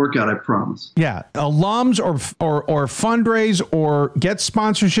 It'll work out, I promise. Yeah, alums or fundraise or get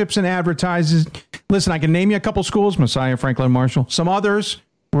sponsorships and advertises. Listen, I can name you a couple schools, Messiah, Franklin, Marshall. Some others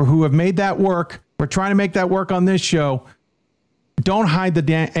who have made that work. We're trying to make that work on this show. Don't hide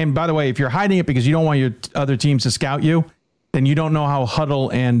and by the way, if you're hiding it because you don't want your other teams to scout you, then you don't know how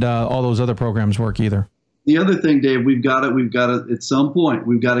Huddle and all those other programs work either. The other thing, Dave, we've got to, at some point,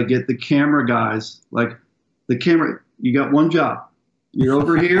 we've got to get the camera guys, the camera, you got one job. You're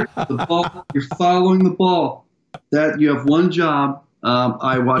over here, the ball, you're following the ball. That you have one job.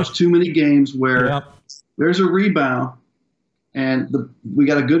 I watch too many games where there's a rebound and we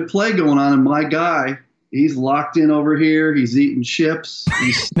got a good play going on, and my guy, he's locked in over here. He's eating chips.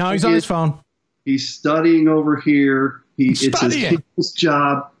 He's on his phone. He's studying over here. It's his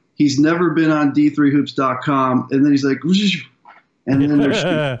job. He's never been on d3hoops.com. And then he's like, and then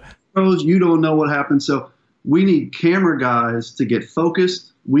there's pros. You don't know what happened. So we need camera guys to get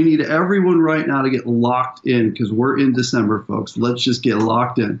focused. We need everyone right now to get locked in because we're in December, folks. Let's just get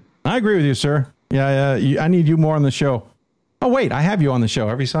locked in. I agree with you, sir. Yeah. I need you more on the show. Oh, wait, I have you on the show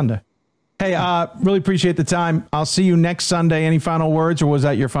every Sunday. Hey, really appreciate the time. I'll see you next Sunday. Any final words, or was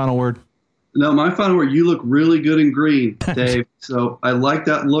that your final word? No, my final word, you look really good in green, Dave. So I like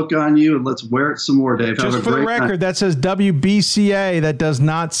that look on you, and let's wear it some more, Dave. Just for the record, that says WBCA. That does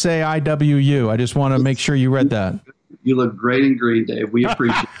not say IWU. I just want to make sure you read that. You look great in green, Dave. We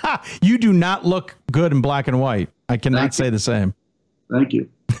appreciate it. You do not look good in black and white. I cannot say the same. Thank you.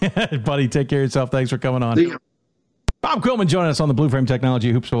 Buddy, take care of yourself. Thanks for coming on. See you. Bob Quillman joining us on the Blue Frame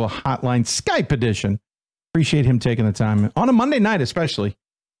Technology Hoopsville Hotline Skype edition. Appreciate him taking the time on a Monday night, especially,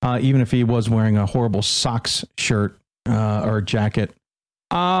 even if he was wearing a horrible Sox shirt or jacket.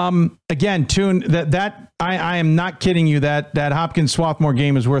 Again, I am not kidding you. That Hopkins Swarthmore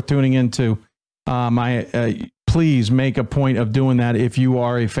game is worth tuning into. Please make a point of doing that if you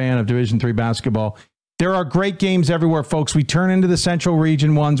are a fan of Division III basketball. There are great games everywhere, folks. We turn into the Central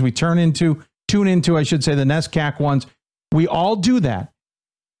Region ones. We tune into, I should say, the NESCAC ones. We all do that.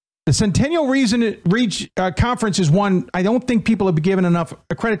 The Centennial Conference is one I don't think people have been given enough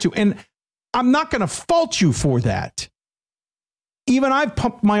credit to. And I'm not going to fault you for that. Even I've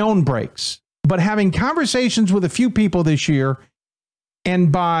pumped my own brakes. But having conversations with a few people this year,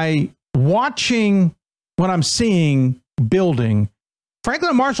 and by watching what I'm seeing building, Franklin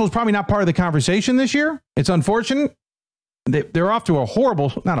and Marshall is probably not part of the conversation this year. It's unfortunate. They're off to a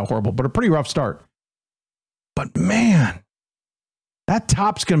pretty rough start. But man, that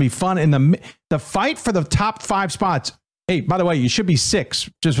top's going to be fun. And the fight for the top 5 spots. Hey, by the way, you should be 6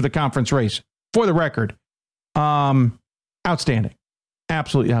 just for the conference race, for the record. Outstanding.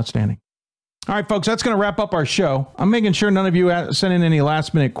 Absolutely outstanding. All right, folks, that's going to wrap up our show. I'm making sure none of you sent in any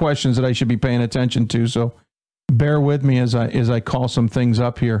last-minute questions that I should be paying attention to, so bear with me as I call some things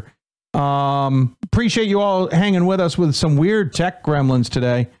up here. Appreciate you all hanging with us with some weird tech gremlins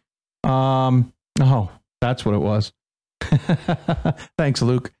today. Oh, that's what it was. Thanks,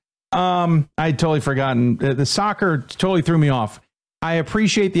 Luke. I'd totally forgotten. The soccer totally threw me off. I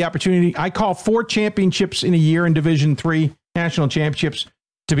appreciate the opportunity. I call 4 championships in a year in Division III, national championships.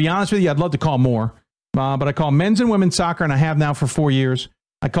 To be honest with you, I'd love to call more. But I call men's and women's soccer, and I have now for 4 years.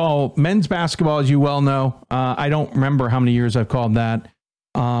 I call men's basketball, as you well know. I don't remember how many years I've called that.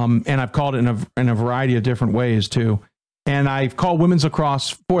 And I've called it in a variety of different ways, too. And I've called women's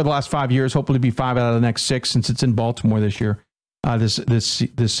lacrosse for the last 5 years, hopefully to be 5 out of the next 6 since it's in Baltimore this year,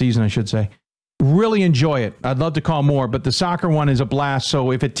 this season, I should say. really enjoy it. I'd love to call more, but the soccer one is a blast.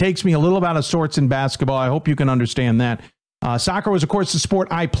 So if it takes me a little out of sorts in basketball, I hope you can understand that. Soccer was, of course, the sport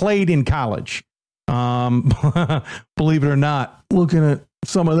I played in college. Believe it or not, looking at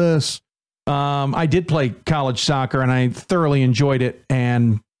some of this, I did play college soccer and I thoroughly enjoyed it,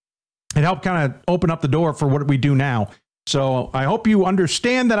 and it helped kind of open up the door for what we do now. So I hope you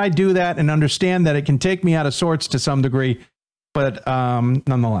understand that I do that and understand that it can take me out of sorts to some degree, but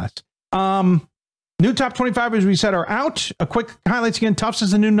nonetheless. New top 25, as we said, are out. A quick highlights again. Tufts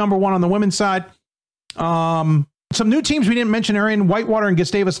is the new number 1 on the women's side. Some new teams we didn't mention are in. Whitewater and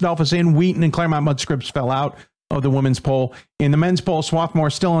Gustavus Adolphus in. Wheaton and Claremont Mudscripts fell out of the women's poll. In the men's poll,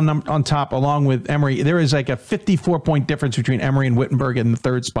 Swarthmore still on top, along with Emory. There is like a 54-point difference between Emory and Wittenberg in the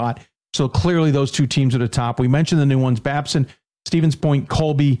third spot. So clearly those two teams are the top. We mentioned the new ones: Babson, Stevens Point,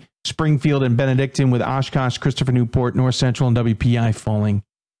 Colby, Springfield, and Benedictine, with Oshkosh, Christopher Newport, North Central, and WPI falling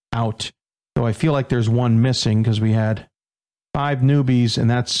out. So I feel like there's one missing because we had 5 newbies and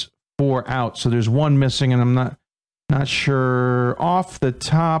that's 4 out. So there's one missing, and I'm not sure off the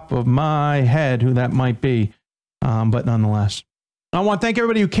top of my head who that might be. But nonetheless, I want to thank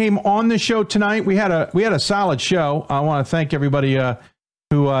everybody who came on the show tonight. We had a solid show. I want to thank everybody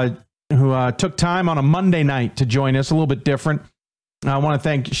who took time on a Monday night to join us. A little bit different. I want to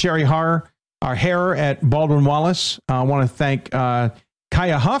thank Sherry Harrer at Baldwin Wallace. I want to thank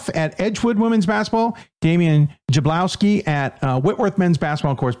Kaya Huff at Edgewood Women's Basketball, Damian Jablowski at Whitworth Men's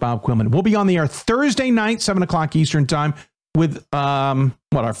Basketball, and of course, Bob Quillman. We'll be on the air Thursday night, 7 o'clock Eastern Time, with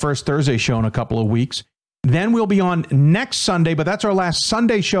our first Thursday show in a couple of weeks. Then we'll be on next Sunday, but that's our last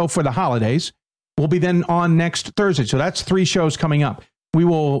Sunday show for the holidays. We'll be then on next Thursday. So that's 3 shows coming up. We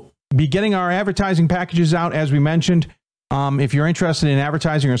will be getting our advertising packages out, as we mentioned. If you're interested in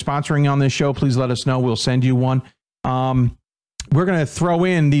advertising or sponsoring on this show, please let us know. We'll send you one. We're going to throw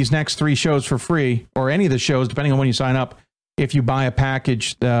in these next 3 shows for free, or any of the shows, depending on when you sign up, if you buy a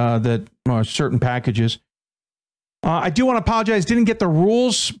package or certain packages. I do want to apologize. Didn't get the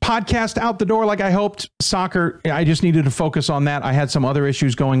rules podcast out the door like I hoped. Soccer, I just needed to focus on that. I had some other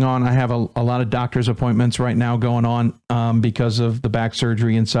issues going on. I have a lot of doctor's appointments right now going on because of the back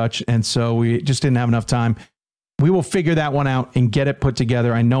surgery and such. And so we just didn't have enough time. We will figure that one out and get it put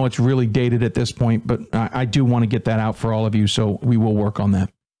together. I know it's really dated at this point, but I do want to get that out for all of you. So we will work on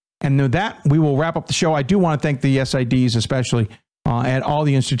that. And with that, we will wrap up the show. I do want to thank the SIDs, especially at all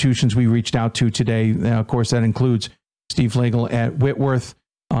the institutions we reached out to today. Of course, that includes Steve Flegel at Whitworth.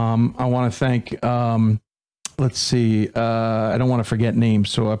 I want to thank, let's see, I don't want to forget names,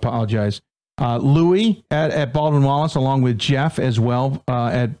 so I apologize. Louis at Baldwin Wallace, along with Jeff as well,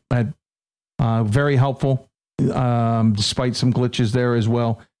 at very helpful, despite some glitches there as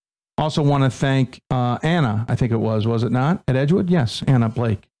well. Also want to thank Anna, I think it was it not, at Edgewood? Yes, Anna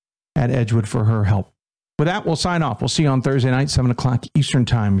Blake at Edgewood for her help. With that, we'll sign off. We'll see you on Thursday night, 7 o'clock Eastern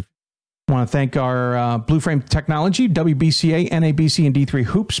Time. I want to thank our Blue Frame Technology, WBCA, NABC, and D3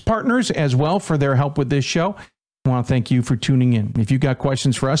 Hoops partners as well for their help with this show. I want to thank you for tuning in. If you've got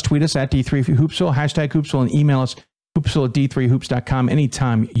questions for us, tweet us at D3Hoopsville, #Hoopsville, and email us hoopsville@d3hoops.com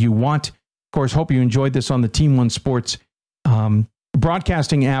anytime you want. Of course, hope you enjoyed this on the Team One Sports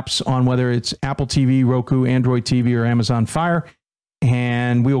broadcasting apps on whether it's Apple TV, Roku, Android TV, or Amazon Fire.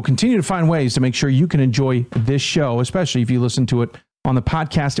 And we will continue to find ways to make sure you can enjoy this show, especially if you listen to it on the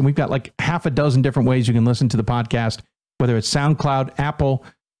podcast. And we've got like 6 different ways you can listen to the podcast, whether it's SoundCloud, Apple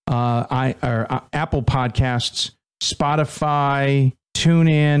Podcasts, Spotify,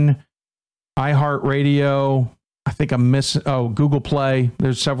 TuneIn, iHeartRadio. I think I'm missing, Google Play.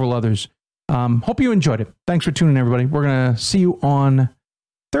 There's several others. Hope you enjoyed it. Thanks for tuning in, everybody. We're going to see you on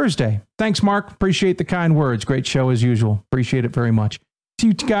Thursday. Thanks, Mark. Appreciate the kind words. Great show as usual. Appreciate it very much. See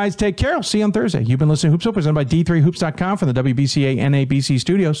you guys. Take care. I'll see you on Thursday. You've been listening to Hoopsville, presented by D3Hoops.com from the WBCA NABC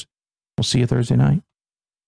studios. We'll see you Thursday night.